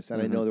enjoying this. And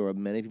I know there were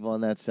many people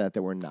on that set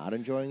that were not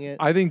enjoying it.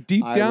 I think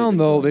deep down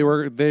though, they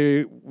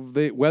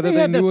whether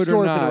they knew it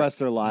or not, for the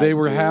rest of their lives, they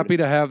were happy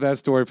to have that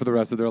story for the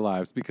rest of their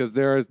lives because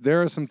there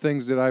are some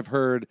things that I've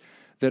heard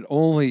that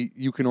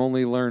you can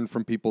only learn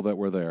from people that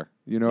were there.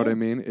 You know what I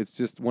mean? It's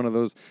just one of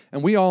those,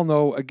 and we all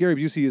know Gary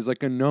Busey is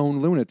like a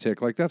known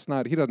lunatic. Like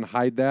he doesn't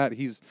hide that.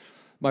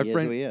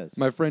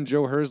 My friend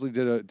Joe Hersley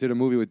did a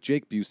movie with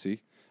Jake Busey,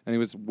 and he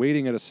was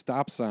waiting at a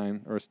stop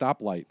sign or a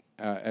stoplight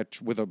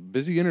with a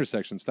busy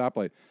intersection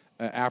stoplight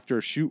after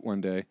a shoot one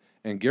day,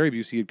 and Gary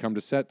Busey had come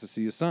to set to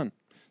see his son.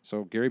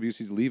 So Gary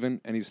Busey's leaving,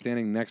 and he's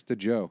standing next to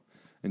Joe,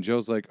 and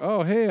Joe's like,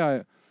 "Oh,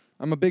 hey,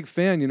 I'm a big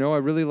fan. I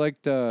really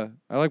liked I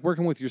like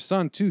working with your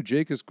son too.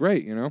 Jake is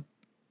great.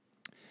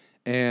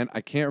 And I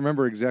can't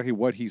remember exactly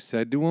what he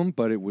said to him,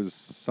 but it was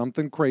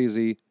something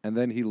crazy. And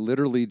then he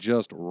literally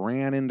just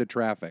ran into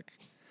traffic.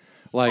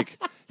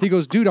 Like, he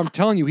goes, dude, I'm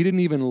telling you, he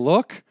didn't even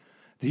look.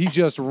 He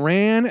just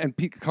ran, and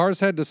cars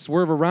had to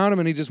swerve around him,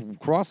 and he just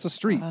crossed the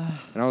street.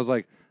 And I was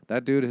like,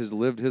 that dude has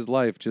lived his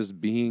life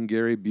just being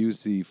Gary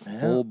Busey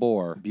full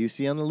bore.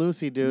 Busey on the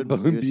Lucy, dude.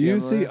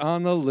 Busey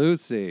on the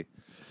Lucy.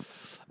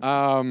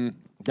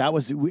 That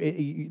was the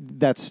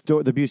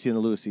Busey and the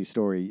Lucy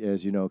story,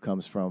 as you know,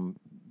 comes from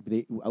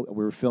we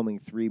were filming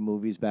 3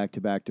 movies back to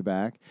back to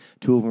back.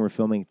 2 of them were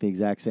filming at the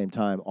exact same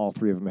time. All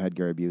 3 of them had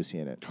Gary Busey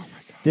in it. Oh my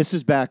God! This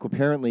is back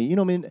apparently.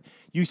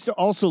 You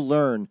also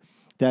learn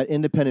that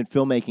independent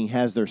filmmaking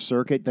has their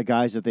circuit, the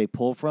guys that they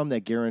pull from that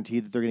guarantee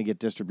that they're going to get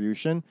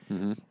distribution.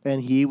 Mm-hmm.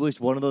 And he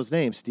was one of those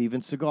names, Steven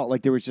Seagal.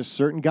 Like there was just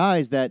certain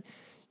guys that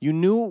you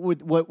knew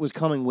what was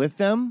coming with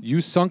them.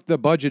 You sunk the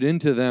budget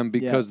into them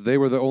because they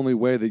were the only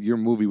way that your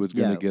movie was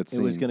going to get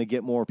seen. It was going to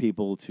get more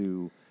people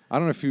to I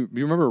don't know if you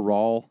remember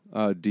Raul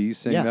D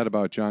saying Yeah. that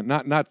about John.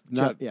 Not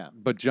yeah.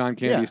 but John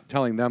Candy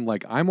telling them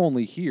like, I'm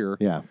only here.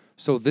 Yeah.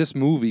 So this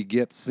movie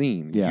gets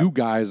seen. Yeah. You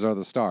guys are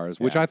the stars,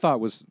 which Yeah. I thought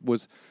was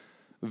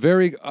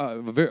very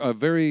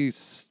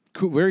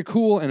very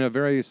cool and a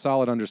very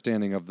solid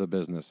understanding of the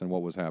business and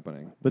what was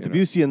happening. But the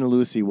Busey and the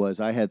Lucy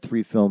was, I had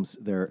 3 films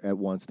there at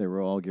once. They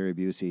were all Gary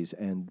Busey's.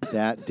 And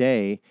that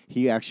day,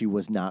 he actually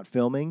was not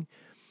filming,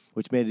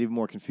 which made it even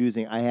more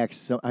confusing. I had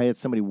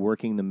somebody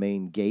working the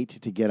main gate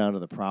to get onto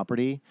the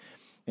property.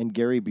 And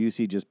Gary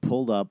Busey just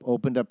pulled up,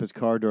 opened up his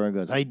car door and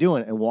goes, "How you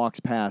doing?" and walks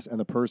past. And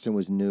the person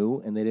was new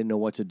and they didn't know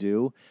what to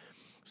do.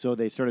 So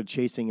they started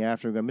chasing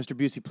after him, going, "Mr.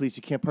 Busey, please,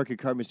 you can't park your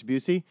car, Mr.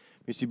 Busey."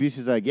 Mr.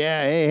 Busey's like,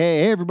 "Yeah,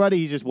 hey, everybody."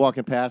 He's just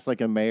walking past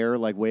like a mayor,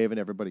 like waving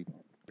at everybody.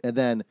 And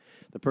then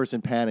the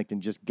person panicked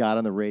and just got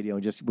on the radio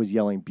and just was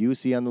yelling,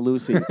 "Busey on the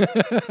Lucy,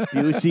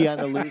 Busey on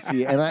the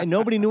Lucy." And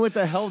nobody knew what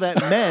the hell that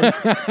meant.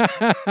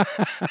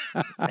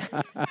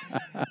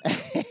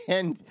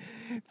 And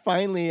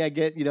finally, I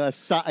get,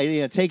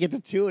 take it to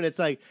 2, and it's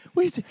like,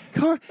 wait,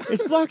 car,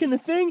 it's blocking the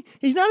thing.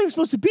 He's not even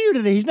supposed to be here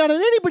today. He's not on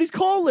anybody's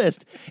call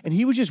list. And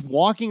he was just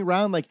walking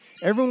around like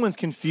everyone's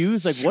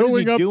confused. Like, what is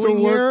he Showing up doing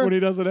to work here? when he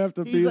doesn't have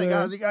to be He's like, there.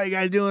 "How's the guy you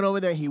guys doing over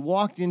there?" He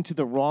walked into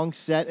the wrong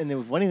set. And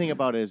the funny thing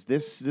about it is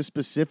this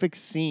specific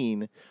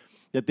scene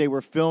that they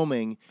were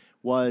filming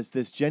was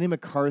this Jenny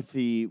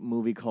McCarthy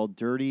movie called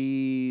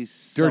Dirty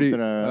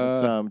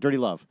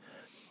Love.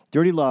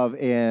 Dirty Love,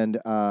 and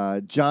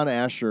John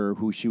Asher,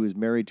 who she was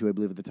married to, I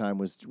believe at the time,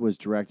 was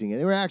directing it.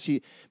 They were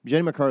actually,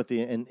 Jenny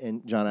McCarthy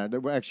and John Asher, they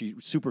were actually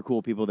super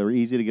cool people. They were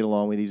easy to get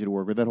along with, easy to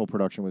work with. That whole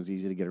production was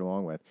easy to get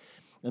along with.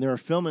 And they were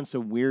filming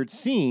some weird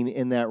scene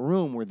in that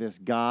room where this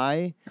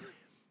guy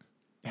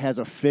has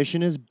a fish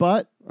in his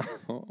butt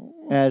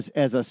as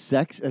a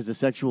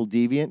sexual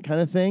deviant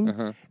kind of thing.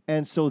 Uh-huh.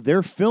 And so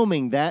they're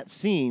filming that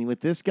scene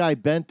with this guy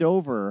bent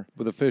over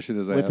With a fish in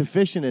his ass. with the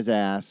fish in his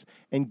ass,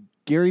 and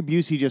Gary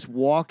Busey just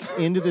walks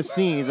into the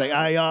scene. He's like,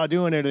 "How y'all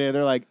doing it today?"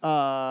 They're like,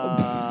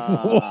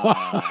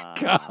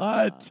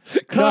 Cut.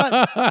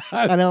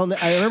 And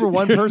I remember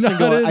one person not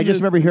going, in I just this.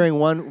 remember hearing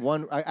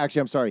one.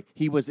 Actually, I'm sorry.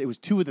 It was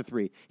 2 of the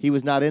 3. He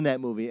was not in that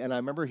movie. And I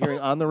remember hearing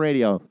on the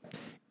radio,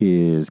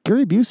 "Is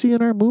Gary Busey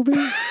in our movie?"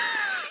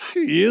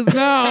 He is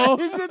now.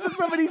 That's what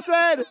somebody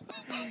said.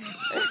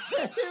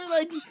 They were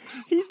like,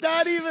 "He's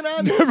not even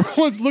on this."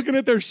 Everyone's looking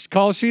at their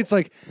call sheets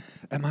like,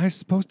 am I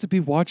supposed to be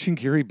watching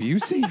Gary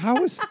Busey?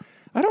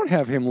 I don't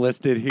have him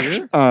listed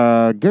here.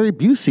 Gary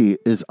Busey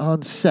is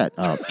on set.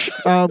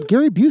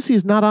 Gary Busey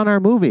is not on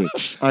our movie.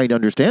 I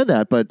understand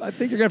that, but I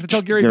think you're going to have to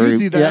tell Gary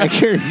Busey that. Yeah,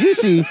 Gary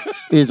Busey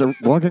is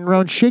walking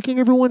around shaking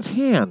everyone's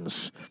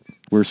hands.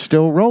 We're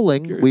still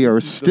rolling. Gary We are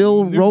Busey's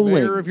still the rolling.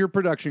 mayor of your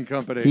production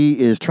company. He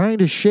is trying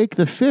to shake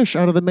the fish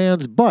out of the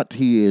man's butt.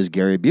 He is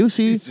Gary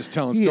Busey. He's just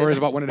telling stories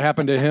about when it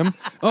happened to him.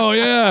 Oh,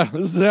 yeah,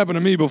 this has happened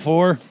to me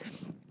before.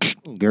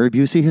 Gary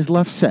Busey has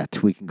left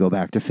set. We can go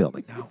back to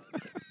filming now.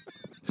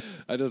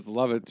 I just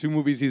love it. 2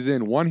 movies he's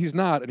in. 1 he's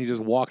not, and he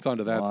just walks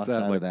onto that Walks set.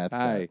 onto Like, that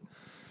hi.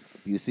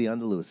 set. Busey on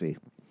the Lucy.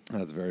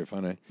 That's very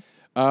funny.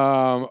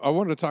 I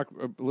wanted to talk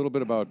a little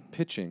bit about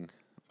pitching.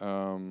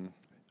 You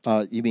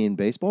mean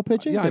baseball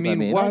pitching? Yeah, 'Cause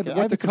what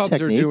I have the some Cubs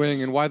are techniques.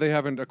 doing and why they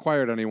haven't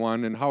acquired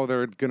anyone and how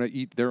they're going to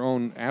eat their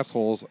own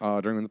assholes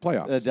during the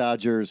playoffs. The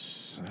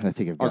Dodgers, I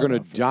think, are going to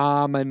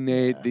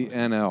dominate the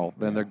NL.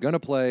 Then they're going to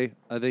play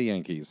the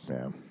Yankees.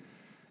 Yeah.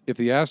 If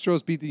the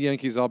Astros beat the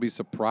Yankees, I'll be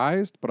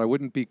surprised, but I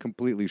wouldn't be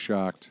completely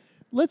shocked.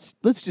 Let's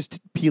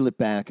just peel it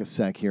back a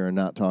sec here and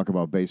not talk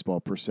about baseball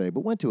per se,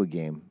 but went to a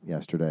game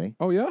yesterday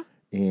Oh, yeah?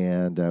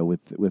 and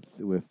with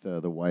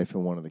the wife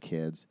and one of the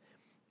kids,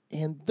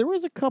 and there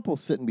was a couple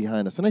sitting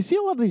behind us, and I see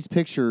a lot of these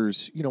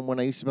pictures. When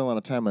I used to spend a lot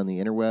of time on the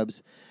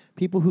interwebs,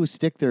 people who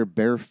stick their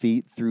bare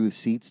feet through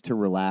seats to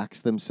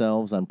relax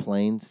themselves on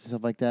planes and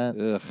stuff like that.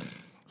 Ugh.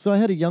 So I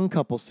had a young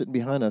couple sitting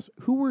behind us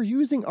who were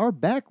using our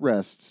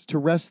backrests to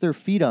rest their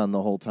feet on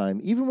the whole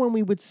time, even when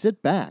we would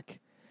sit back,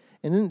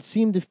 and didn't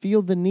seem to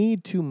feel the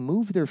need to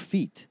move their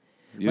feet.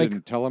 You Like,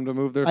 didn't tell them to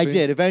move their I feet?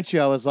 did. Eventually,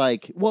 I was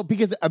like, well,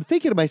 because I'm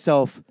thinking to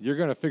myself, You're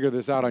going to figure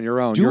this out on your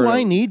own. do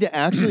I need to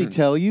actually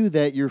tell you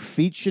that your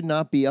feet should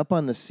not be up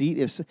on the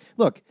seat?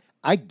 Look,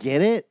 I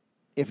get it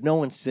if no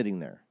one's sitting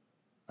there.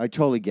 I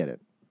totally get it.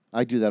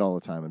 I do that all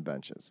the time in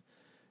benches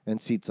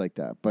and seats like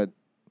that. But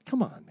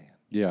come on, man.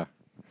 Yeah.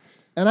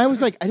 And I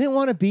was like, I didn't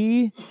want to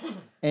be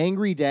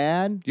angry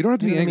dad. You don't have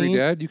to be know what I angry, mean?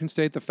 Dad. You can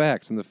state the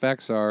facts. And the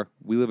facts are,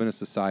 we live in a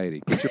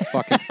society. Get your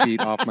fucking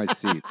feet off my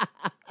seat.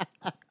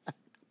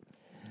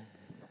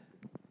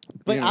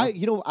 But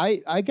You know.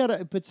 I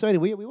got but so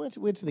anyway, we went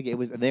to the game.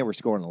 And they were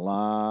scoring a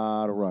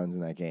lot of runs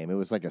in that game. It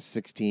was like a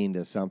 16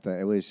 to something.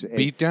 It was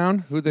Beat down?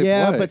 Who'd they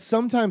yeah, play? but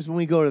sometimes when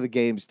we go to the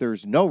games,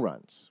 there's no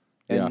runs.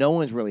 And Yeah. no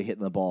one's really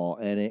hitting the ball,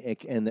 and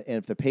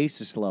if the pace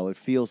is slow, it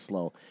feels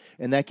slow.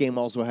 And that game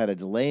also had a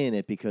delay in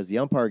it because the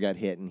umpire got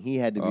hit, and he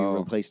had to be Oh.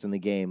 replaced in the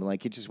game.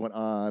 Like it just went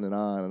on and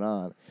on and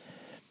on.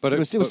 But it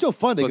was still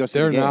fun to but go see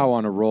the they're game. now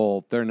on a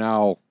roll.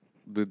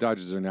 The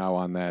Dodgers are now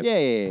on that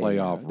Yeah.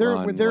 playoff They're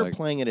run. they're like,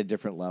 playing at a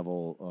different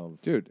level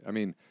of. dude, I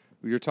mean,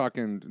 You're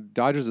talking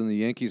Dodgers and the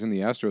Yankees and the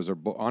Astros are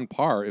on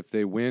par. If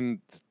they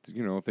win,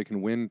 if they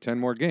can win 10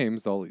 more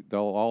games, they'll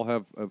all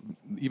have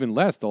even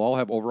less. They'll all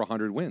have over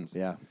 100 wins.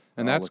 Yeah,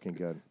 and that's looking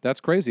good. That's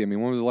crazy. I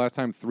mean, when was the last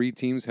time 3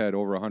 teams had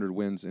over 100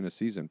 wins in a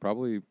season?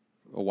 Probably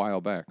a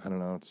while back. I don't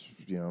know. It's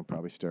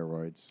probably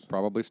steroids.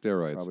 Probably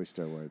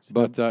steroids.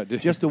 But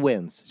just the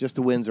wins. Just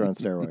the wins are on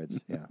steroids.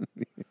 Yeah.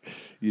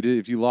 You did.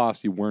 If you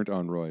lost, you weren't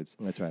on roids.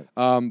 That's right.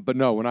 But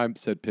no, when I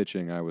said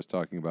pitching, I was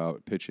talking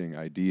about pitching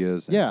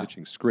ideas and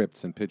pitching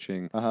scripts and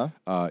pitching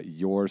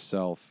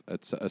yourself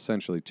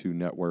essentially to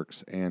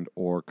networks and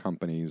or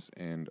companies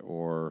and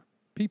or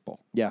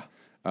people. Yeah.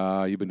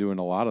 You've been doing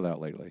a lot of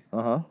that lately.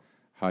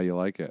 How you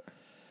like it?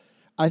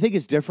 I think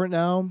it's different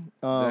now.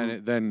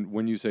 Then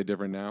when you say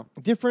different now?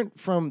 Different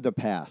from the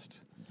past.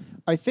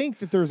 I think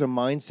that there's a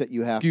mindset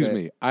you have Excuse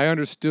me. I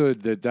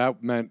understood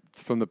that meant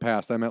from the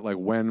past. I meant like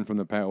when from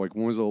the past. Like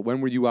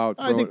when were you out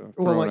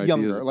throwing ideas?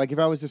 Younger. Like if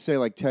I was to say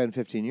like 10,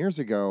 15 years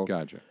ago.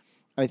 Gotcha.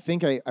 I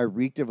think I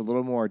reeked of a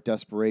little more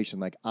desperation.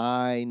 Like,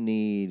 I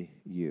need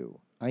you.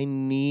 I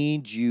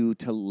need you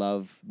to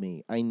love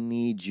me. I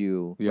need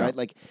you. Yeah. Right?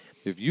 Like,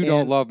 if you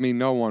don't love me,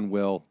 no one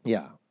will.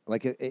 Yeah.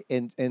 Like,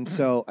 and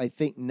so I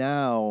think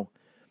now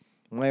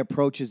my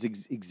approach is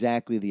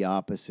exactly the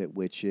opposite,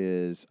 which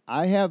is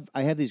I have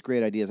these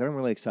great ideas. I'm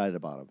really excited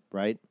about them,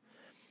 right?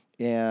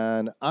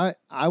 And I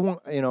want,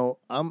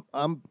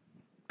 I'm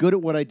good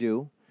at what I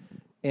do,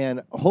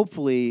 and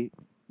hopefully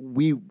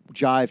we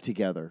jive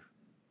together,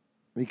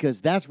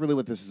 because that's really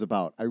what this is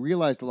about. I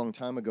realized a long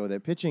time ago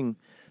that pitching,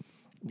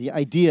 the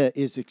idea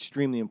is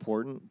extremely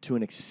important to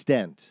an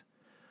extent.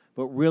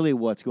 But really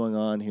what's going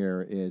on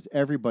here is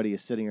everybody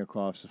is sitting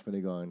across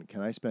somebody going,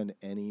 can I spend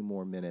any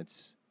more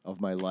minutes of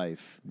my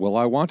life? Well,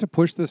 I want to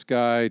push this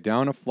guy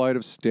down a flight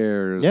of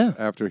stairs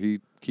after he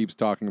keeps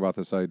talking about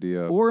this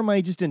idea. Or am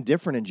I just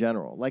indifferent in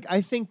general? Like, I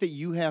think that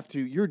you have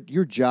to,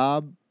 your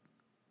job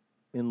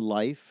in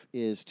life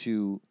is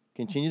to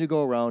continue to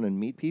go around and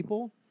meet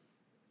people,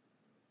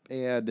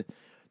 and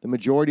the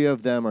majority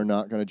of them are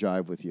not going to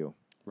jive with you.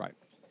 Right.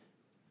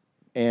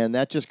 And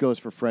that just goes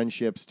for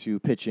friendships to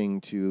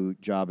pitching to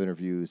job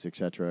interviews, et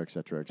cetera, et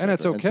cetera, et cetera. And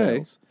it's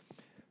okay.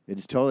 It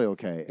is totally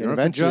okay. You and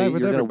eventually you're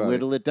going to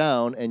whittle it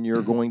down, and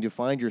you're going to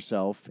find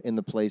yourself in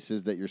the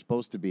places that you're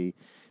supposed to be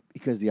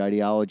because the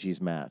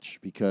ideologies match,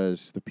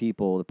 because the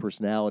people, the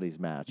personalities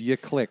match. You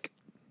click.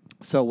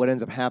 So what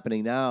ends up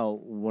happening now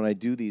when I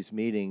do these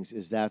meetings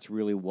is that's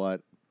really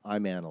what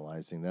I'm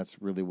analyzing. That's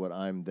really what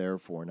I'm there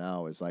for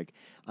now, is like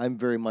I'm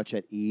very much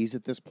at ease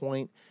at this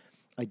point.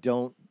 I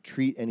don't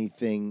treat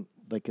anything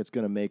like it's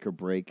going to make or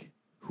break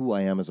who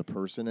I am as a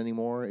person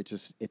anymore.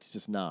 It's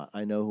just not.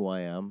 I know who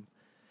I am.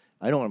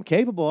 I know what I'm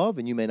capable of,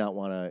 and you may not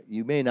want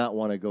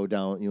to go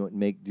down,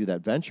 do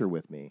that venture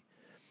with me.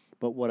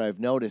 But what I've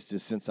noticed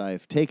is since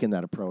I've taken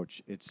that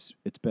approach, it's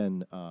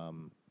been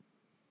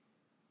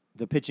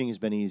the pitching has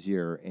been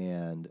easier,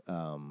 and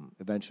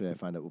eventually I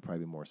find it will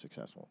probably be more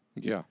successful.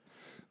 Yeah.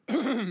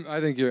 I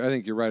think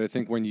you're right. I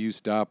think when you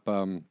stop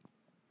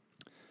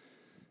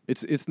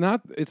it's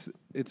not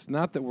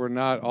that we're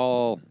not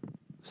all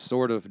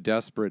sort of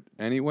desperate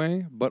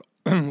anyway, but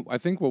I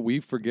think what we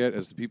forget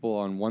as the people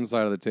on one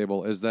side of the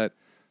table is that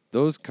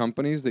those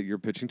companies that you're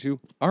pitching to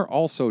are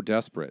also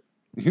desperate.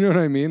 You know what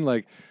I mean?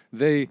 Like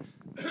they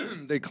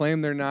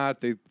claim they're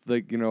not. They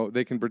they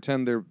can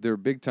pretend they're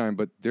big time,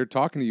 but they're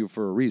talking to you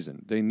for a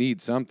reason. They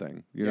need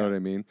something. You know what I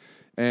mean?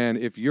 And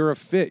if you're a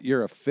fit,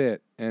 you're a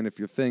fit. And if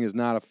your thing is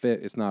not a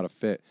fit, it's not a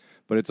fit.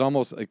 But it's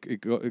almost like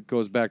it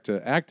goes back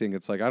to acting.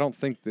 It's like I don't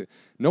think that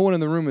no one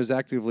in the room is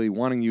actively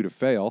wanting you to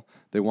fail.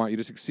 They want you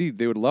to succeed.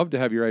 They would love to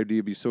have your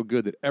idea be so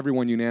good that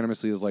everyone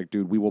unanimously is like,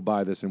 dude, we will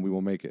buy this and we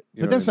will make it.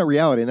 But that's not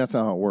reality, and that's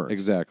not how it works.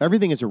 Exactly.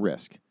 Everything is a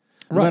risk,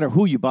 no matter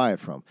who you buy it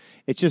from.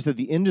 It's just that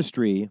the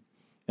industry,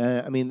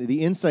 the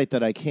insight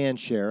that I can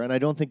share, and I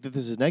don't think that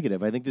this is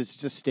negative. I think this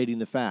is just stating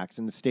the facts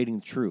and stating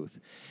the truth.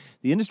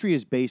 The industry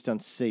is based on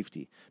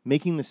safety,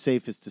 making the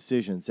safest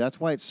decisions.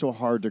 That's why it's so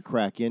hard to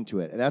crack into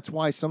it. And that's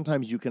why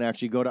sometimes you can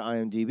actually go to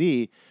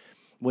IMDb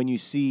when you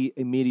see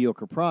a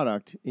mediocre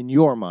product, in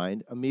your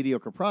mind, a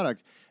mediocre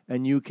product,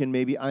 and you can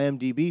maybe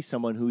IMDb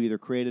someone who either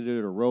created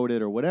it or wrote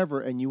it or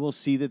whatever, and you will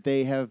see that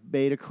they have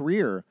made a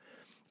career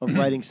of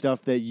writing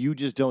stuff that you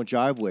just don't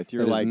jive with.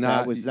 You're like,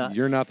 that was not...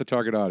 You're not the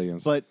target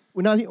audience. But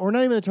we're not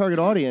even the target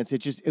audience.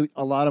 It's just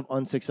a lot of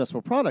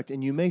unsuccessful product.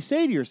 And you may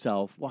say to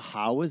yourself, well,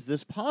 how is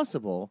this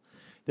possible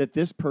that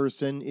this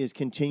person is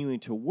continuing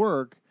to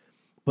work,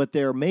 but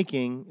they're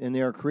making and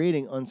they are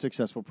creating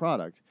unsuccessful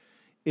product?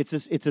 It's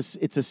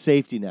a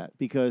safety net,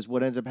 because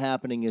what ends up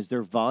happening is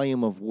their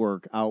volume of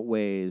work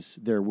outweighs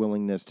their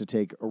willingness to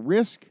take a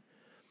risk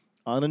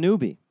on a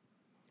newbie.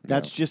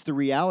 That's just the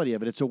reality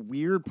of it. It's a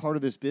weird part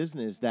of this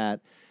business that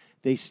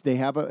they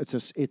have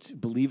it's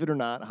believe it or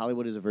not,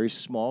 Hollywood is a very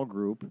small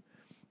group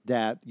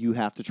that you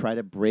have to try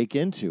to break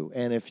into.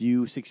 And if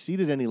you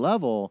succeed at any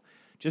level,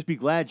 just be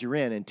glad you're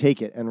in and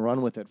take it and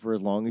run with it for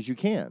as long as you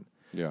can.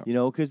 Yeah.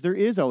 Because there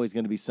is always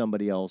going to be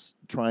somebody else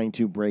trying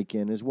to break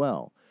in as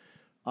well.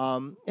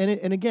 And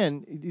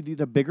again,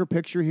 the bigger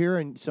picture here,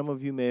 and some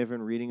of you may have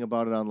been reading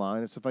about it online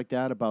and stuff like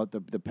that, about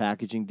the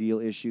packaging deal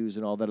issues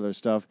and all that other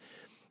stuff.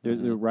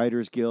 The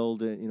Writers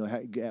Guild,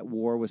 at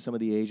war with some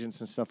of the agents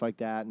and stuff like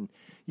that. And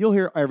you'll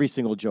hear every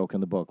single joke in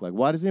the book. Like,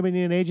 why does anybody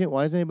need an agent?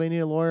 Why does anybody need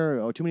a lawyer?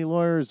 Oh, too many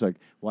lawyers. Like,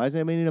 why does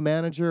anybody need a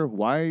manager?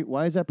 Why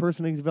is that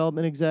person a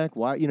development exec?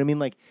 Why? You know what I mean?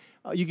 Like,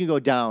 you can go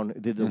down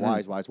the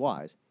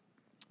whys.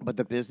 But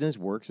the business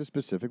works a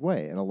specific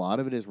way. And a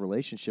lot of it is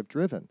relationship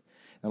driven.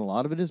 And a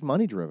lot of it is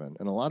money driven.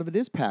 And a lot of it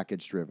is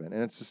package driven.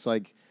 And it's just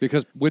like...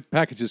 Because with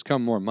packages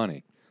come more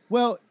money.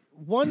 Well...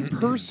 One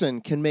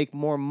person can make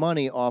more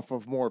money off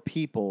of more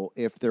people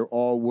if they're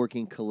all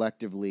working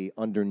collectively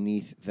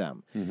underneath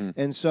them.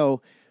 And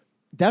so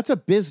that's a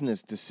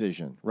business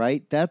decision,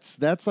 right? That's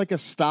like a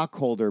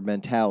stockholder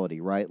mentality,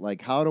 right?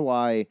 Like, how do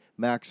I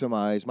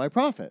maximize my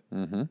profit?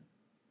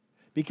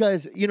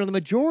 Because, the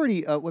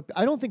majority of what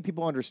I don't think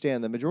people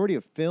understand, the majority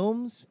of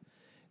films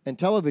and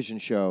television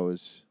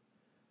shows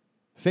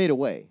fade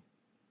away.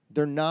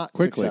 They're not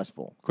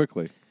successful.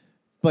 Quickly.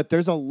 But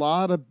there's a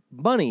lot of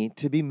money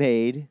to be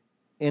made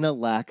in a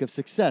lack of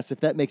success, if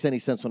that makes any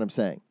sense what I'm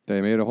saying.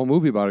 They made a whole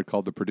movie about it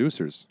called The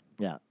Producers.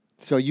 Yeah.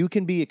 So you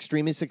can be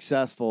extremely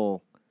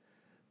successful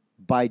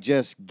by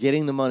just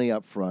getting the money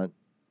up front,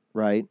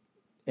 right?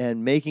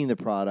 And making the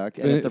product.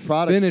 And if the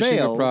product finishing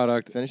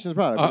the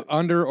product.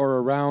 Under or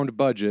around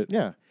budget.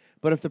 Yeah.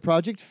 But if the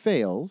project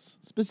fails,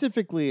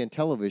 specifically in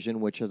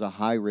television, which has a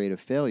high rate of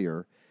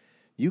failure,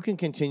 you can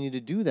continue to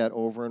do that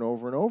over and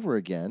over and over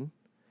again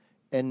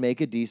and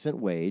make a decent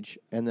wage.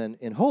 And then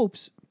in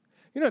hopes...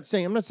 I'm not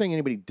saying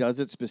anybody does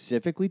it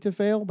specifically to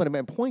fail, but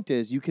my point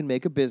is you can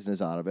make a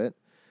business out of it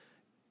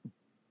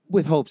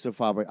with hopes of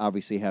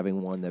obviously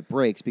having one that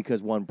breaks,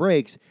 because one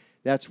breaks,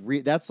 that's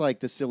like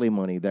the silly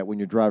money that when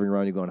you're driving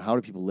around, you're going, how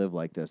do people live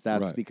like this?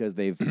 That's because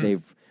they've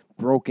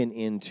broken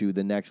into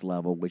the next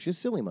level, which is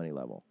silly money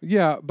level.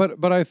 Yeah,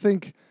 but I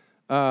think,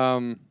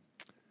 I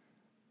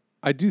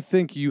do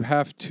think you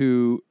have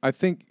to,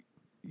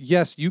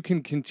 yes, you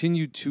can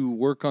continue to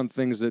work on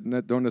things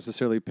that don't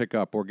necessarily pick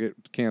up or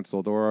get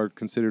canceled or are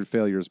considered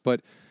failures.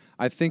 But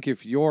I think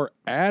if your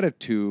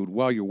attitude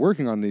while you're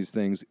working on these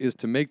things is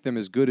to make them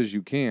as good as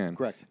you can.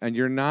 Correct. And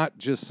you're not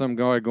just some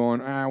guy going,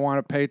 I want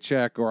a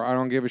paycheck or I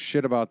don't give a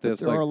shit about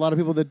this. But there are a lot of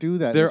people that do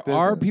that. There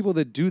are people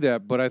that do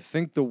that, but I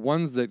think the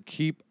ones that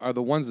keep are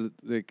the ones that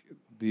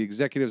the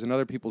executives and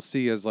other people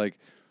see as like,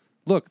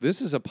 look,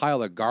 this is a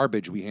pile of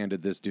garbage we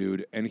handed this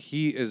dude, and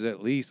he is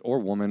at least, or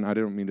woman, I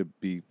don't mean to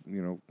be,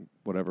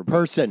 whatever.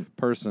 Person.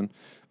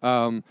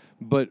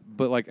 But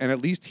like, and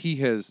at least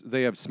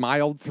they have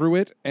smiled through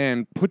it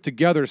and put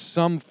together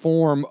some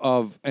form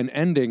of an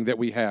ending that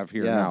we have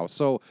here now.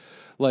 So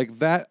like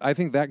that, I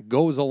think that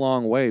goes a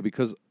long way,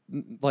 because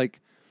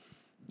like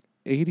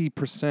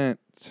 80%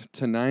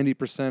 to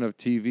 90% of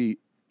TV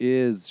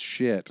is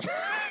shit.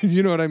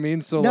 You know what I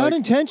mean? So not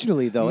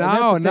intentionally though.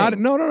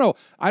 No.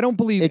 I don't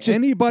believe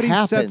anybody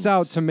sets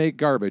out to make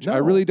garbage. No. I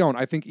really don't.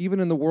 I think even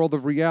in the world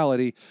of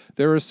reality,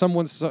 there is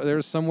someone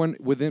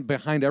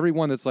behind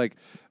everyone that's like,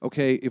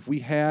 okay, if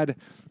we had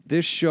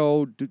this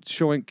show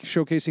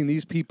showcasing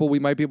these people, we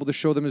might be able to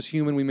show them as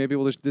human. We may be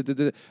able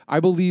to. I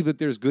believe that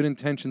there's good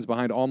intentions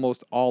behind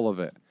almost all of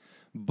it,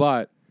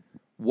 but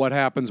what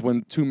happens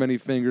when too many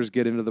fingers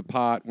get into the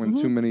pot? When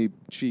too many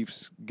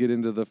chefs get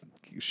into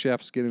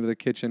the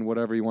kitchen,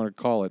 whatever you want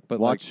to call it. But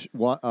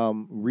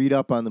read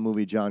up on the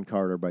movie John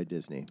Carter by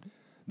Disney.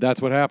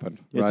 That's what happened.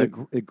 It's right?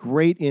 a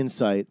great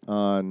insight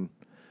on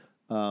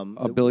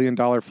 $1 billion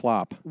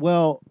flop.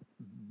 Well,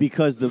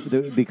 because the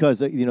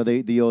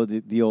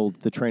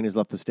train has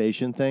left the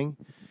station thing,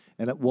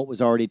 and what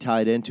was already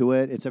tied into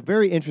it. It's a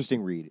very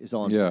interesting read. Is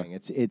all I'm saying.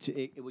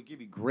 It would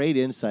give you great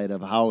insight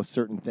of how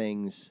certain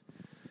things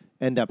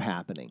end up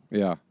happening.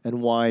 Yeah,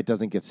 and why it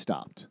doesn't get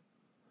stopped.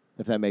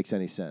 If that makes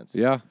any sense.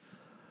 Yeah.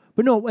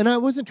 But no, and I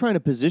wasn't trying to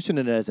position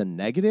it as a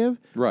negative.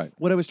 Right.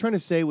 What I was trying to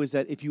say was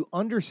that if you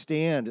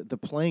understand the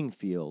playing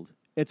field,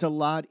 it's a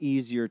lot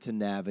easier to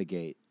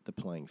navigate the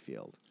playing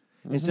field.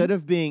 Mm-hmm. Instead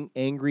of being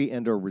angry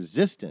and or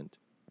resistant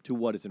to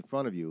what is in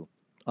front of you,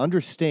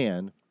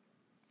 understand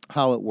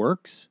how it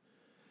works,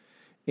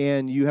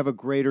 and you have a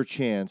greater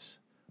chance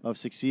of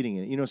succeeding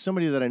in it.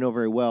 Somebody that I know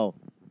very well,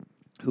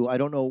 who I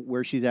don't know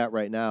where she's at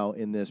right now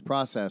in this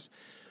process,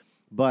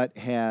 but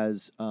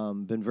has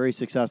been very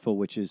successful,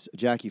 which is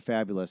Jackie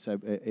Fabulous.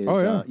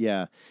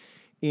 Yeah.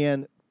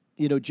 And,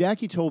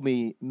 Jackie told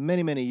me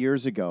many, many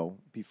years ago,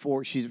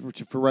 for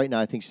right now,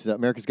 I think she's at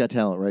America's Got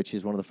Talent, right?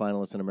 She's one of the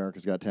finalists in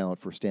America's Got Talent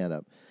for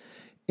stand-up.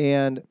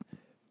 And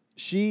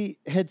she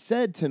had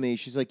said to me,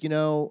 she's like,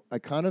 I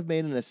kind of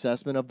made an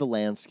assessment of the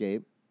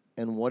landscape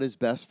and what is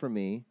best for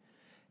me.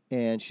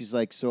 And she's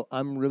like, so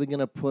I'm really going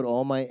to put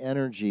all my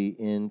energy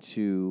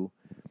into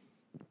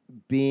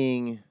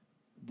being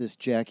this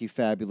Jackie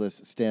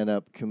Fabulous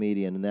stand-up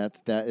comedian, and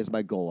that is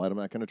my goal. I'm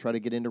not going to try to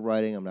get into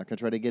writing. I'm not going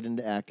to try to get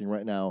into acting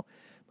right now.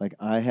 Like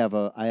I have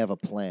a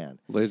plan.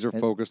 Laser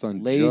focused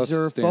on Laser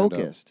just stand-up.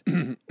 focused.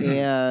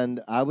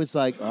 And I was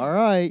like, all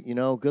right,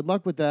 good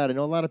luck with that. I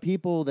know a lot of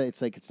people that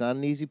it's not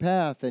an easy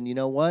path. And you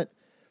know what?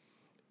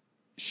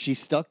 She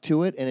stuck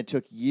to it, and it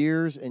took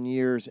years and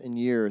years and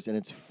years. And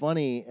it's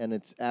funny, and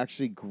it's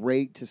actually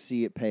great to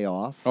see it pay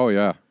off. Oh,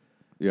 yeah.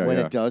 Yeah, when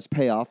it does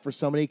pay off for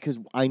somebody, because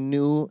I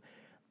knew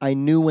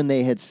when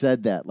they had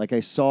said that. Like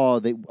I saw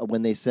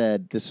when they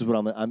said, "This is what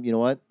I'm. You know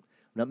what?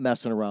 I'm not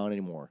messing around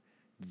anymore.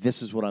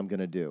 This is what I'm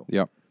going to do."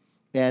 Yep.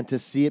 And to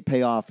see it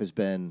pay off has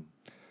been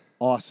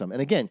awesome.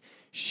 And again,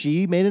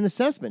 she made an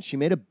assessment. She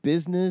made a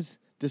business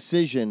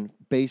decision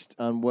based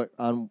on what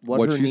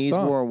her needs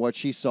were and what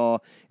she saw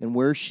and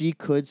where she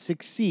could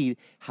succeed,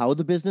 how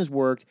the business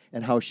worked,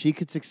 and how she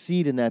could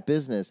succeed in that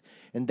business.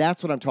 And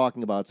that's what I'm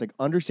talking about. It's like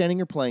understanding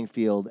your playing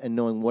field and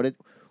knowing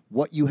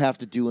what you have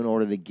to do in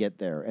order to get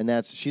there.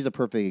 And she's a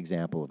perfect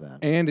example of that.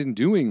 And in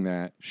doing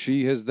that,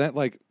 she has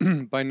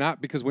that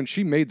because when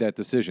she made that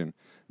decision,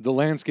 the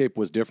landscape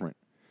was different.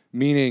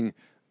 Meaning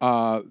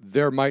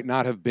there might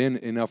not have been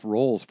enough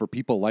roles for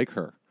people like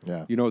her.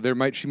 Yeah.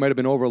 She might have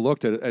been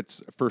overlooked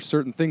for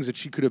certain things that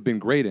she could have been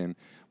great in.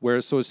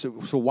 Whereas, so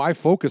why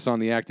focus on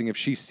the acting if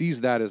she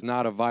sees that as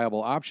not a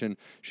viable option?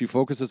 She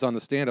focuses on the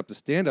stand-up. The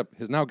stand-up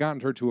has now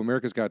gotten her to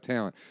America's Got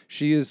Talent.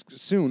 She is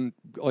soon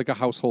like a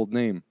household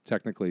name,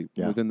 technically,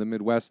 within the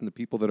Midwest and the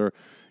people that are,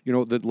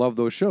 that love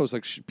those shows.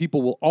 Like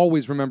people will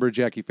always remember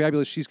Jackie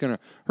Fabulous.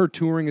 Her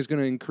touring is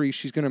gonna increase.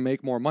 She's gonna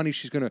make more money.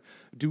 She's gonna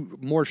do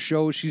more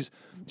shows.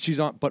 She's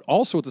on, but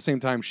also at the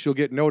same time, she'll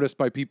get noticed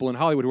by people in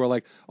Hollywood who are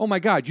like, "Oh my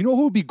God, you know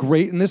who would be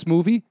great in this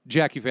movie?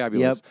 Jackie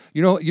Fabulous."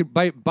 Yep.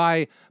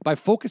 By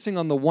focusing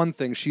on the one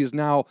thing, she is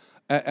now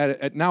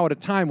at a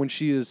time when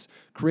she is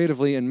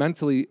creatively and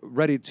mentally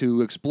ready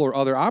to explore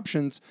other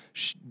options.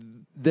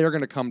 They're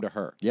going to come to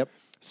her. Yep.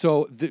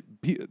 So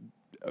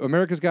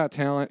America's Got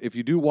Talent. If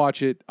you do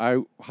watch it, I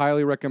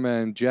highly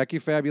recommend Jackie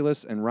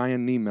Fabulous and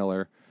Ryan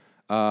Niemiller,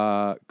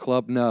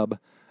 Club Nub,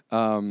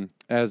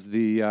 as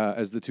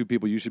the two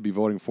people you should be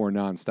voting for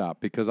nonstop,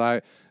 because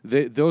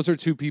those are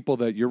two people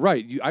that you're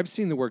right. I've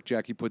seen the work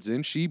Jackie puts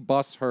in. She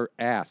busts her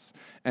ass,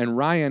 and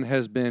Ryan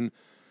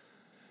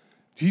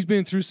he's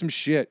been through some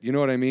shit, you know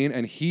what I mean?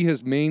 And he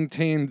has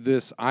maintained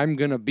this, I'm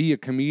going to be a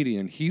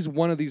comedian. He's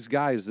one of these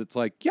guys that's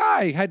like, yeah,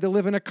 I had to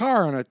live in a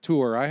car on a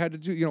tour. I had to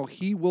do,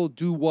 he will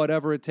do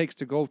whatever it takes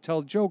to go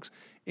tell jokes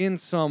in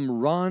some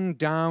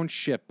run-down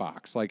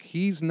shitbox. Like,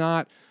 he's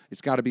not,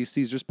 it's got to be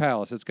Caesar's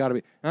Palace. It's got to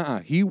be,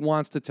 he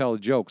wants to tell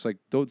jokes. Like,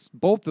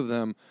 both of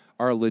them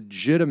are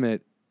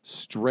legitimate,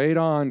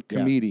 straight-on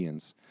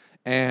comedians.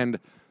 And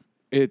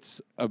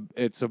it's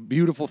a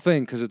beautiful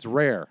thing because it's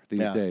rare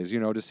these days,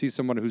 to see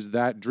someone who's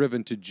that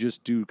driven to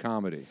just do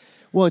comedy.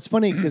 Well, it's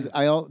funny because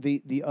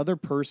the other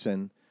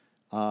person,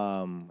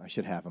 I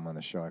should have him on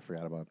the show. I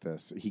forgot about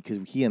this. Because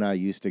he and I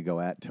used to go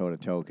at toe to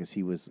toe because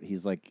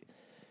he's like,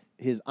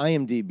 his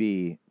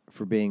IMDb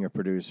for being a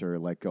producer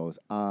goes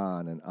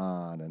on and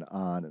on and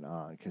on and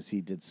on because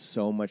he did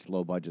so much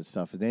low budget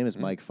stuff. His name is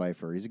Mike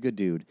Pfeiffer. He's a good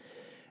dude.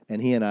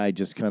 And he and I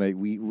just kind of,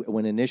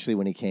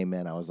 when he came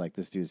in, I was like,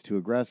 this dude's too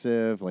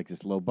aggressive, like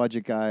this low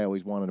budget guy. I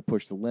always wanted to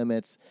push the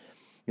limits,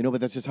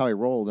 but that's just how he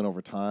rolled. And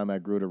over time, I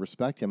grew to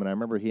respect him. And I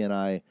remember he and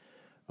I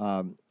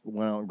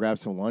went out and grabbed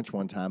some lunch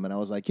one time. And I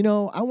was like,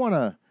 I want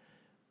to,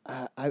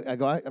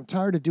 I'm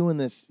tired of doing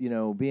this,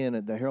 being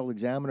the Herald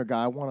Examiner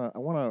guy. I want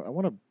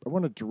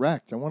to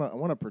direct. I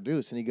want to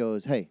produce. And he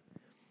goes, hey,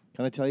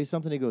 can I tell you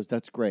something? He goes,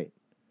 that's great.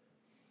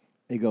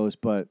 He goes,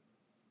 but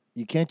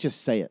you can't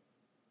just say it.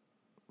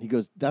 He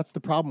goes, that's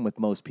the problem with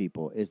most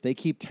people is they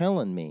keep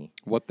telling me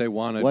what they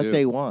want to do. What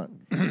they want.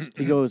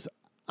 He goes,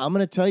 I'm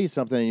going to tell you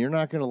something and you're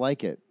not going to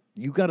like it.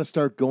 You got to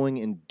start going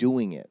and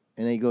doing it.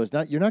 And he goes,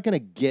 you're not going to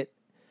get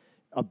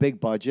a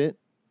big budget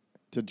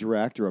to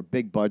direct or a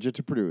big budget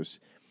to produce.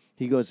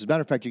 He goes, as a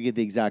matter of fact, you get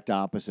the exact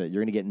opposite.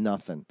 You're going to get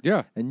nothing.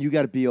 Yeah. And you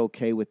got to be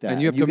okay with that.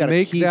 And you have to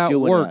make that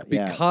work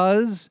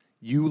because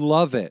you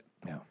love it.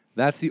 Yeah.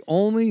 That's the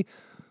only,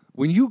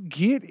 when you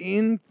get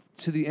into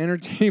the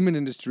entertainment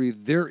industry,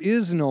 there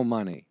is no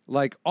money.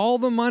 Like, all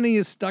the money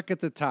is stuck at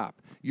the top.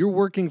 You're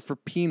working for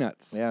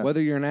peanuts. Yeah.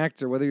 Whether you're an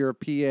actor, whether you're a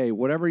PA,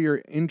 whatever your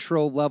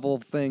intro level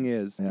thing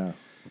is,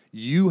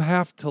 you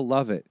have to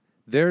love it.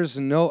 There's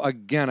no,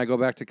 again, I go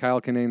back to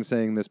Kyle Kinane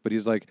saying this, but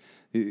he's like,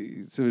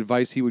 some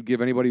advice he would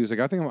give anybody who's like,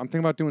 I'm thinking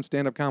about doing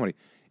stand-up comedy.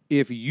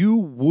 If you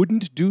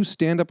wouldn't do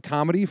stand-up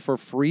comedy for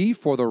free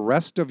for the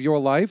rest of your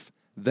life,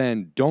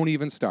 then don't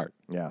even start.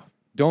 Yeah.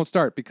 Don't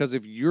start, because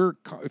if you're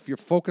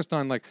focused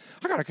on like,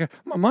 I gotta get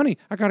my money,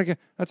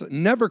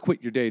 never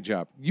quit your day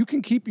job. You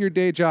can keep your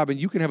day job and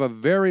you can have a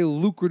very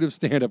lucrative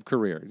stand-up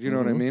career. You know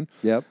what I mean?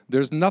 Yep.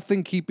 There's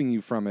nothing keeping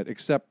you from it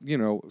except,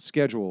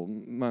 schedule,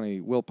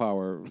 money,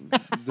 willpower,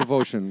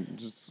 devotion,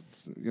 just,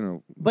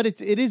 But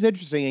it is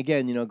interesting,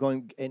 again,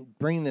 going and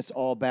bringing this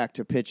all back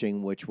to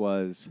pitching, which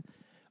was,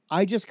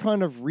 I just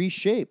kind of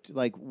reshaped,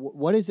 like,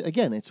 what is it?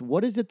 Again, it's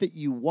what is it that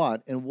you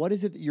want and what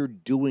is it that you're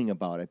doing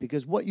about it?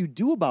 Because what you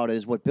do about it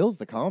is what builds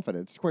the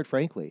confidence, quite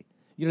frankly.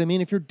 You know what I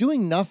mean? If you're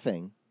doing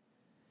nothing,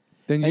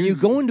 Then and you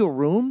go into a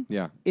room,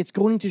 Yeah. it's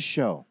going to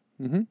show.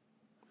 Mm-hmm.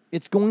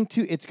 It's going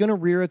to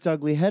rear its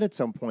ugly head at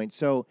some point.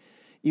 So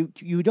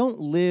you don't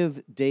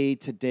live day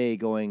to day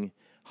going,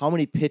 how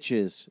many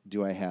pitches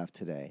do I have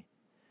today?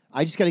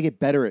 I just got to get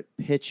better at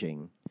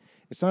pitching.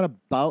 It's not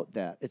about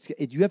that.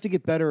 You have to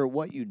get better at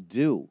what you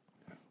do.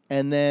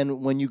 And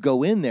then when you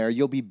go in there,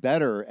 you'll be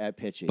better at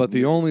pitching. But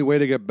the only way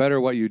to get better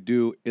at what you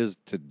do is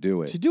to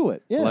do it. To do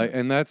it, yeah.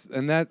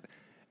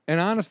 And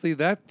honestly,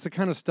 that's the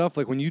kind of stuff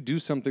like when you do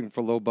something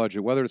for low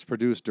budget, whether it's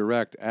produce,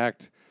 direct,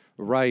 act,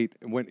 write,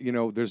 when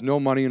there's no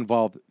money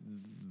involved,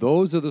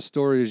 those are the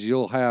stories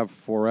you'll have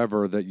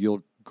forever that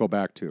you'll go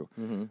back to.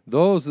 Mm-hmm.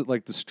 Those that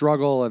like the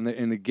struggle and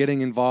the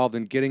getting involved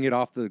and getting it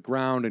off the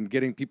ground and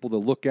getting people to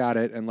look at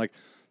it and like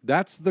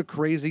that's the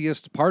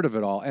craziest part of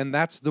it all. And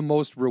that's the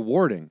most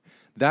rewarding.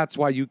 That's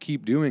why you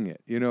keep doing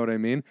it. You know what I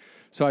mean?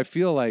 So I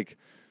feel like,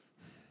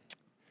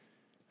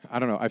 I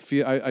don't know. I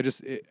feel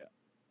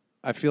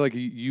like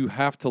you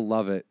have to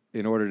love it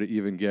in order to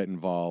even get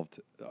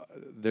involved.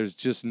 There's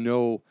just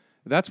no.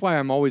 That's why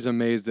I'm always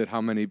amazed at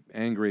how many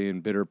angry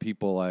and bitter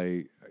people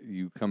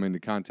you come into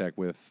contact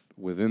with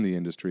within the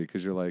industry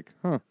because you're like,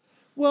 huh.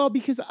 Well,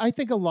 because I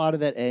think a lot of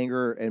that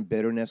anger and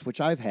bitterness, which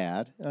I've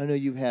had, and I know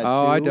you've had too.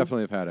 Oh, I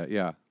definitely have had it.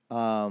 Yeah.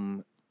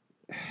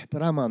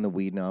 But I'm on the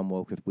weed now. I'm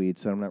woke with weed,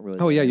 so I'm not really.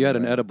 Oh yeah, you had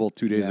an anywhere. edible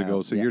 2 days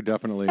ago, so you're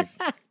definitely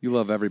you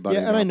love everybody.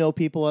 Yeah, and I know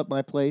people at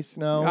my place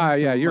now.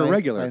 Yeah, you're a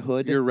regular. My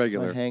hood. You're a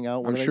regular. I hang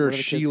out. I'm sure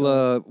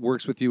Sheila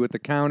works with you at the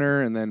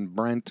counter, and then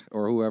Brent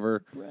or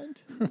whoever.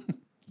 Brent,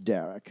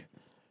 Derek.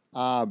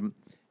 Guy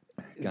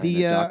in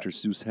a Dr.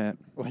 Seuss hat.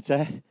 What's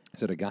that?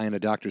 Is it a guy in a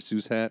Dr.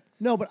 Seuss hat?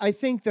 No, but I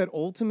think that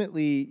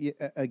ultimately,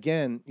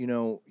 again,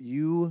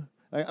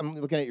 I'm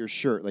looking at your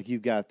shirt. Like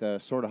you've got the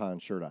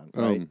Sortahan shirt on,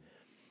 right?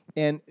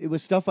 And it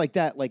was stuff like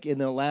that, like in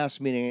the last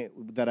meeting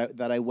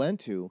that I went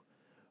to,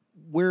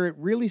 where it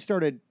really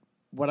started.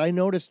 What I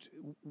noticed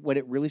when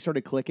it really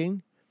started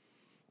clicking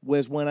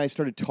was when I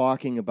started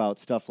talking about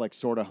stuff like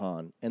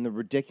Sortahan and the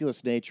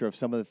ridiculous nature of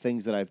some of the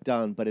things that I've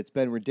done. But it's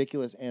been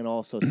ridiculous and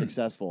also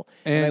successul.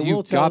 And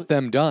you got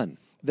them done.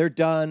 They're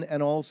done,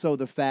 and also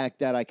the fact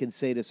that I can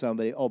say to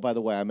somebody, "Oh, by the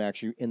way, I'm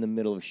actually in the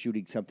middle of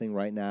shooting something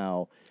right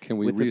now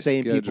with the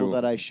same people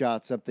that I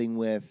shot something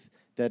with."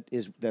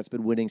 That's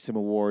been winning some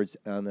awards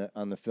on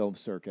the film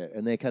circuit,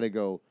 and they kind of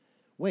go,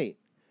 "Wait,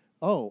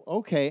 oh,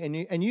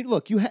 okay." And you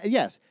look,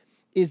 yes,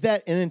 is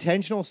that an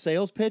intentional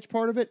sales pitch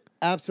part of it?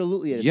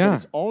 Absolutely, it is. Yeah, but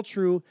it's all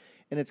true,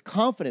 and it's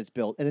confidence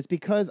built, and it's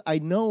because I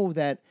know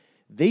that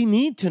they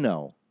need to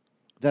know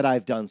that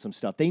I've done some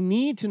stuff. They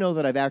need to know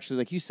that I've actually,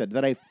 like you said,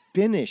 that I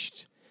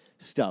finished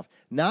stuff,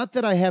 not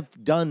that I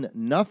have done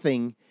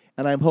nothing,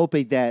 and I'm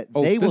hoping that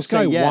they will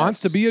say yes. This guy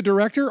wants to be a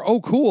director. Oh,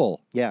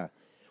 cool. Yeah.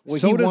 Well,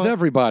 so does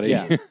everybody.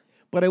 Yeah.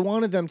 But I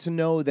wanted them to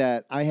know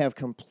that I have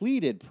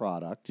completed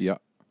product. Yeah.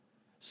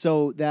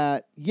 So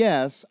that,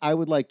 yes, I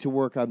would like to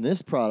work on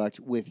this product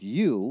with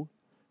you,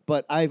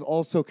 but I've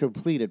also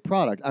completed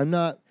product. I'm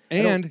not.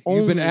 And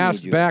you've been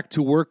asked back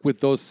to work with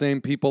those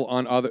same people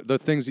on the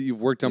things that you've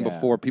worked on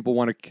before. People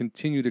want to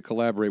continue to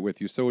collaborate with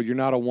you. So you're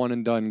not a one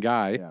and done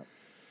guy. Yeah.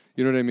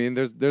 You know what I mean?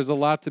 There's a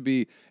lot to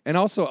be. And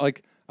also,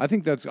 like, I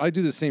think I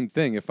do the same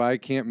thing. If I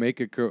can't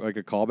make a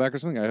callback or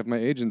something, I have my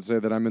agent say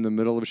that I'm in the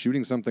middle of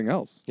shooting something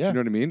else. Yeah. You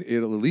know what I mean? It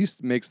at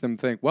least makes them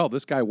think, well,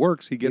 this guy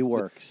works. He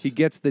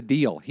gets the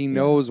deal. He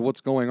knows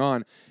what's going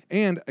on.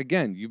 And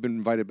again, you've been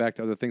invited back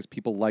to other things.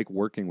 People like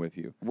working with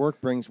you. Work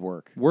brings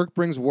work. Work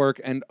brings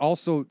work. And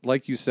also,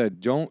 like you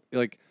said,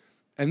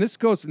 and this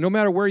goes no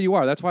matter where you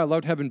are. That's why I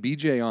loved having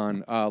BJ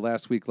on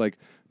last week. Like,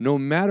 no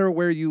matter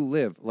where you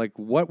live, like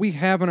what we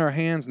have in our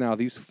hands now,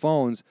 these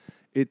phones,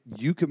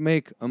 you could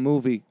make a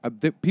movie.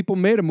 People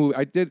made a movie.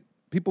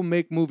 People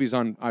make movies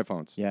on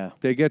iPhones. Yeah.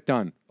 They get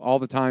done all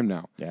the time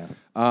now. Yeah.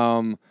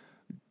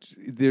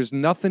 There's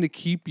nothing to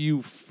keep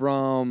you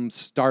from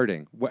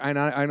starting. And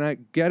I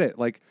get it.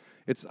 Like,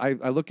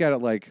 I look at it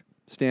like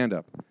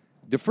stand-up.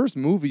 The first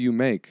movie you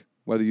make,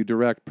 whether you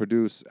direct,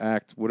 produce,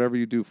 act, whatever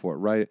you do for it,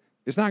 right?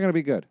 It's not going to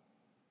be good.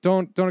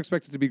 Don't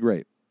expect it to be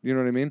great. You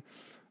know what I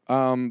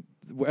mean?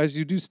 As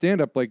you do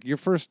stand-up, like your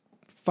first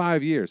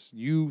 5 years,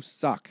 you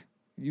suck.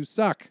 You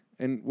suck.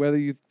 And whether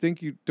you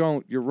think you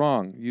don't, you're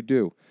wrong. You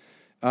do.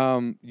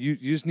 You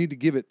just need to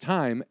give it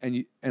time.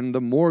 And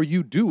the more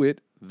you do it,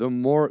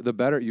 the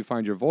better you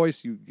find your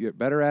voice. You get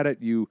better at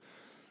it. You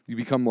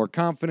become more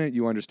confident.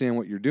 You understand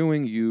what you're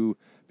doing. You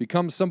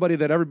become somebody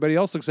that everybody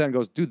else looks at and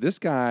goes, dude, this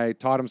guy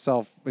taught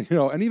himself,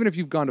 and even if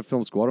you've gone to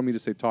film school, I don't mean to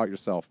say taught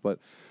yourself, but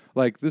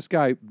like this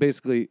guy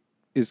basically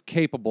is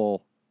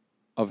capable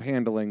of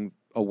handling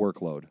a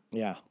workload.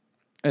 Yeah.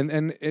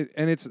 And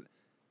it's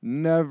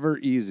never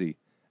easy.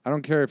 I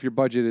don't care if your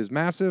budget is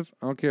massive.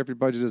 I don't care if your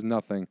budget is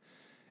nothing.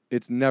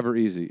 It's never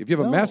easy. If you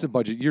have a massive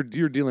budget, you're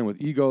dealing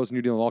with egos and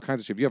you're dealing with all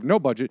kinds of shit. If you have no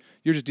budget,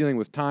 you're just dealing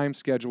with time,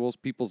 schedules,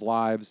 people's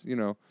lives,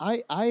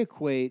 I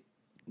equate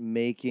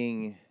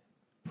making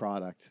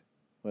product,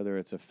 whether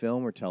it's a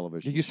film or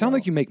television. You sound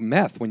like you make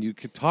meth when you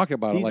could talk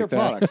about it like that. These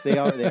are products. They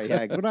are.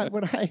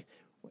 Yeah.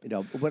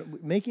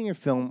 But making a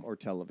film or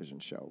television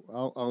show,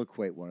 I'll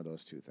equate one of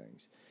those two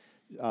things.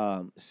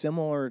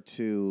 Similar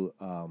to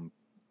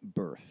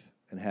birth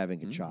and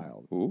having a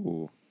child.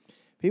 Ooh.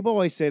 People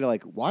always say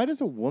why does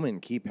a woman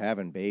keep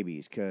having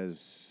babies?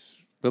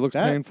 Because It looks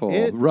painful.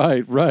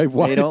 Right.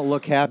 Why? They don't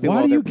look happy Why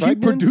while do they're you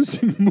keep pregnant.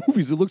 producing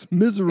movies? It looks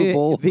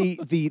miserable.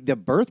 The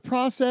birth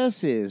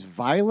process is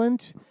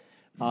violent.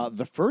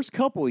 The first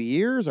couple of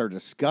years are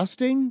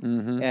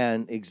disgusting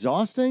and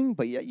exhausting,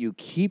 but yet you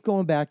keep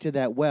going back to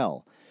that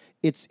well.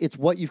 It's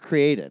what you've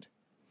created.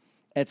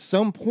 At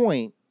some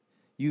point,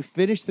 you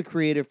finish the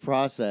creative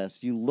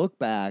process. You look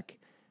back.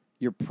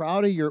 You're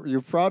proud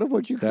of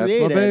what you created. That's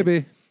my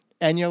baby.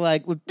 And you're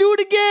like, let's do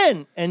it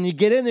again. And you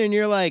get in there and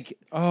you're like,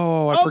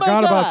 oh, I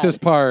forgot about this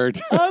part.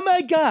 Oh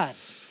my God.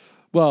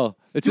 Well,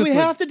 it's Do just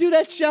we have to do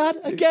that shot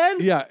again?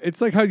 Yeah,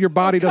 it's like how your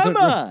body come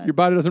on. your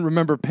body doesn't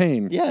remember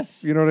pain.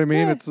 Yes. You know what I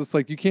mean? Yeah. It's just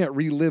like you can't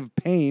relive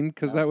pain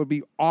because that would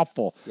be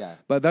awful. Yeah.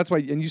 But that's why,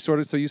 and you sort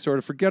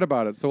of forget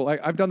about it. So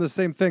like I've done the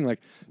same thing. Like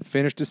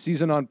finished a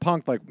season on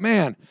Punk. Like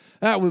man,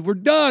 we're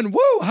done.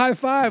 Woo! High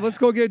five. Let's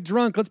go get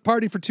drunk. Let's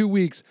party for 2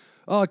 weeks.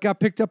 Oh, it got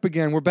picked up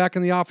again. We're back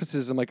in the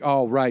offices. I'm like,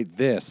 oh right,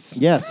 this.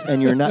 Yes,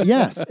 and you're not.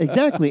 Yes,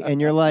 exactly. And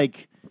you're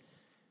like,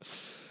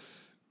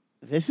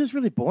 this is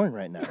really boring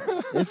right now.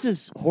 This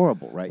is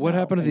horrible right now. What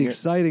happened to the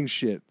exciting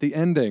shit? The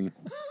ending.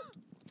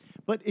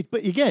 But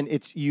again,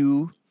 it's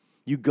you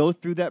go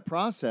through that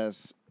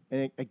process,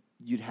 and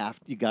you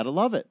got to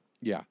love it.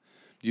 Yeah,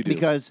 you do.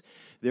 Because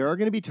there are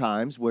going to be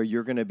times where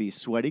you're going to be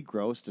sweaty,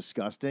 gross,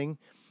 disgusting,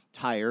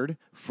 tired,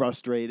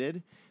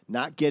 frustrated,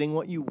 not getting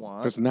what you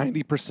want. There's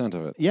 90%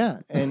 of it. Yeah,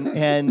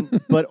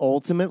 and but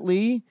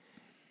ultimately,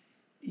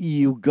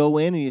 you go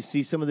in and you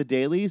see some of the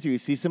dailies, or you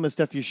see some of the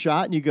stuff you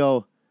shot, and you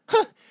go,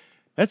 huh.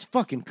 That's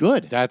fucking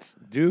good.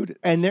 Dude.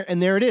 And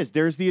there it is.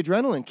 There's the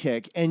adrenaline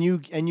kick, and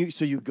you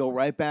so you go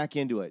right back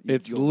into it.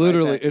 It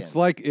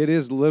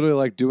is literally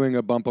like doing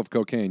a bump of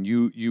cocaine.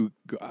 You're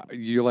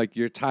like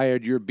you're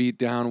tired, you're beat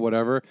down,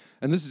 whatever.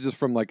 And this is just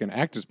from like an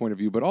actor's point of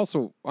view, but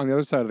also on the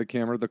other side of the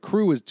camera, the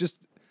crew is just,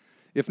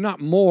 if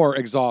not more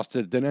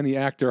exhausted than any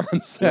actor on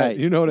set. Right.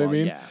 You know what I Well,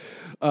 mean?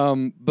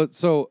 yeah. But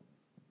so.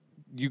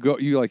 You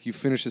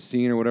finish a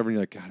scene or whatever, and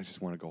you're like, God, I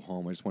just want to go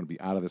home. I just want to be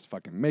out of this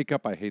fucking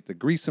makeup. I hate the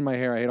grease in my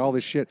hair. I hate all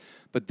this shit.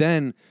 But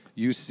then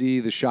you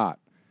see the shot,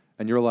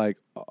 and you're like,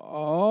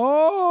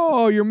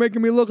 oh, you're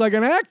making me look like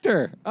an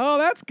actor. Oh,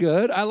 that's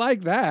good. I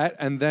like that.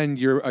 And then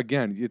you're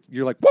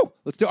like, whoa,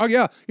 let's do. Oh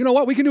yeah, you know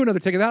what? We can do another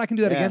take of that. I can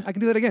do that again. I can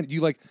do that again.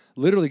 You like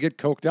literally get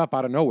coked up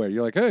out of nowhere.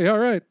 You're like, hey, all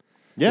right.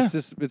 Yeah,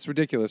 it's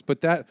ridiculous.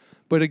 But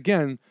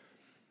again.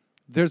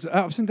 There's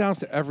ups and downs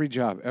to every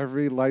job,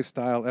 every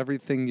lifestyle,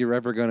 everything you're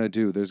ever gonna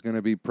do. There's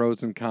gonna be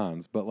pros and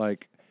cons, but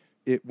like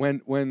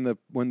when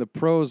the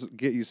pros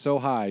get you so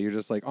high, you're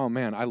just like, oh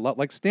man, I love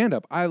like stand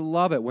up. I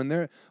love it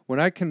when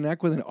I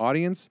connect with an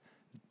audience,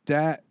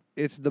 that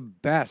it's the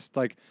best.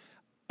 Like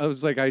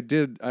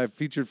I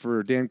featured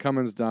for Dan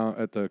Cummins down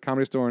at the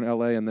Comedy Store in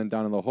L.A. and then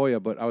down in La Jolla,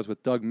 but I was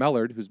with Doug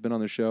Mellard, who's been on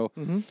the show,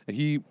 and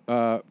he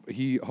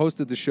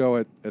hosted the show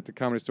at the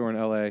Comedy Store in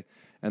L.A.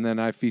 and then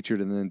I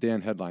featured, and then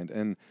Dan headlined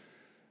and.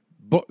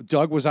 But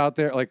Doug was out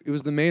there, like, it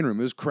was the main room.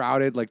 It was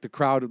crowded. Like, the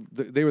crowd,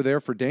 they were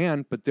there for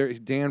Dan, but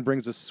Dan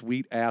brings a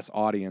sweet-ass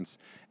audience,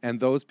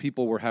 and those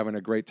people were having a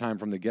great time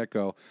from the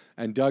get-go.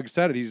 And Doug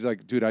said it. He's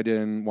like, dude, I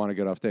didn't want to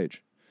get off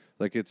stage.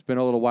 Like, it's been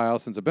a little while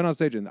since I've been on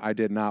stage, and I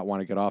did not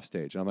want to get off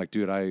stage. And I'm like,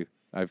 dude,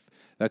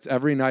 that's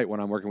every night when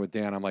I'm working with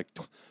Dan. I'm like,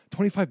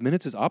 25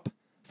 minutes is up?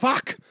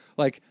 Fuck!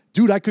 Like,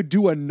 dude, I could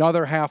do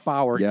another half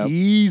hour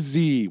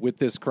easy with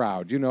this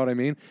crowd. You know what I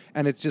mean?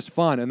 And it's just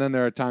fun. And then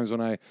there are times when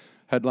I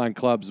headline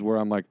clubs where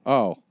I'm like,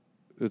 oh,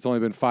 it's only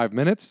been 5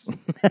 minutes?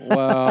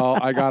 Well,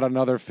 I got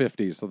another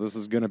 50, so this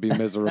is going to be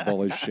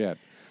miserable as shit.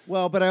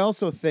 Well, but I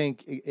also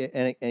think,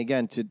 and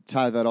again, to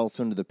tie that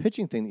also into the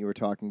pitching thing that you were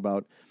talking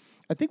about,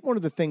 I think one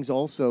of the things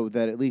also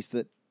that at least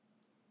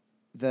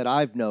that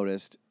I've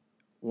noticed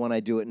when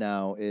I do it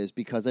now is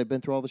because I've been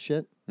through all the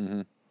shit,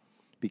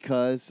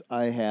 because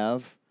I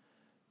have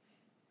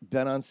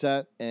been on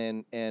set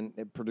and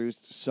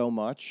produced so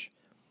much,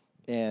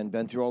 and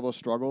been through all those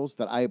struggles,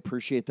 that I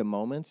appreciate the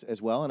moments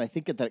as well. And I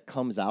think that it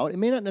comes out. It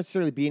may not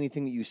necessarily be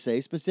anything that you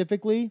say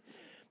specifically,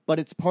 but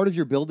it's part of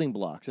your building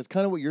blocks. It's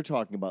kind of what you're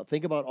talking about.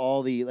 Think about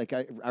all the, like,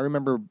 I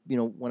remember,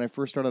 when I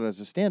first started as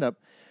a stand-up,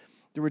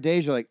 there were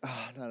days you're like,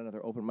 oh, not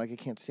another open mic. I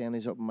can't stand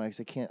these open mics.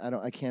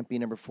 I can't be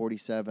number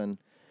 47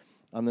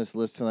 on this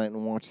list tonight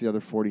and watch the other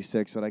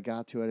 46. But I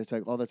got to it. It's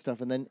like all that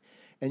stuff. And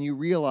you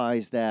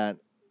realize that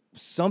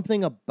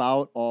something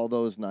about all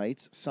those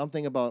nights,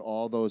 something about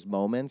all those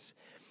moments,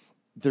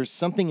 there's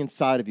something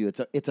inside of you.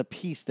 It's a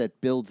piece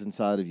that builds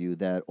inside of you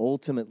that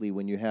ultimately,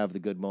 when you have the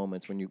good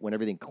moments, when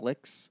everything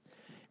clicks,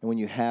 and when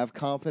you have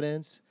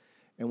confidence,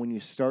 and when you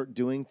start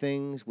doing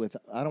things with,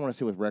 I don't want to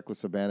say with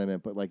reckless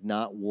abandonment, but like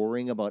not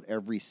worrying about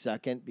every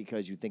second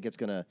because you think it's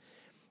gonna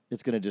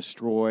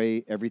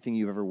destroy everything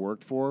you've ever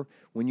worked for.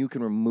 When you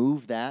can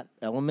remove that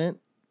element,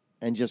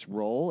 and just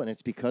roll, and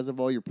it's because of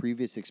all your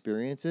previous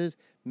experiences,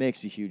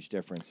 makes a huge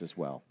difference as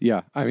well.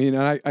 Yeah, I mean,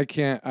 I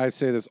can't. I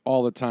say this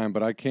all the time,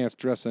 but I can't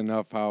stress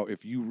enough how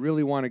if you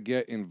really want to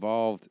get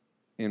involved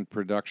in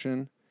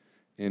production,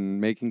 in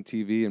making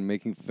TV and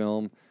making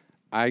film,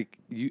 I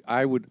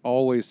would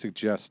always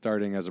suggest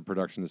starting as a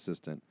production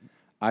assistant.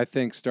 I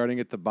think starting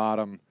at the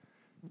bottom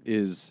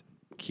is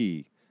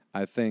key.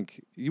 I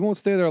think you won't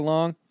stay there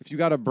long. If you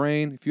got a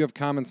brain, if you have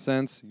common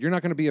sense, you're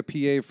not going to be a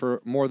PA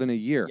for more than a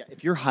year. Yeah,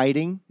 if you're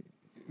hiding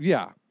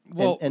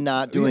Well, and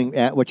not doing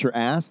what you're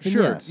asked, then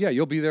sure. yes. Yeah,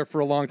 you'll be there for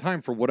a long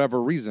time for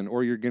whatever reason,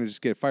 or you're going to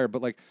just get fired.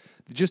 But like,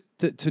 just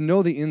to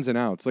know the ins and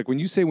outs. Like when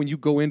you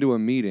go into a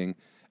meeting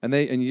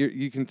and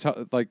you can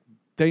tell, like,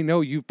 they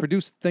know you've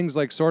produced things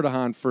like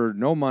Sortahan for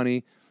no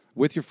money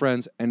with your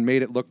friends and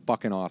made it look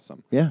fucking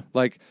awesome. Yeah.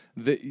 Like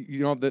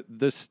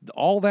this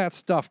all that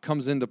stuff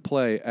comes into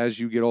play as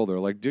you get older.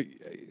 Like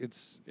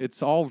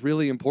it's all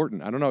really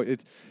important. I don't know.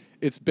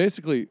 It's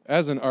basically,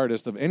 as an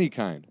artist of any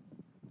kind,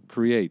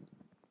 create.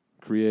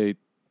 I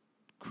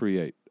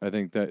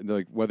think that,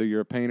 like, whether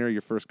you're a painter,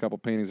 your first couple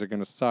paintings are going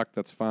to suck.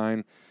 That's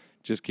fine.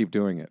 Just keep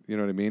doing it. You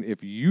know what I mean?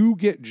 If you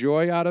get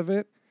joy out of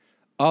it,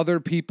 other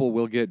people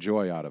will get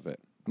joy out of it.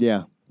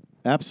 Yeah,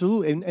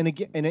 absolutely. And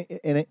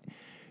again,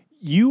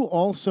 you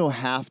also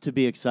have to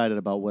be excited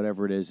about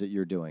whatever it is that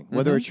you're doing,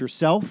 whether it's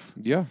yourself,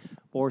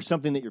 or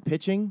something that you're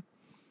pitching,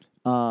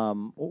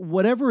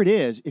 whatever it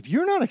is. If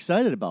you're not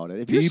excited about it,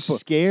 if you're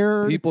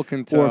scared, people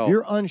can tell, or if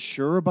you're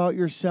unsure about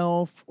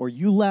yourself, or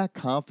you lack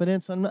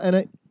confidence,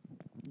 don't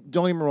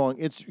get me wrong,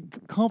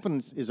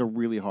 confidence is a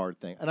really hard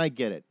thing, and I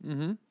get it.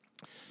 Mm-hmm.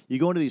 You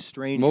go into these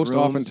strange rooms.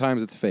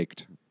 Oftentimes it's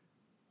faked.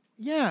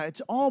 Yeah, it's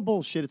all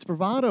bullshit. It's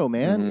bravado,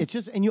 man. It's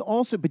just, and you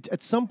also, but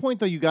at some point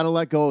though, you got to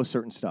let go of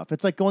certain stuff.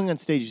 It's like going on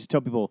stage. You just tell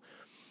people,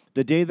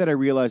 the day that I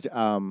realized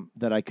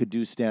that I could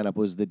do stand-up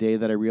was the day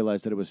that I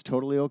realized that it was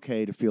totally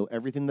okay to feel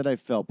everything that I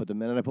felt, but the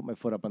minute I put my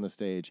foot up on the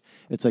stage,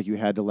 it's like you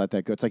had to let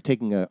that go. It's like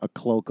taking a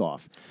cloak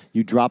off.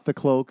 You drop the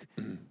cloak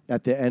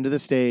at the end of the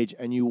stage,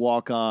 and you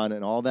walk on,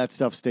 and all that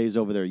stuff stays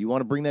over there. You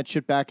want to bring that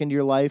shit back into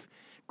your life,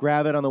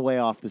 grab it on the way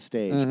off the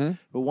stage.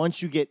 But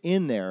once you get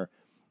in there,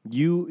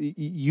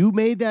 you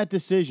made that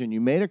decision.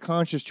 You made a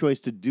conscious choice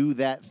to do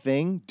that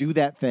thing,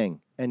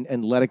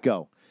 and let it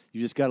go.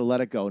 You just got to let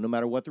it go, no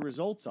matter what the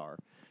results are.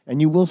 And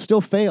you will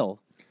still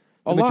fail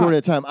the majority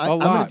of the time. I'm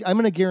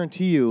going to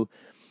guarantee you,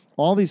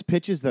 all these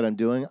pitches that I'm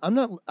doing,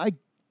 I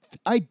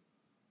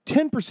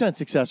 10%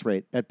 success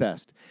rate at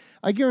best.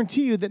 I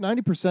guarantee you that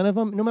 90% of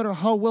them, no matter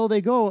how well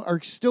they go,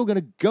 are still going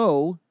to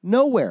go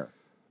nowhere.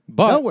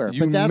 But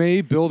you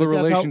may build a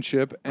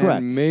relationship,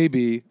 and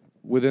maybe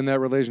within that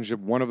relationship,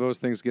 one of those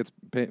things gets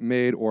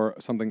made, or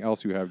something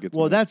else you have gets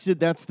made. Well, that's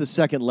the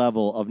second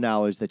level of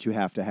knowledge that you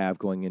have to have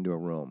going into a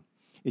room.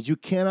 Is you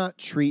cannot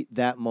treat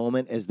that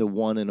moment as the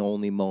one and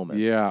only moment.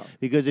 Yeah.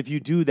 Because if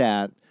you do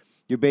that,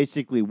 you're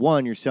basically,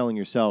 one, you're selling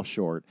yourself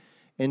short.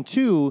 And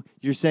two,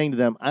 you're saying to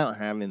them, I don't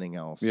have anything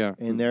else. Yeah.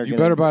 And you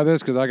better buy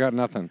this because I got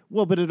nothing.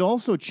 Well, but it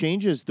also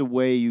changes the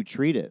way you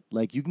treat it.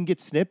 Like, you can get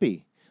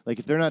snippy. Like,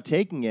 if they're not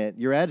taking it,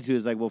 your attitude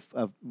is like, well,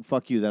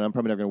 fuck you, then I'm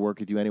probably not going to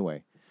work with you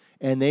anyway.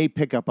 And they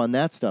pick up on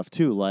that stuff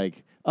too.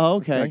 Like, oh,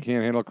 okay. I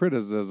can't handle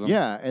criticism.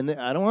 Yeah, and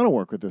I don't want to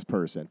work with this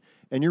person.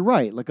 And you're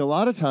right. Like, a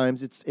lot of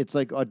times, it's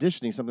like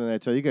auditioning, something that I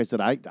tell you guys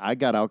that I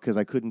got out because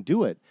I couldn't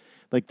do it.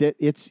 Like that,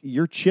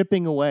 you're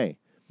chipping away.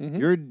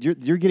 Mm-hmm.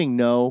 You're getting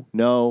no.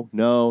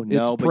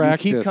 It's but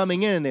practice. You keep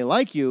coming in and they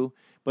like you,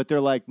 but they're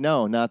like,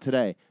 no, not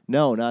today.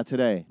 No, not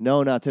today.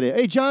 No, not today.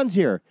 Hey, John's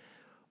here.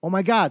 Oh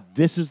my God,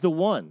 this is the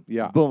one.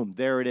 Yeah. Boom,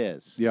 there it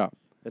is. Yeah.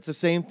 It's the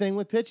same thing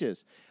with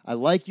pitches. I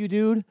like you,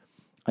 dude.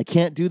 I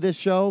can't do this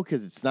show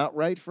because it's not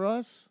right for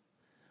us,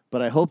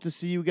 but I hope to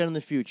see you again in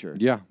the future.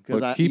 Yeah,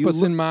 but keep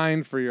us in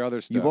mind for your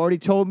other stuff. You've already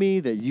told me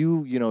that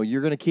you're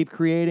going to keep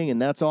creating, and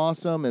that's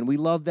awesome, and we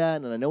love that.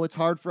 And I know it's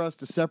hard for us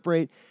to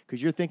separate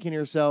because you're thinking to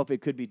yourself,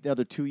 it could be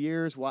another 2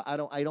 years. Why I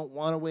don't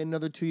want to wait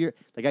another 2 years.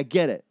 Like, I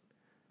get it.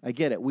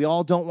 We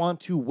all don't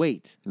want to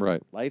wait.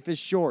 Right. Life is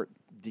short.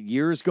 The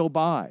years go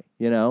by.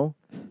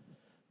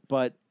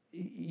 But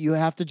you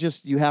have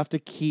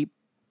to keep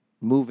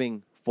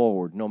moving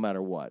forward no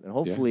matter what. And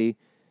hopefully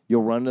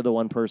you'll run to the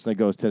one person that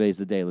goes, today's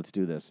the day, let's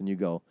do this. And you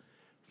go,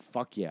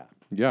 fuck yeah.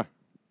 Yeah.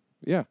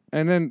 Yeah.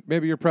 And then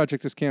maybe your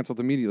project is canceled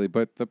immediately,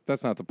 but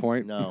that's not the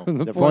point. No.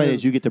 the point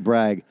is you get to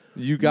brag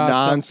you got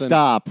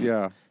nonstop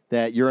something,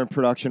 that you're in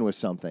production with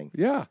something.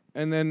 Yeah.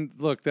 And then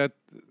look, once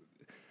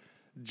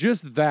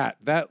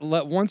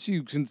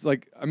you can,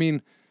 like, I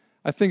mean,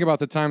 I think about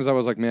the times I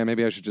was like, man,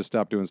 maybe I should just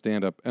stop doing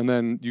stand-up. And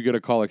then you get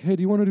a call like, hey,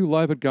 do you want to do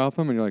live at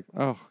Gotham? And you're like,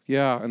 oh,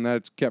 yeah. And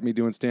that's kept me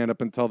doing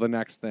stand-up until the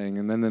next thing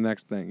and then the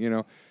next thing,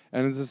 And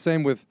it's the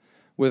same with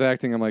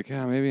acting. I'm like,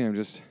 yeah, maybe I'm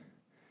just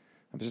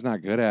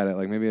not good at it.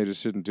 Like, maybe I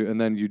just shouldn't do it.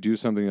 And then you do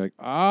something, you're like,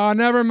 oh,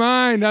 never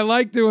mind. I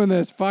like doing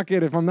this. Fuck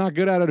it. If I'm not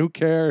good at it, who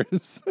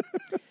cares?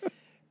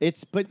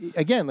 But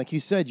again, like you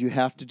said, you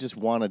have to just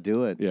want to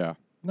do it. Yeah.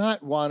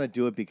 Not want to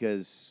do it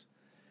because...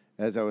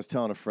 As I was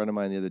telling a friend of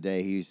mine the other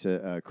day, he used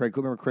to, Craig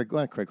Holm. You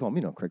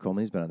know Craig Holm.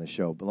 He's been on the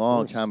show a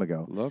long time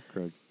ago. Love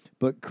Craig.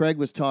 But Craig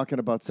was talking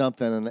about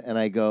something, and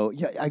I go,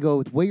 yeah, I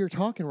go, the way you're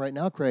talking right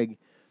now, Craig,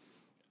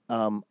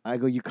 I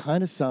go, you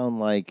kind of sound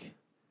like,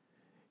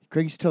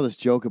 Craig used to tell this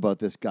joke about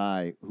this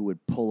guy who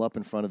would pull up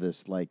in front of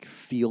this like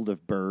field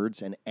of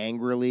birds and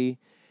angrily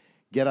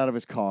get out of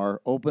his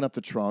car, open up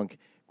the trunk,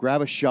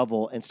 grab a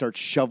shovel, and start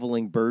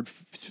shoveling bird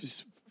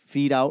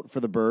feed out for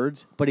the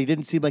birds. But he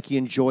didn't seem like he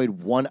enjoyed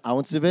 1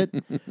 ounce of it,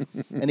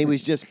 and he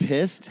was just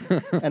pissed.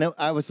 And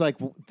I was like,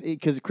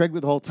 because Craig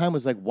the whole time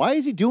was like, why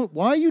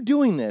are you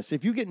doing this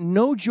if you get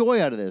no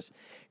joy out of this?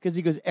 Because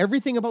he goes,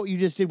 everything about what you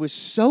just did was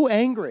so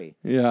angry.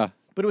 Yeah.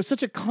 But it was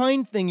such a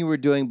kind thing you were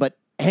doing, but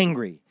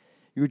angry.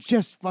 You were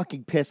just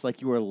fucking pissed,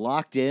 like you were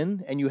locked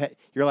in, and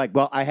you're like,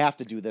 well, I have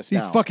to do this These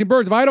now. fucking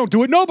birds, if I don't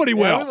do it, nobody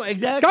will. Yeah,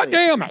 exactly. God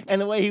damn it. And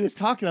the way he was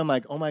talking, I'm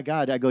like, oh my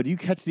God. I go, do you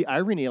catch the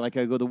irony? Like,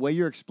 I go, the way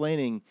you're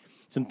explaining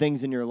some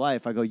things in your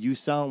life, I go, you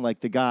sound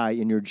like the guy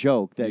in your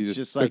joke that's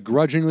just like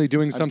begrudgingly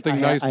doing something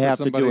nice for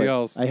somebody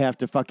else. I have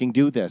to fucking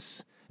do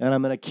this, and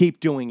I'm going to keep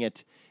doing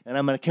it, and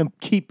I'm going to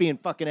keep being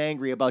fucking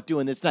angry about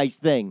doing this nice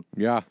thing.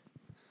 Yeah.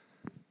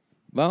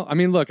 Well, I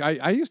mean, look,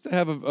 I used to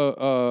have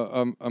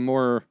a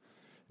more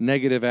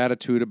negative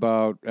attitude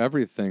about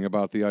everything,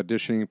 about the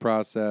auditioning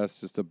process,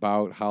 just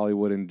about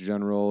Hollywood in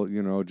general,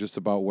 just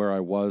about where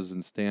I was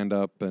in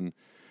stand-up, and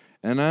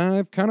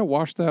I've kind of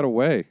washed that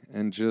away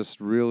and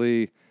just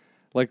really,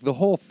 like, the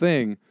whole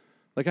thing,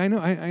 like, I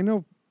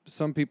know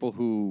some people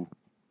who,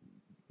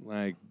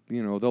 like,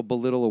 they'll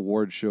belittle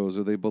award shows,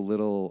 or they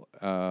belittle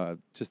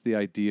just the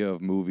idea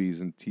of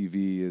movies and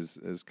TV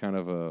as kind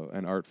of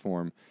an art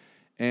form,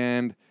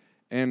 and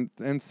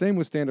same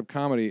with stand-up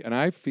comedy, and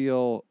I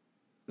feel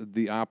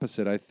the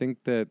opposite. I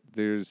think that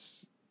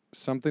there's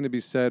something to be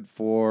said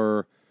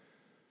for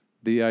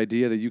the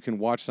idea that you can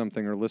watch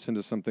something or listen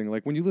to something.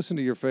 Like when you listen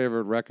to your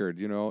favorite record,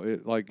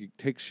 it like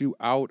takes you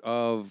out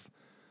of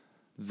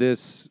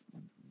this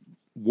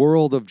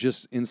world of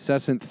just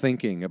incessant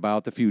thinking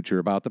about the future,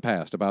 about the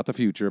past, about the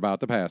future, about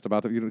the past,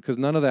 because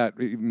none of that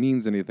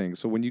means anything.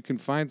 So when you can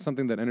find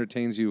something that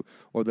entertains you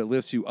or that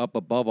lifts you up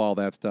above all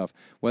that stuff,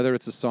 whether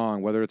it's a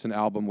song, whether it's an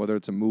album, whether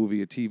it's a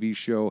movie, a TV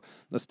show,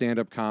 a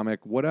stand-up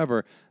comic,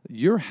 whatever,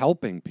 you're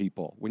helping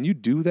people. When you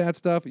do that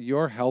stuff,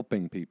 you're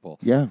helping people.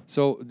 Yeah.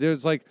 So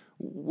there's like,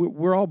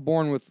 we're all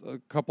born with a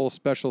couple of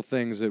special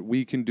things that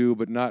we can do,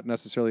 but not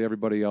necessarily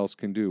everybody else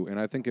can do. And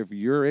I think if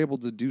you're able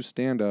to do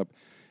stand-up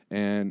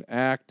and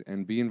act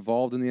and be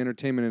involved in the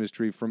entertainment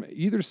industry from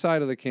either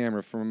side of the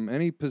camera, from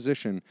any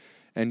position,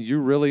 and you're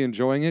really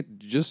enjoying it,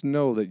 just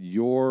know that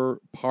you're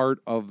part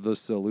of the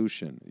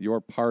solution. You're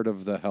part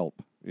of the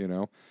help,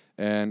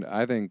 And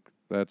I think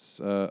that's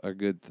a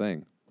good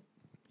thing.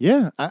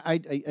 Yeah. I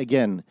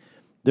again,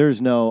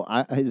 there's no,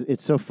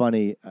 it's so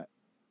funny.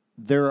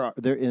 There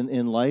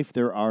in life,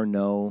 there are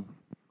no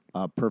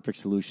perfect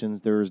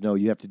solutions. There is no,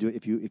 you have to do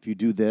it. If you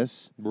do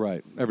this,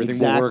 right, everything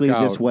exactly will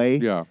work this out. way.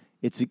 Yeah.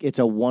 It's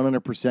a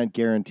 100%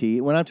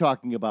 guarantee. When I'm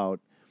talking about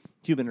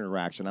human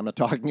interaction, I'm not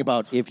talking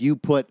about if you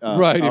put a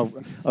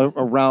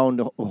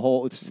round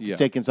hole,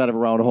 stick inside of a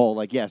round hole.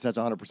 Like, yes, that's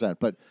 100%.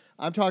 But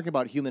I'm talking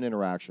about human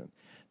interaction.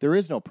 There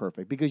is no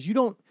perfect, because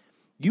you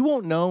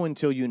won't know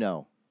until you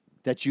know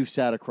that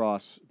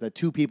that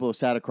two people have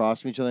sat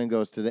across from each other and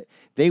goes, today,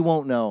 they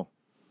won't know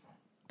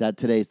that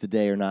today's the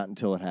day or not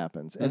until it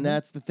happens. Mm-hmm. And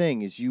that's the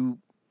thing, is you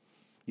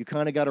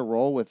kind of got to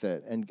roll with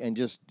it and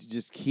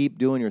just keep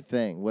doing your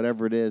thing,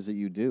 whatever it is that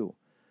you do.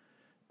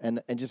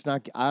 And just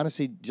not,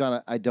 honestly,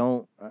 John, I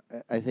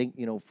think,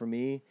 for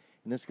me,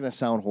 and this is going to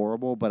sound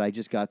horrible, but I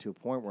just got to a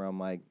point where I'm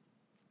like,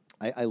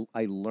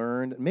 I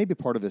learned, maybe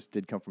part of this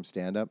did come from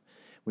stand-up,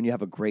 when you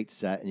have a great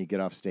set and you get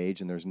off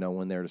stage and there's no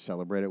one there to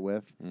celebrate it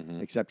with,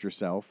 except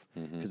yourself,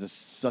 because it's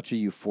such a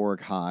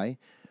euphoric high.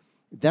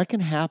 That can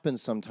happen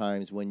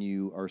sometimes when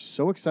you are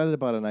so excited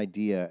about an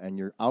idea and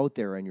you're out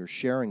there and you're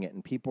sharing it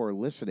and people are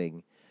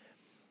listening.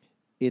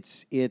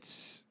 It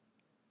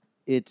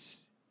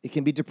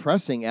can be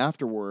depressing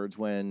afterwards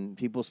when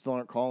people still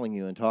aren't calling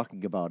you and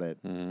talking about it.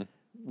 Mm-hmm.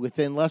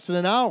 Within less than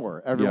an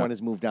hour, everyone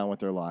has moved on with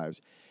their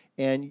lives.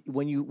 And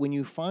when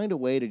you find a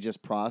way to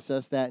just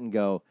process that and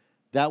go,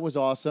 that was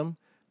awesome,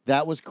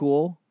 that was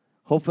cool,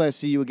 hopefully I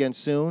see you again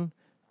soon,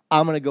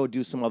 I'm going to go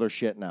do some other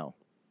shit now.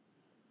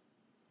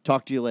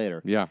 Talk to you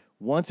later. Yeah.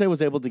 Once I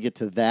was able to get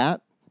to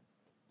that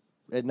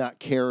and not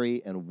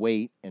carry and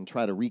wait and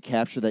try to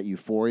recapture that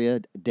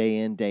euphoria day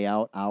in, day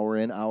out, hour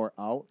in, hour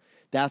out,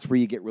 that's where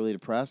you get really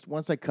depressed.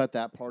 Once I cut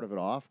that part of it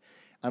off,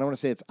 I don't want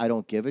to say I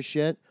don't give a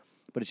shit,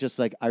 but it's just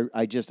like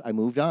I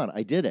moved on.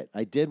 I did it.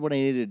 I did what I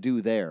needed to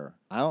do there.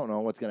 I don't know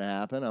what's going to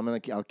happen.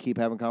 I'll keep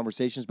having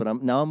conversations, but I'm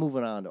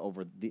moving on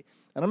and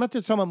I'm not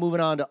just talking about moving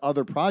on to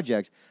other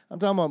projects. I'm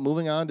talking about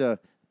moving on to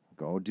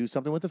go do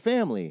something with the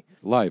family.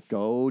 Life.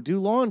 Go do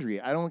laundry.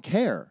 I don't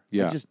care.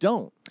 Yeah. I just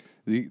don't.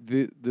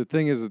 The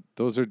thing is that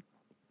those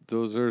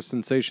are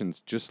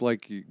sensations, just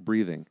like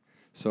breathing.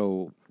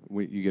 So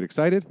you get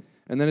excited,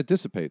 and then it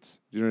dissipates.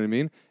 You know what I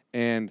mean?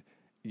 And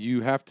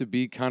you have to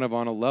be kind of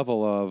on a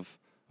level of,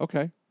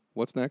 okay,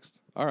 What's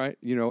next? All right,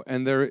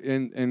 and they're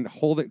in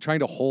trying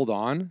to hold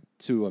on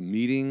to a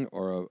meeting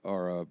or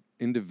a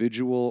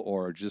individual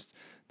or just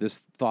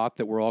this thought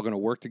that we're all going to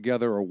work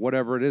together or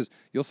whatever it is.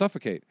 You'll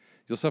suffocate.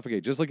 You'll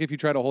suffocate. Just like if you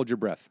try to hold your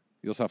breath,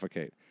 you'll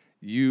suffocate.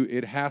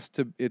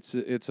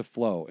 It's a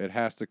flow. It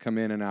has to come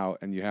in and out,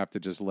 and you have to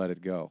just let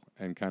it go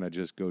and kind of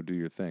just go do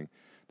your thing.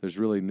 There's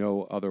really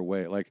no other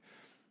way. Like,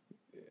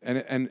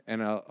 and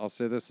I'll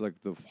say this, like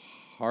the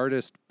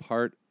hardest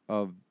part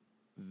of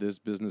this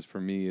business for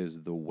me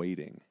is the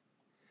waiting.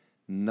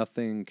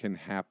 Nothing can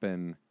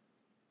happen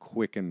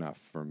quick enough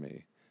for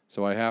me.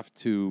 So I have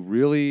to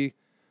really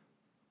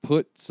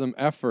put some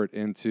effort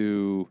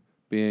into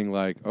being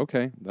like,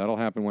 okay, that'll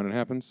happen when it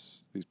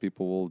happens. These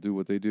people will do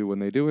what they do when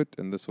they do it,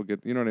 and this will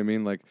get, you know what I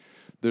mean? Like,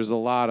 there's a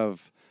lot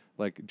of,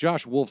 like,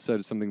 Josh Wolf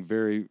said something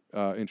very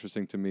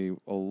interesting to me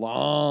a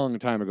long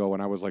time ago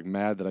when I was, like,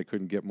 mad that I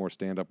couldn't get more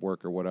stand-up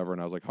work or whatever,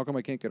 and I was like, how come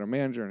I can't get a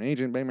manager, an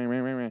agent, blah, blah,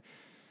 blah, blah, blah.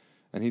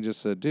 And he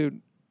just said,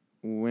 dude,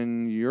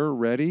 when you're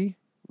ready,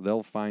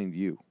 they'll find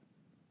you.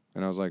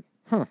 And I was like,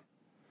 huh.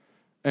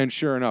 And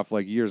sure enough,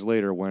 like, years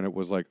later when it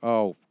was like,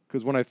 oh,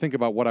 because when I think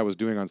about what I was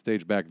doing on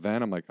stage back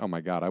then, I'm like, oh my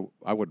God,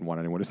 I wouldn't want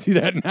anyone to see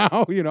that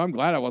now. I'm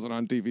glad I wasn't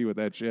on TV with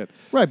that shit.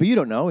 Right, but you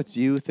don't know. It's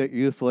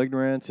youthful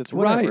ignorance. It's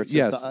whatever. Right. It's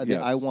yes. just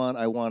yes. I want.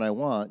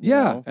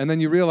 Yeah, know? And then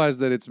you realize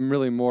that it's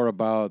really more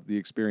about the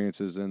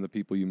experiences and the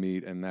people you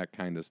meet and that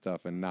kind of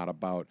stuff, and not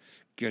about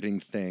getting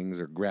things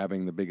or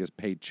grabbing the biggest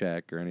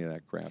paycheck or any of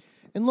that crap.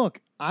 And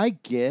look, I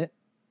get.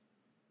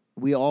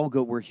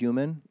 We're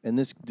human, and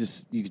this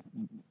you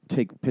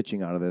take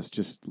pitching out of this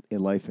just in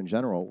life in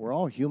general. We're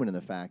all human in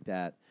the fact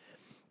that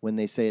when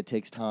they say it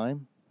takes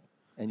time,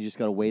 and you just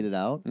got to wait it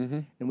out,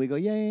 and we go,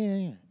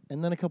 yeah.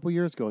 And then a couple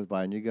years goes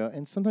by, and you go,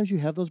 and sometimes you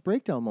have those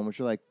breakdown moments.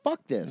 You're like,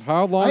 fuck this.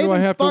 How long do I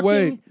have to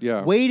wait?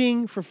 Yeah.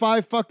 Waiting for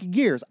 5 fucking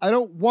years. I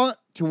don't want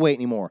to wait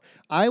anymore.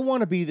 I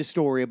want to be the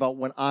story about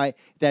when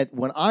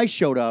I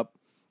showed up,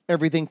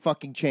 everything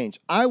fucking changed.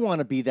 I want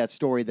to be that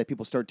story that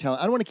people start telling.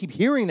 I don't want to keep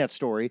hearing that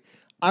story.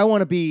 I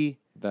want to be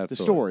the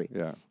story.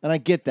 Yeah. And I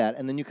get that.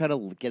 And then you kind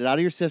of get it out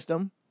of your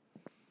system,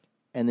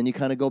 and then you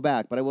kind of go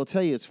back. But I will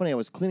tell you, it's funny. I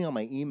was cleaning out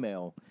my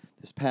email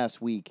this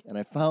past week, and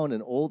I found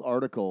an old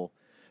article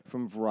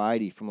from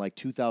Variety from like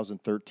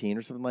 2013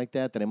 or something like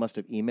that I must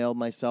have emailed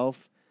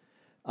myself.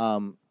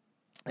 And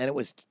it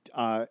was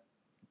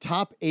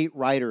top 8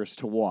 writers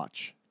to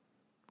watch.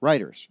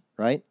 Writers,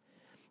 right?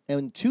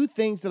 And 2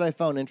 things that I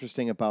found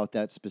interesting about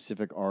that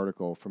specific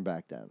article from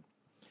back then.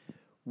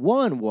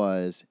 One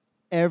was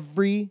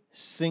every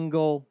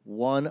single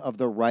one of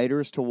the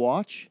writers to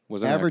watch,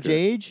 was average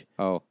age,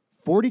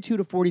 42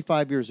 to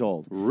 45 years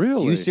old.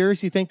 Really? Do you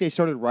seriously think they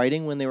started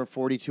writing when they were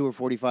 42 or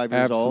 45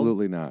 years old?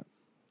 Absolutely not.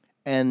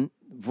 And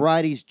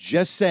Variety's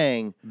just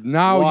saying,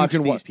 now you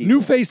can watch people.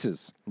 New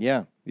faces.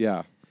 Yeah.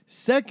 Yeah.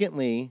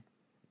 Secondly,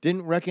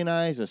 didn't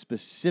recognize a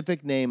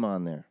specific name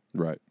on there.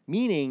 Right.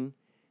 Meaning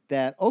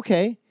that,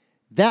 okay,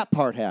 that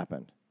part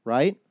happened,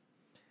 right?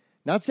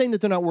 Not saying that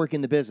they're not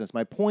working the business.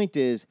 My point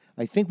is,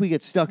 I think we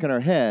get stuck in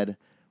our head,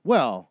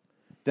 well,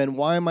 then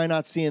why am I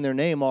not seeing their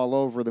name all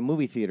over the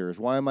movie theaters?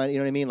 Why am I, you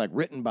know what I mean? Like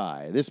written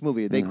by this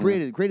movie. They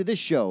created this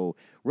show,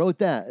 wrote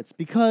that. It's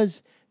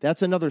because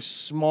that's another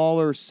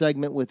smaller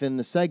segment within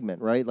the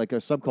segment, right? Like a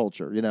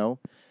subculture,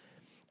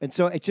 And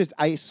so it's just,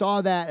 I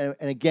saw that,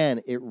 and again,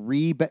 it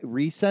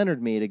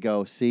re-centered me to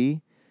go,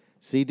 see,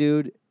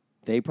 dude,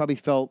 they probably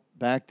felt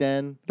back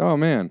then. Oh,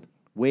 man.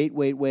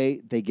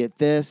 Wait, they get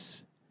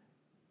this.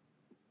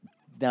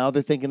 Now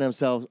they're thinking to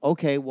themselves,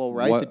 okay, well,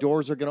 right, the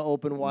doors are going to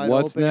open wide open.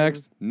 What's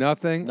next?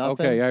 Nothing?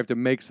 Okay, I have to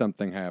make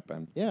something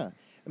happen. Yeah.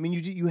 I mean,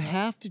 you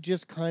have to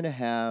just kind of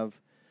have,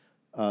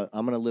 I'm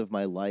going to live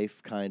my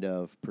life kind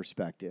of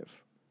perspective.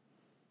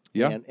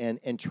 Yeah.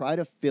 And try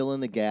to fill in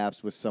the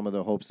gaps with some of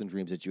the hopes and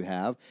dreams that you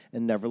have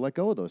and never let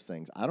go of those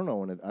things. I don't know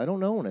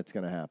when it's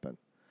going to happen.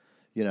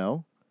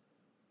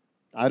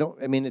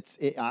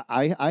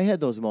 I had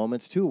those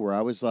moments too where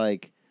I was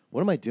like, what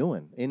am I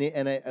doing? And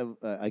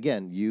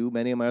again,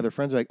 many of my other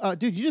friends are like, oh,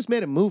 dude, you just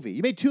made a movie.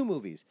 You made 2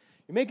 movies.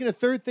 You're making a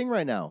 3rd thing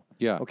right now.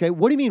 Yeah. Okay.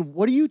 What do you mean?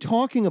 What are you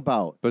talking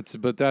about? But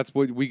that's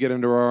what we get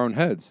into our own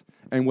heads.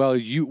 And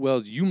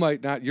you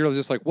might not. You're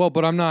just like, well,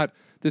 but I'm not.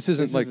 This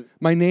isn't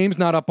my name's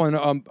not up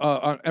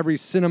on every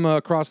cinema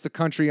across the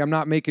country. I'm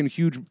not making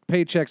huge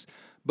paychecks.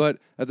 But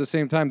at the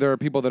same time, there are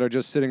people that are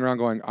just sitting around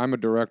going, I'm a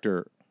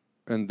director.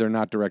 And they're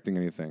not directing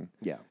anything.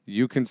 Yeah.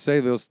 You can say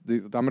those.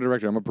 I'm a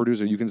director. I'm a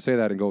producer. You can say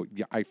that and go,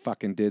 yeah, I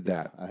fucking did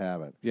that. I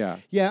haven't. Yeah.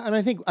 Yeah, and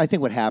I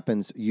think what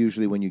happens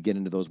usually when you get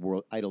into those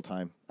idle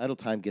time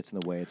gets in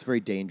the way. It's very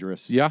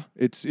dangerous. Yeah.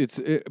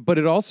 But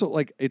it also,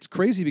 like, it's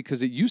crazy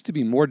because it used to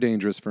be more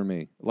dangerous for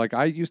me. Like,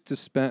 I used to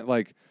spend,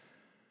 like,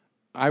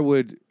 I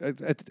went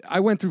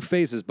through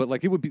phases, but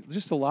like it would be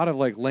just a lot of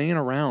like laying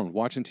around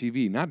watching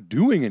TV, not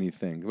doing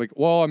anything. Like,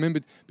 well,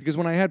 because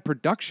when I had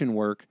production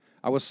work,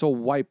 I was so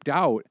wiped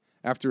out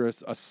after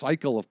a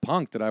cycle of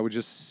punk that I would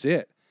just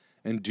sit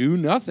and do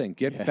nothing,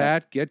 get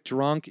fat, get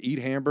drunk, eat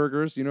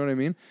hamburgers. You know what I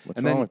mean? What's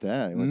wrong with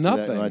that?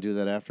 Nothing. Do I do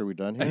that after we're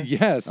done here?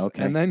 Yes.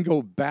 Okay. And then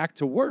go back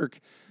to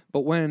work.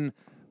 But when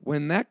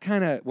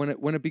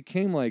it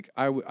became like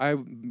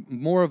I'm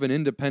more of an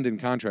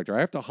independent contractor, I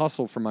have to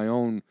hustle for my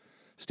own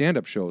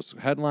stand-up shows,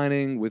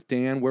 headlining with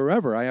Dan,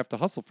 wherever. I have to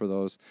hustle for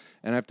those,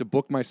 and I have to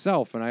book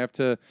myself, and I have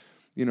to,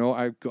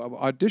 I go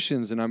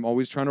auditions, and I'm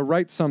always trying to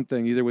write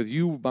something, either with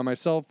you, by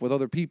myself, with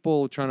other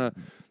people, trying to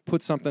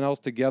put something else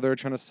together,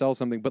 trying to sell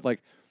something. But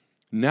like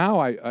now,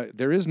 I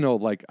there is no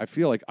like, I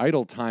feel like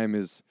idle time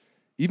is,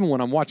 even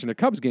when I'm watching a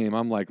Cubs game,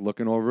 I'm like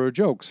looking over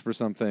jokes for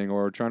something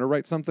or trying to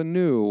write something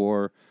new,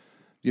 or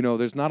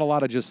there's not a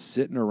lot of just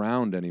sitting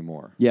around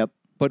anymore. Yep.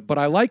 But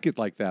I like it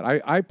like that.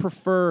 I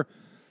prefer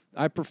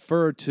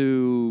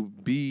to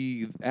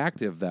be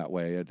active that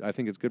way. I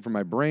think it's good for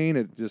my brain.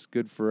 It's just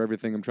good for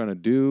everything I'm trying to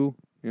do.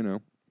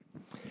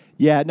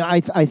 Yeah. No,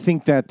 I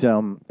think that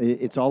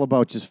it's all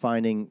about just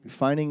finding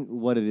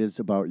what it is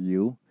about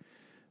you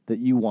that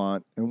you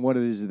want, and what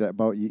it is that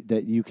about you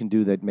that you can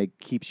do that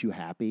keeps you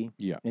happy.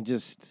 Yeah. And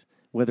just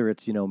whether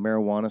it's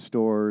marijuana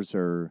stores,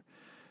 or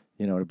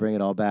to bring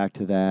it all back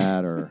to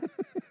that, or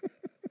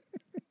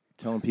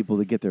telling people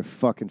to get their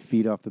fucking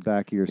feet off the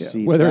back of your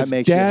seat. Whether that it's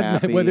makes you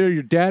happy. whether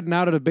you're dadding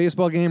out at a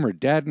baseball game or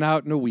dadding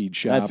out in a weed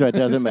shop. That's right. It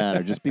doesn't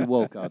matter. Just be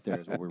woke out there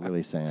is what we're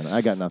really saying.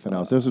 I got nothing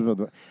else. I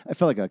felt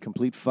like a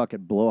complete fucking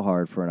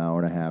blowhard for an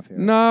hour and a half here.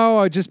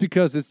 No, just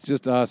because it's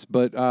just us.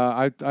 But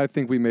I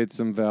think we made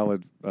some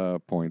valid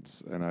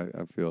points, and I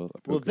feel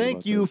well, good thank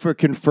about you this. for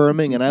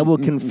confirming, and I will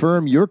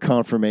confirm your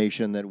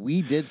confirmation that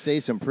we did say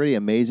some pretty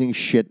amazing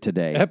shit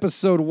today.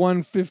 Episode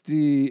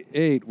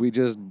 158, we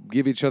just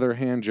give each other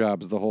hand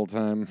jobs the whole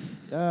time.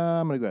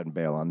 I'm going to go ahead and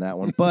bail on that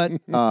one. But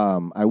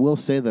I will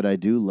say that I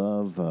do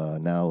love,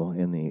 now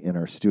in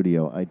our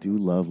studio, I do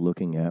love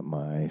looking at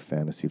my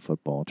fantasy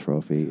football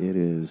trophy. It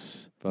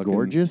is Fucking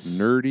gorgeous.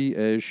 nerdy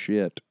as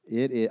shit.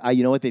 It is.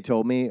 You know what they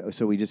told me?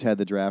 So we just had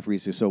the draft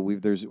recently. So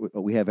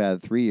we have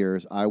had 3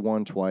 years. I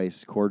won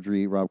twice.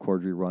 Rob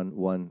Cordry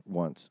won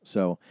once.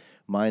 So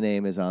my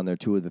name is on there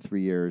 2 of the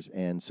 3 years.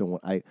 And so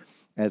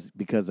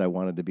because I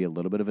wanted to be a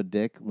little bit of a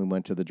dick, we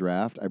went to the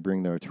draft. I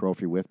bring their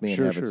trophy with me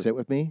and have it sit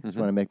with me just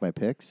when I make my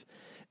picks.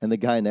 And the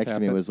guy next to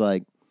me was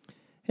like,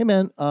 "Hey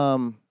man,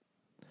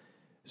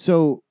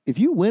 so if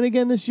you win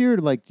again this year,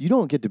 like you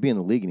don't get to be in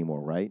the league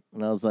anymore, right?"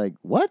 And I was like,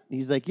 "What?"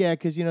 He's like, "Yeah,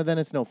 because then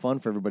it's no fun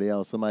for everybody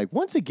else." I'm like,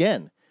 "Once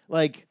again,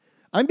 like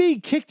I'm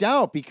being kicked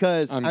out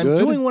because I'm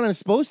doing what I'm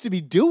supposed to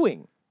be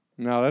doing."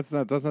 No,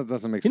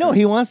 doesn't make sense.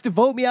 He wants to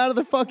vote me out of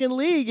the fucking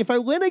league if I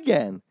win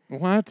again.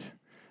 What?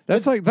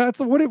 That's what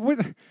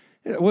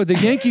the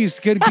Yankees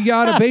could be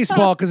out of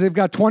baseball because they've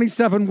got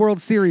 27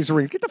 World Series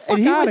rings. Get the fuck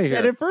out of here.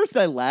 And at first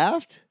I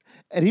laughed.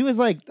 And he was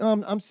like,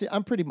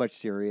 I'm pretty much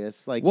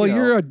serious. Like, well,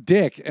 you're a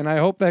dick, and I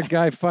hope that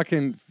guy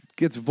fucking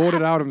gets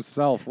voted out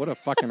himself. What a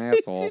fucking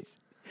asshole.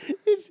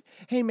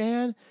 Hey,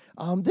 man,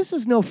 this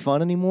is no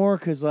fun anymore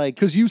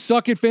because you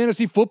suck at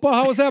fantasy football?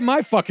 How is that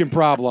my fucking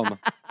problem?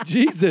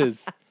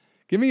 Jesus.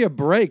 Give me a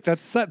break.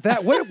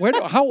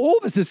 How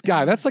old is this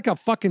guy? That's like a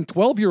fucking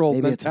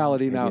 12-year-old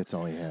mentality now. Maybe that's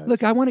all he has.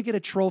 Look, I want to get a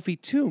trophy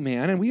too,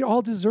 man, and we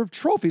all deserve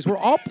trophies. We're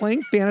all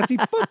playing fantasy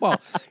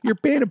football. You're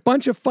paying a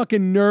bunch of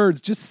fucking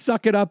nerds. Just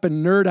suck it up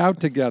and nerd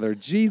out together.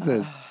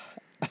 Jesus.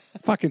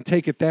 Fucking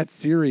take it that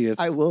serious.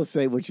 I will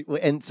say,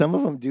 and some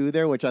of them do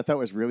there, which I thought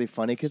was really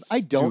funny because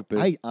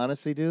I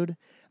honestly, dude,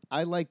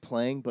 I like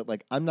playing, but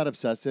like I'm not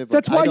obsessive.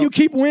 That's why you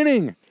keep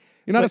winning.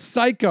 You're not a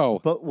psycho.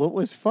 But what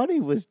was funny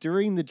was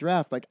during the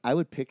draft, like I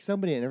would pick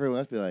somebody and everyone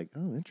else would be like,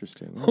 "Oh,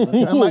 interesting."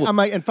 I'm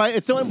like,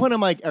 at some point,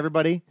 I'm like,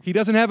 everybody. He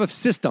doesn't have a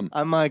system.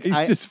 I'm like,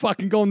 he's just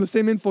fucking going the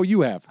same info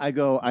you have. I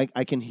go,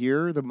 I can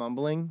hear the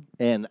mumbling,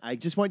 and I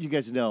just want you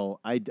guys to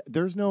know, I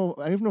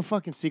have no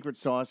fucking secret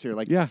sauce here.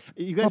 Like, yeah,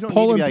 you guys don't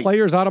pulling need to be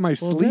players out of my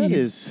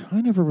sleeve.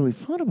 I never really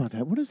thought about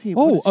that. What is he?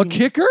 A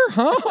kicker?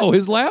 Oh,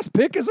 his last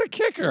pick is a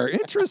kicker.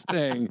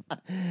 Interesting.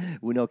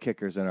 We know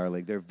kickers in our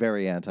league. They're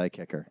very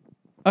anti-kicker.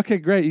 Okay,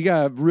 great. You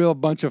got a real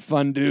bunch of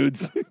fun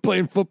dudes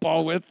playing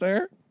football with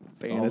there.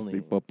 Fantasy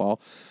football.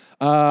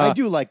 I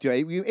do like to.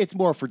 It's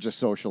more for just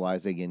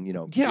socializing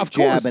and,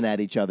 jabbing at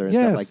each other and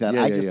stuff like that.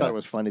 I just thought it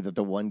was funny that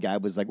the one guy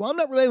was like, "Well, I'm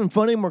not really having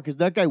fun anymore because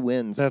that guy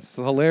wins." That's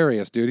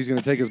hilarious, dude. He's going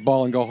to take his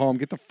ball and go home.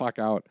 Get the fuck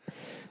out.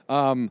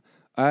 I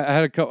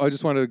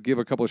just wanted to give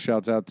a couple of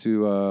shouts out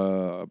to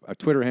a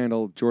Twitter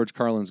handle, George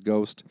Carlin's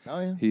Ghost.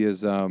 Oh, yeah. He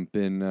has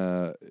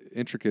been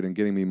intricate in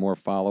getting me more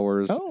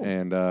followers. Oh.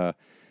 And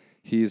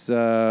he's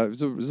a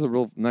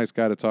real nice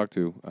guy to talk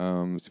to.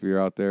 So if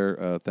you're out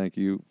there, thank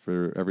you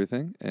for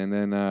everything. And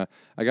then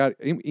I got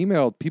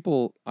emailed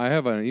people. I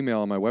have an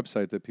email on my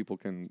website that people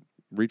can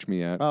reach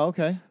me at. Oh,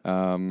 okay.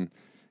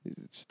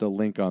 Just a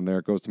link on there.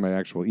 It goes to my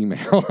actual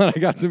email. I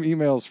got some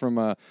emails from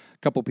a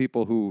couple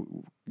people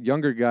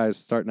younger guys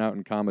starting out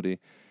in comedy.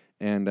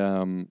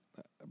 And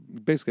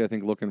basically, I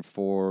think looking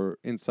for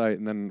insight.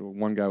 And then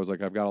one guy was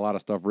like, "I've got a lot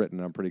of stuff written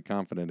I'm pretty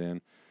confident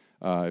in.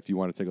 If you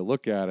want to take a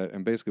look at it."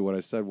 And basically what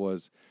I said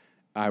was,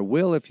 "I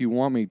will if you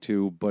want me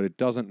to, but it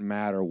doesn't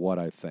matter what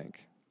I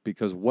think."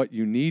 because what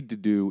you need to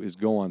do is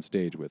go on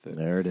stage with it.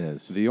 There it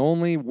is. The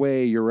only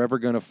way you're ever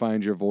going to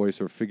find your voice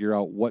or figure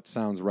out what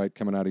sounds right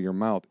coming out of your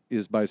mouth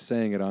is by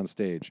saying it on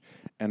stage.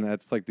 And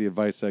that's like the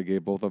advice I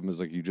gave both of them is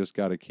like, you just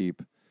got to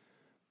keep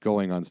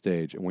going on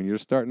stage. And when you're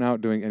starting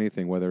out doing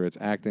anything, whether it's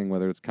acting,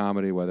 whether it's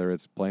comedy, whether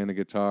it's playing the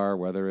guitar,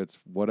 whether it's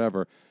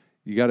whatever,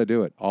 you got to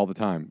do it all the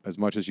time, as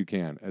much as you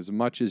can.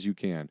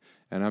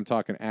 And I'm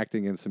talking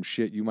acting in some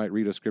shit. You might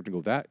read a script and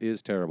go, that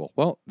is terrible.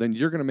 Well, then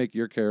you're going to make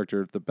your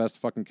character the best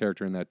fucking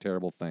character in that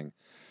terrible thing.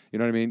 You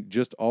know what I mean?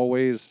 Just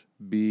always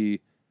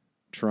be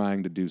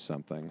trying to do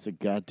something. It's a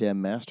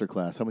goddamn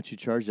masterclass. How much you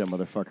charge that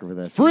motherfucker for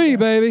that? Free,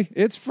 baby.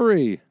 It's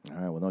free. All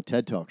right, well, no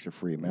TED Talks are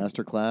free.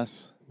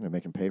 Masterclass, I'm going to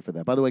make him pay for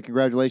that. By the way,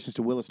 congratulations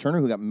to Willis Turner,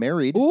 who got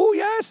married. Oh,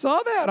 yeah, I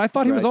saw that. I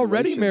thought he was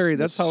already married.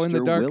 That's how in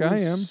the dark Willis I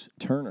am.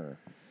 Turner.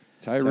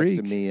 Tyreek.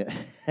 Texted me.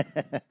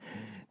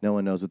 No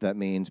one knows what that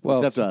means,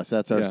 Well, except us.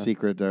 That's our yeah.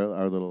 secret,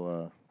 our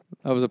little...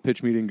 That was a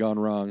pitch meeting gone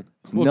wrong.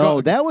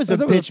 No, that was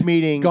a pitch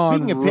meeting. gone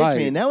Speaking of pitch right.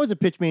 meeting, that was a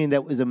pitch meeting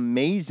that was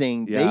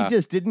amazing. Yeah. They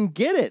just didn't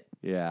get it.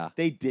 Yeah.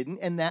 They didn't.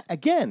 And that,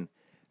 again,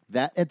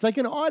 that it's like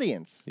an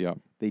audience. Yeah.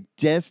 They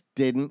just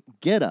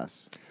didn't get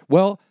us.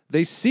 Well,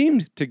 they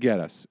seemed to get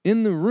us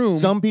in the room.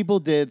 Some people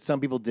did,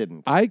 some people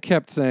didn't. I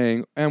kept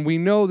saying, and we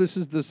know this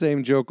is the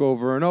same joke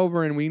over and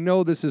over, and we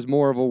know this is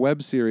more of a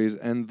web series.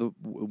 And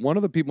one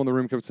of the people in the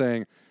room kept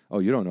saying, "Oh,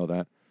 you don't know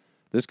that.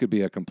 This could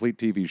be a complete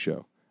TV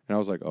show." And I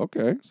was like,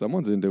 "Okay,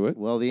 someone's into it."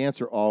 Well, the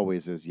answer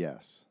always is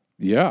yes.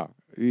 Yeah.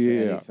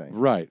 anything.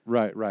 Right.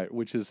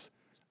 Which is,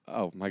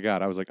 oh my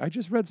God. I was like, I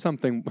just read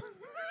something.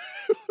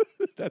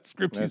 That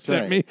script you That's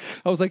sent right. me.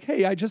 I was like,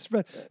 hey, I just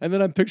read. And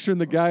then I'm picturing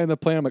the guy in the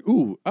plane. I'm like,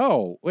 ooh,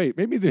 oh, wait,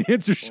 maybe the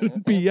answer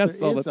shouldn't be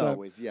yes all the time.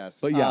 Always yes.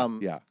 But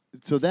yeah.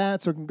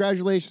 So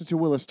congratulations to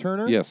Willis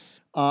Turner. Yes.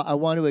 I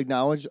want to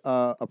acknowledge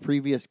a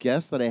previous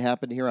guest that I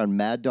happened to hear on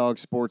Mad Dog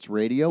Sports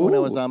Radio when I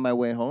was on my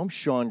way home.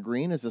 Sean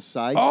Green is a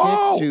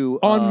sidekick to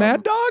on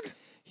Mad Dog?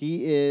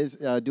 He is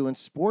doing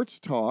sports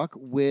talk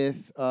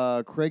with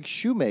Craig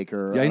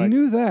Shoemaker. Yeah, I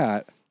knew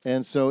that.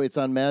 And so it's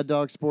on Mad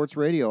Dog Sports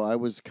Radio. I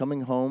was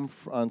coming home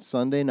on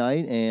Sunday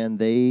night, and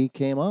they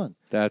came on.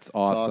 That's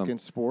awesome. Talking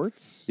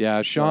sports.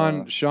 Yeah,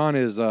 Sean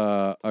is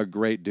a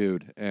great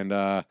dude. And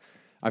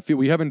I feel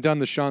we haven't done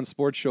the Sean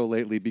Sports Show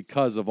lately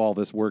because of all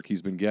this work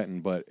he's been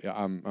getting, but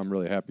I'm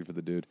really happy for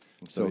the dude.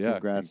 So yeah,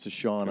 congrats to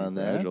Sean on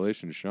that.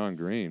 Congratulations, Sean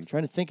Green. I'm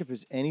trying to think if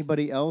there's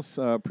anybody else,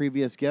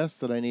 previous guests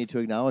that I need to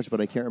acknowledge,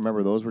 but I can't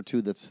remember. Those were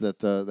two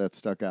that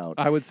stuck out.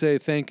 I would say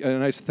a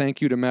nice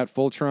thank you to Matt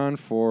Fultron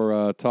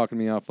for talking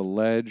me off a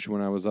ledge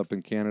when I was up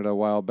in Canada a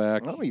while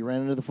back. Oh, you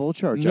ran into the full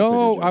charge.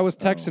 No, I was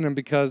texting him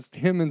because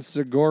him and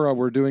Segura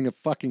were doing a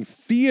fucking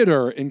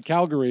theater in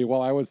Calgary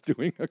while I was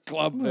doing a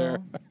club there.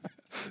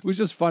 It was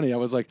just funny. I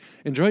was like,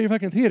 enjoy your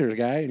fucking theater,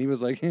 guy. And he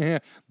was like, yeah.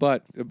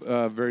 But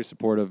very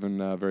supportive and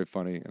very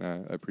funny. And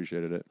I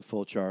appreciated it.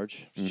 Full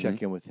charge.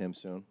 Check in with him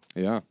soon.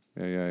 Yeah.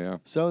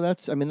 So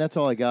that's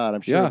all I got.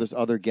 I'm sure Yeah. there's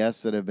other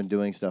guests that have been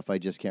doing stuff I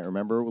just can't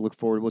remember. We'll look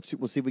forward. We'll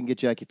see if we can get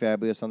Jackie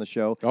Fabulous on the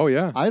show. Oh,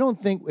 yeah. I don't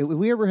think have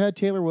we ever had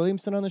Taylor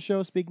Williamson on the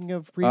show. Speaking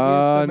of previous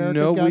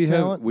America's Got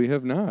Talent, we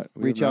have not.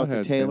 Reach out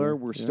to Taylor.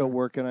 We're still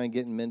working on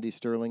getting Mindy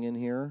Sterling in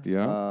here.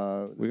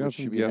 Yeah. We got which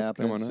some should be guests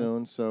happening coming up.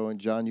 soon. So, and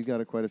John, you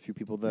got quite a few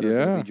people that are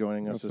going to be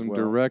joining us as some well.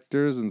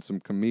 directors and some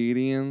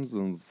comedians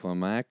and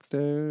some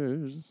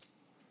actors.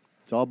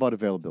 It's all about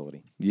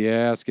availability.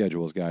 Yeah,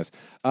 schedules, guys.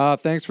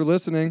 Thanks for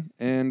listening,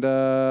 and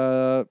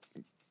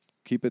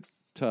keep it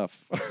tough.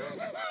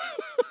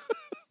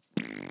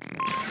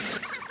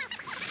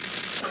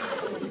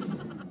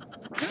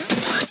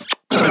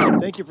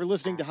 Thank you for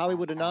listening to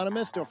Hollywood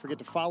Anonymous. Don't forget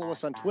to follow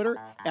us on Twitter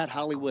at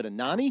Hollywood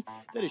Anani.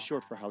 That is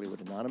short for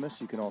Hollywood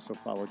Anonymous. You can also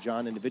follow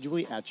John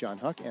individually at John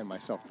Huck and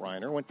myself,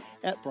 Brian Irwin,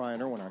 at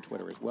Brian Irwin on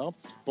Twitter as well.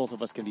 Both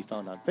of us can be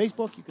found on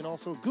Facebook. You can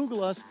also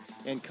Google us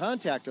and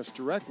contact us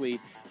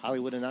directly,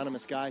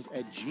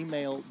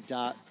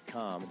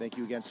 HollywoodAnonymousGuys@gmail.com. Thank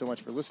you again so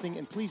much for listening,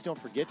 and please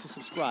don't forget to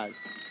subscribe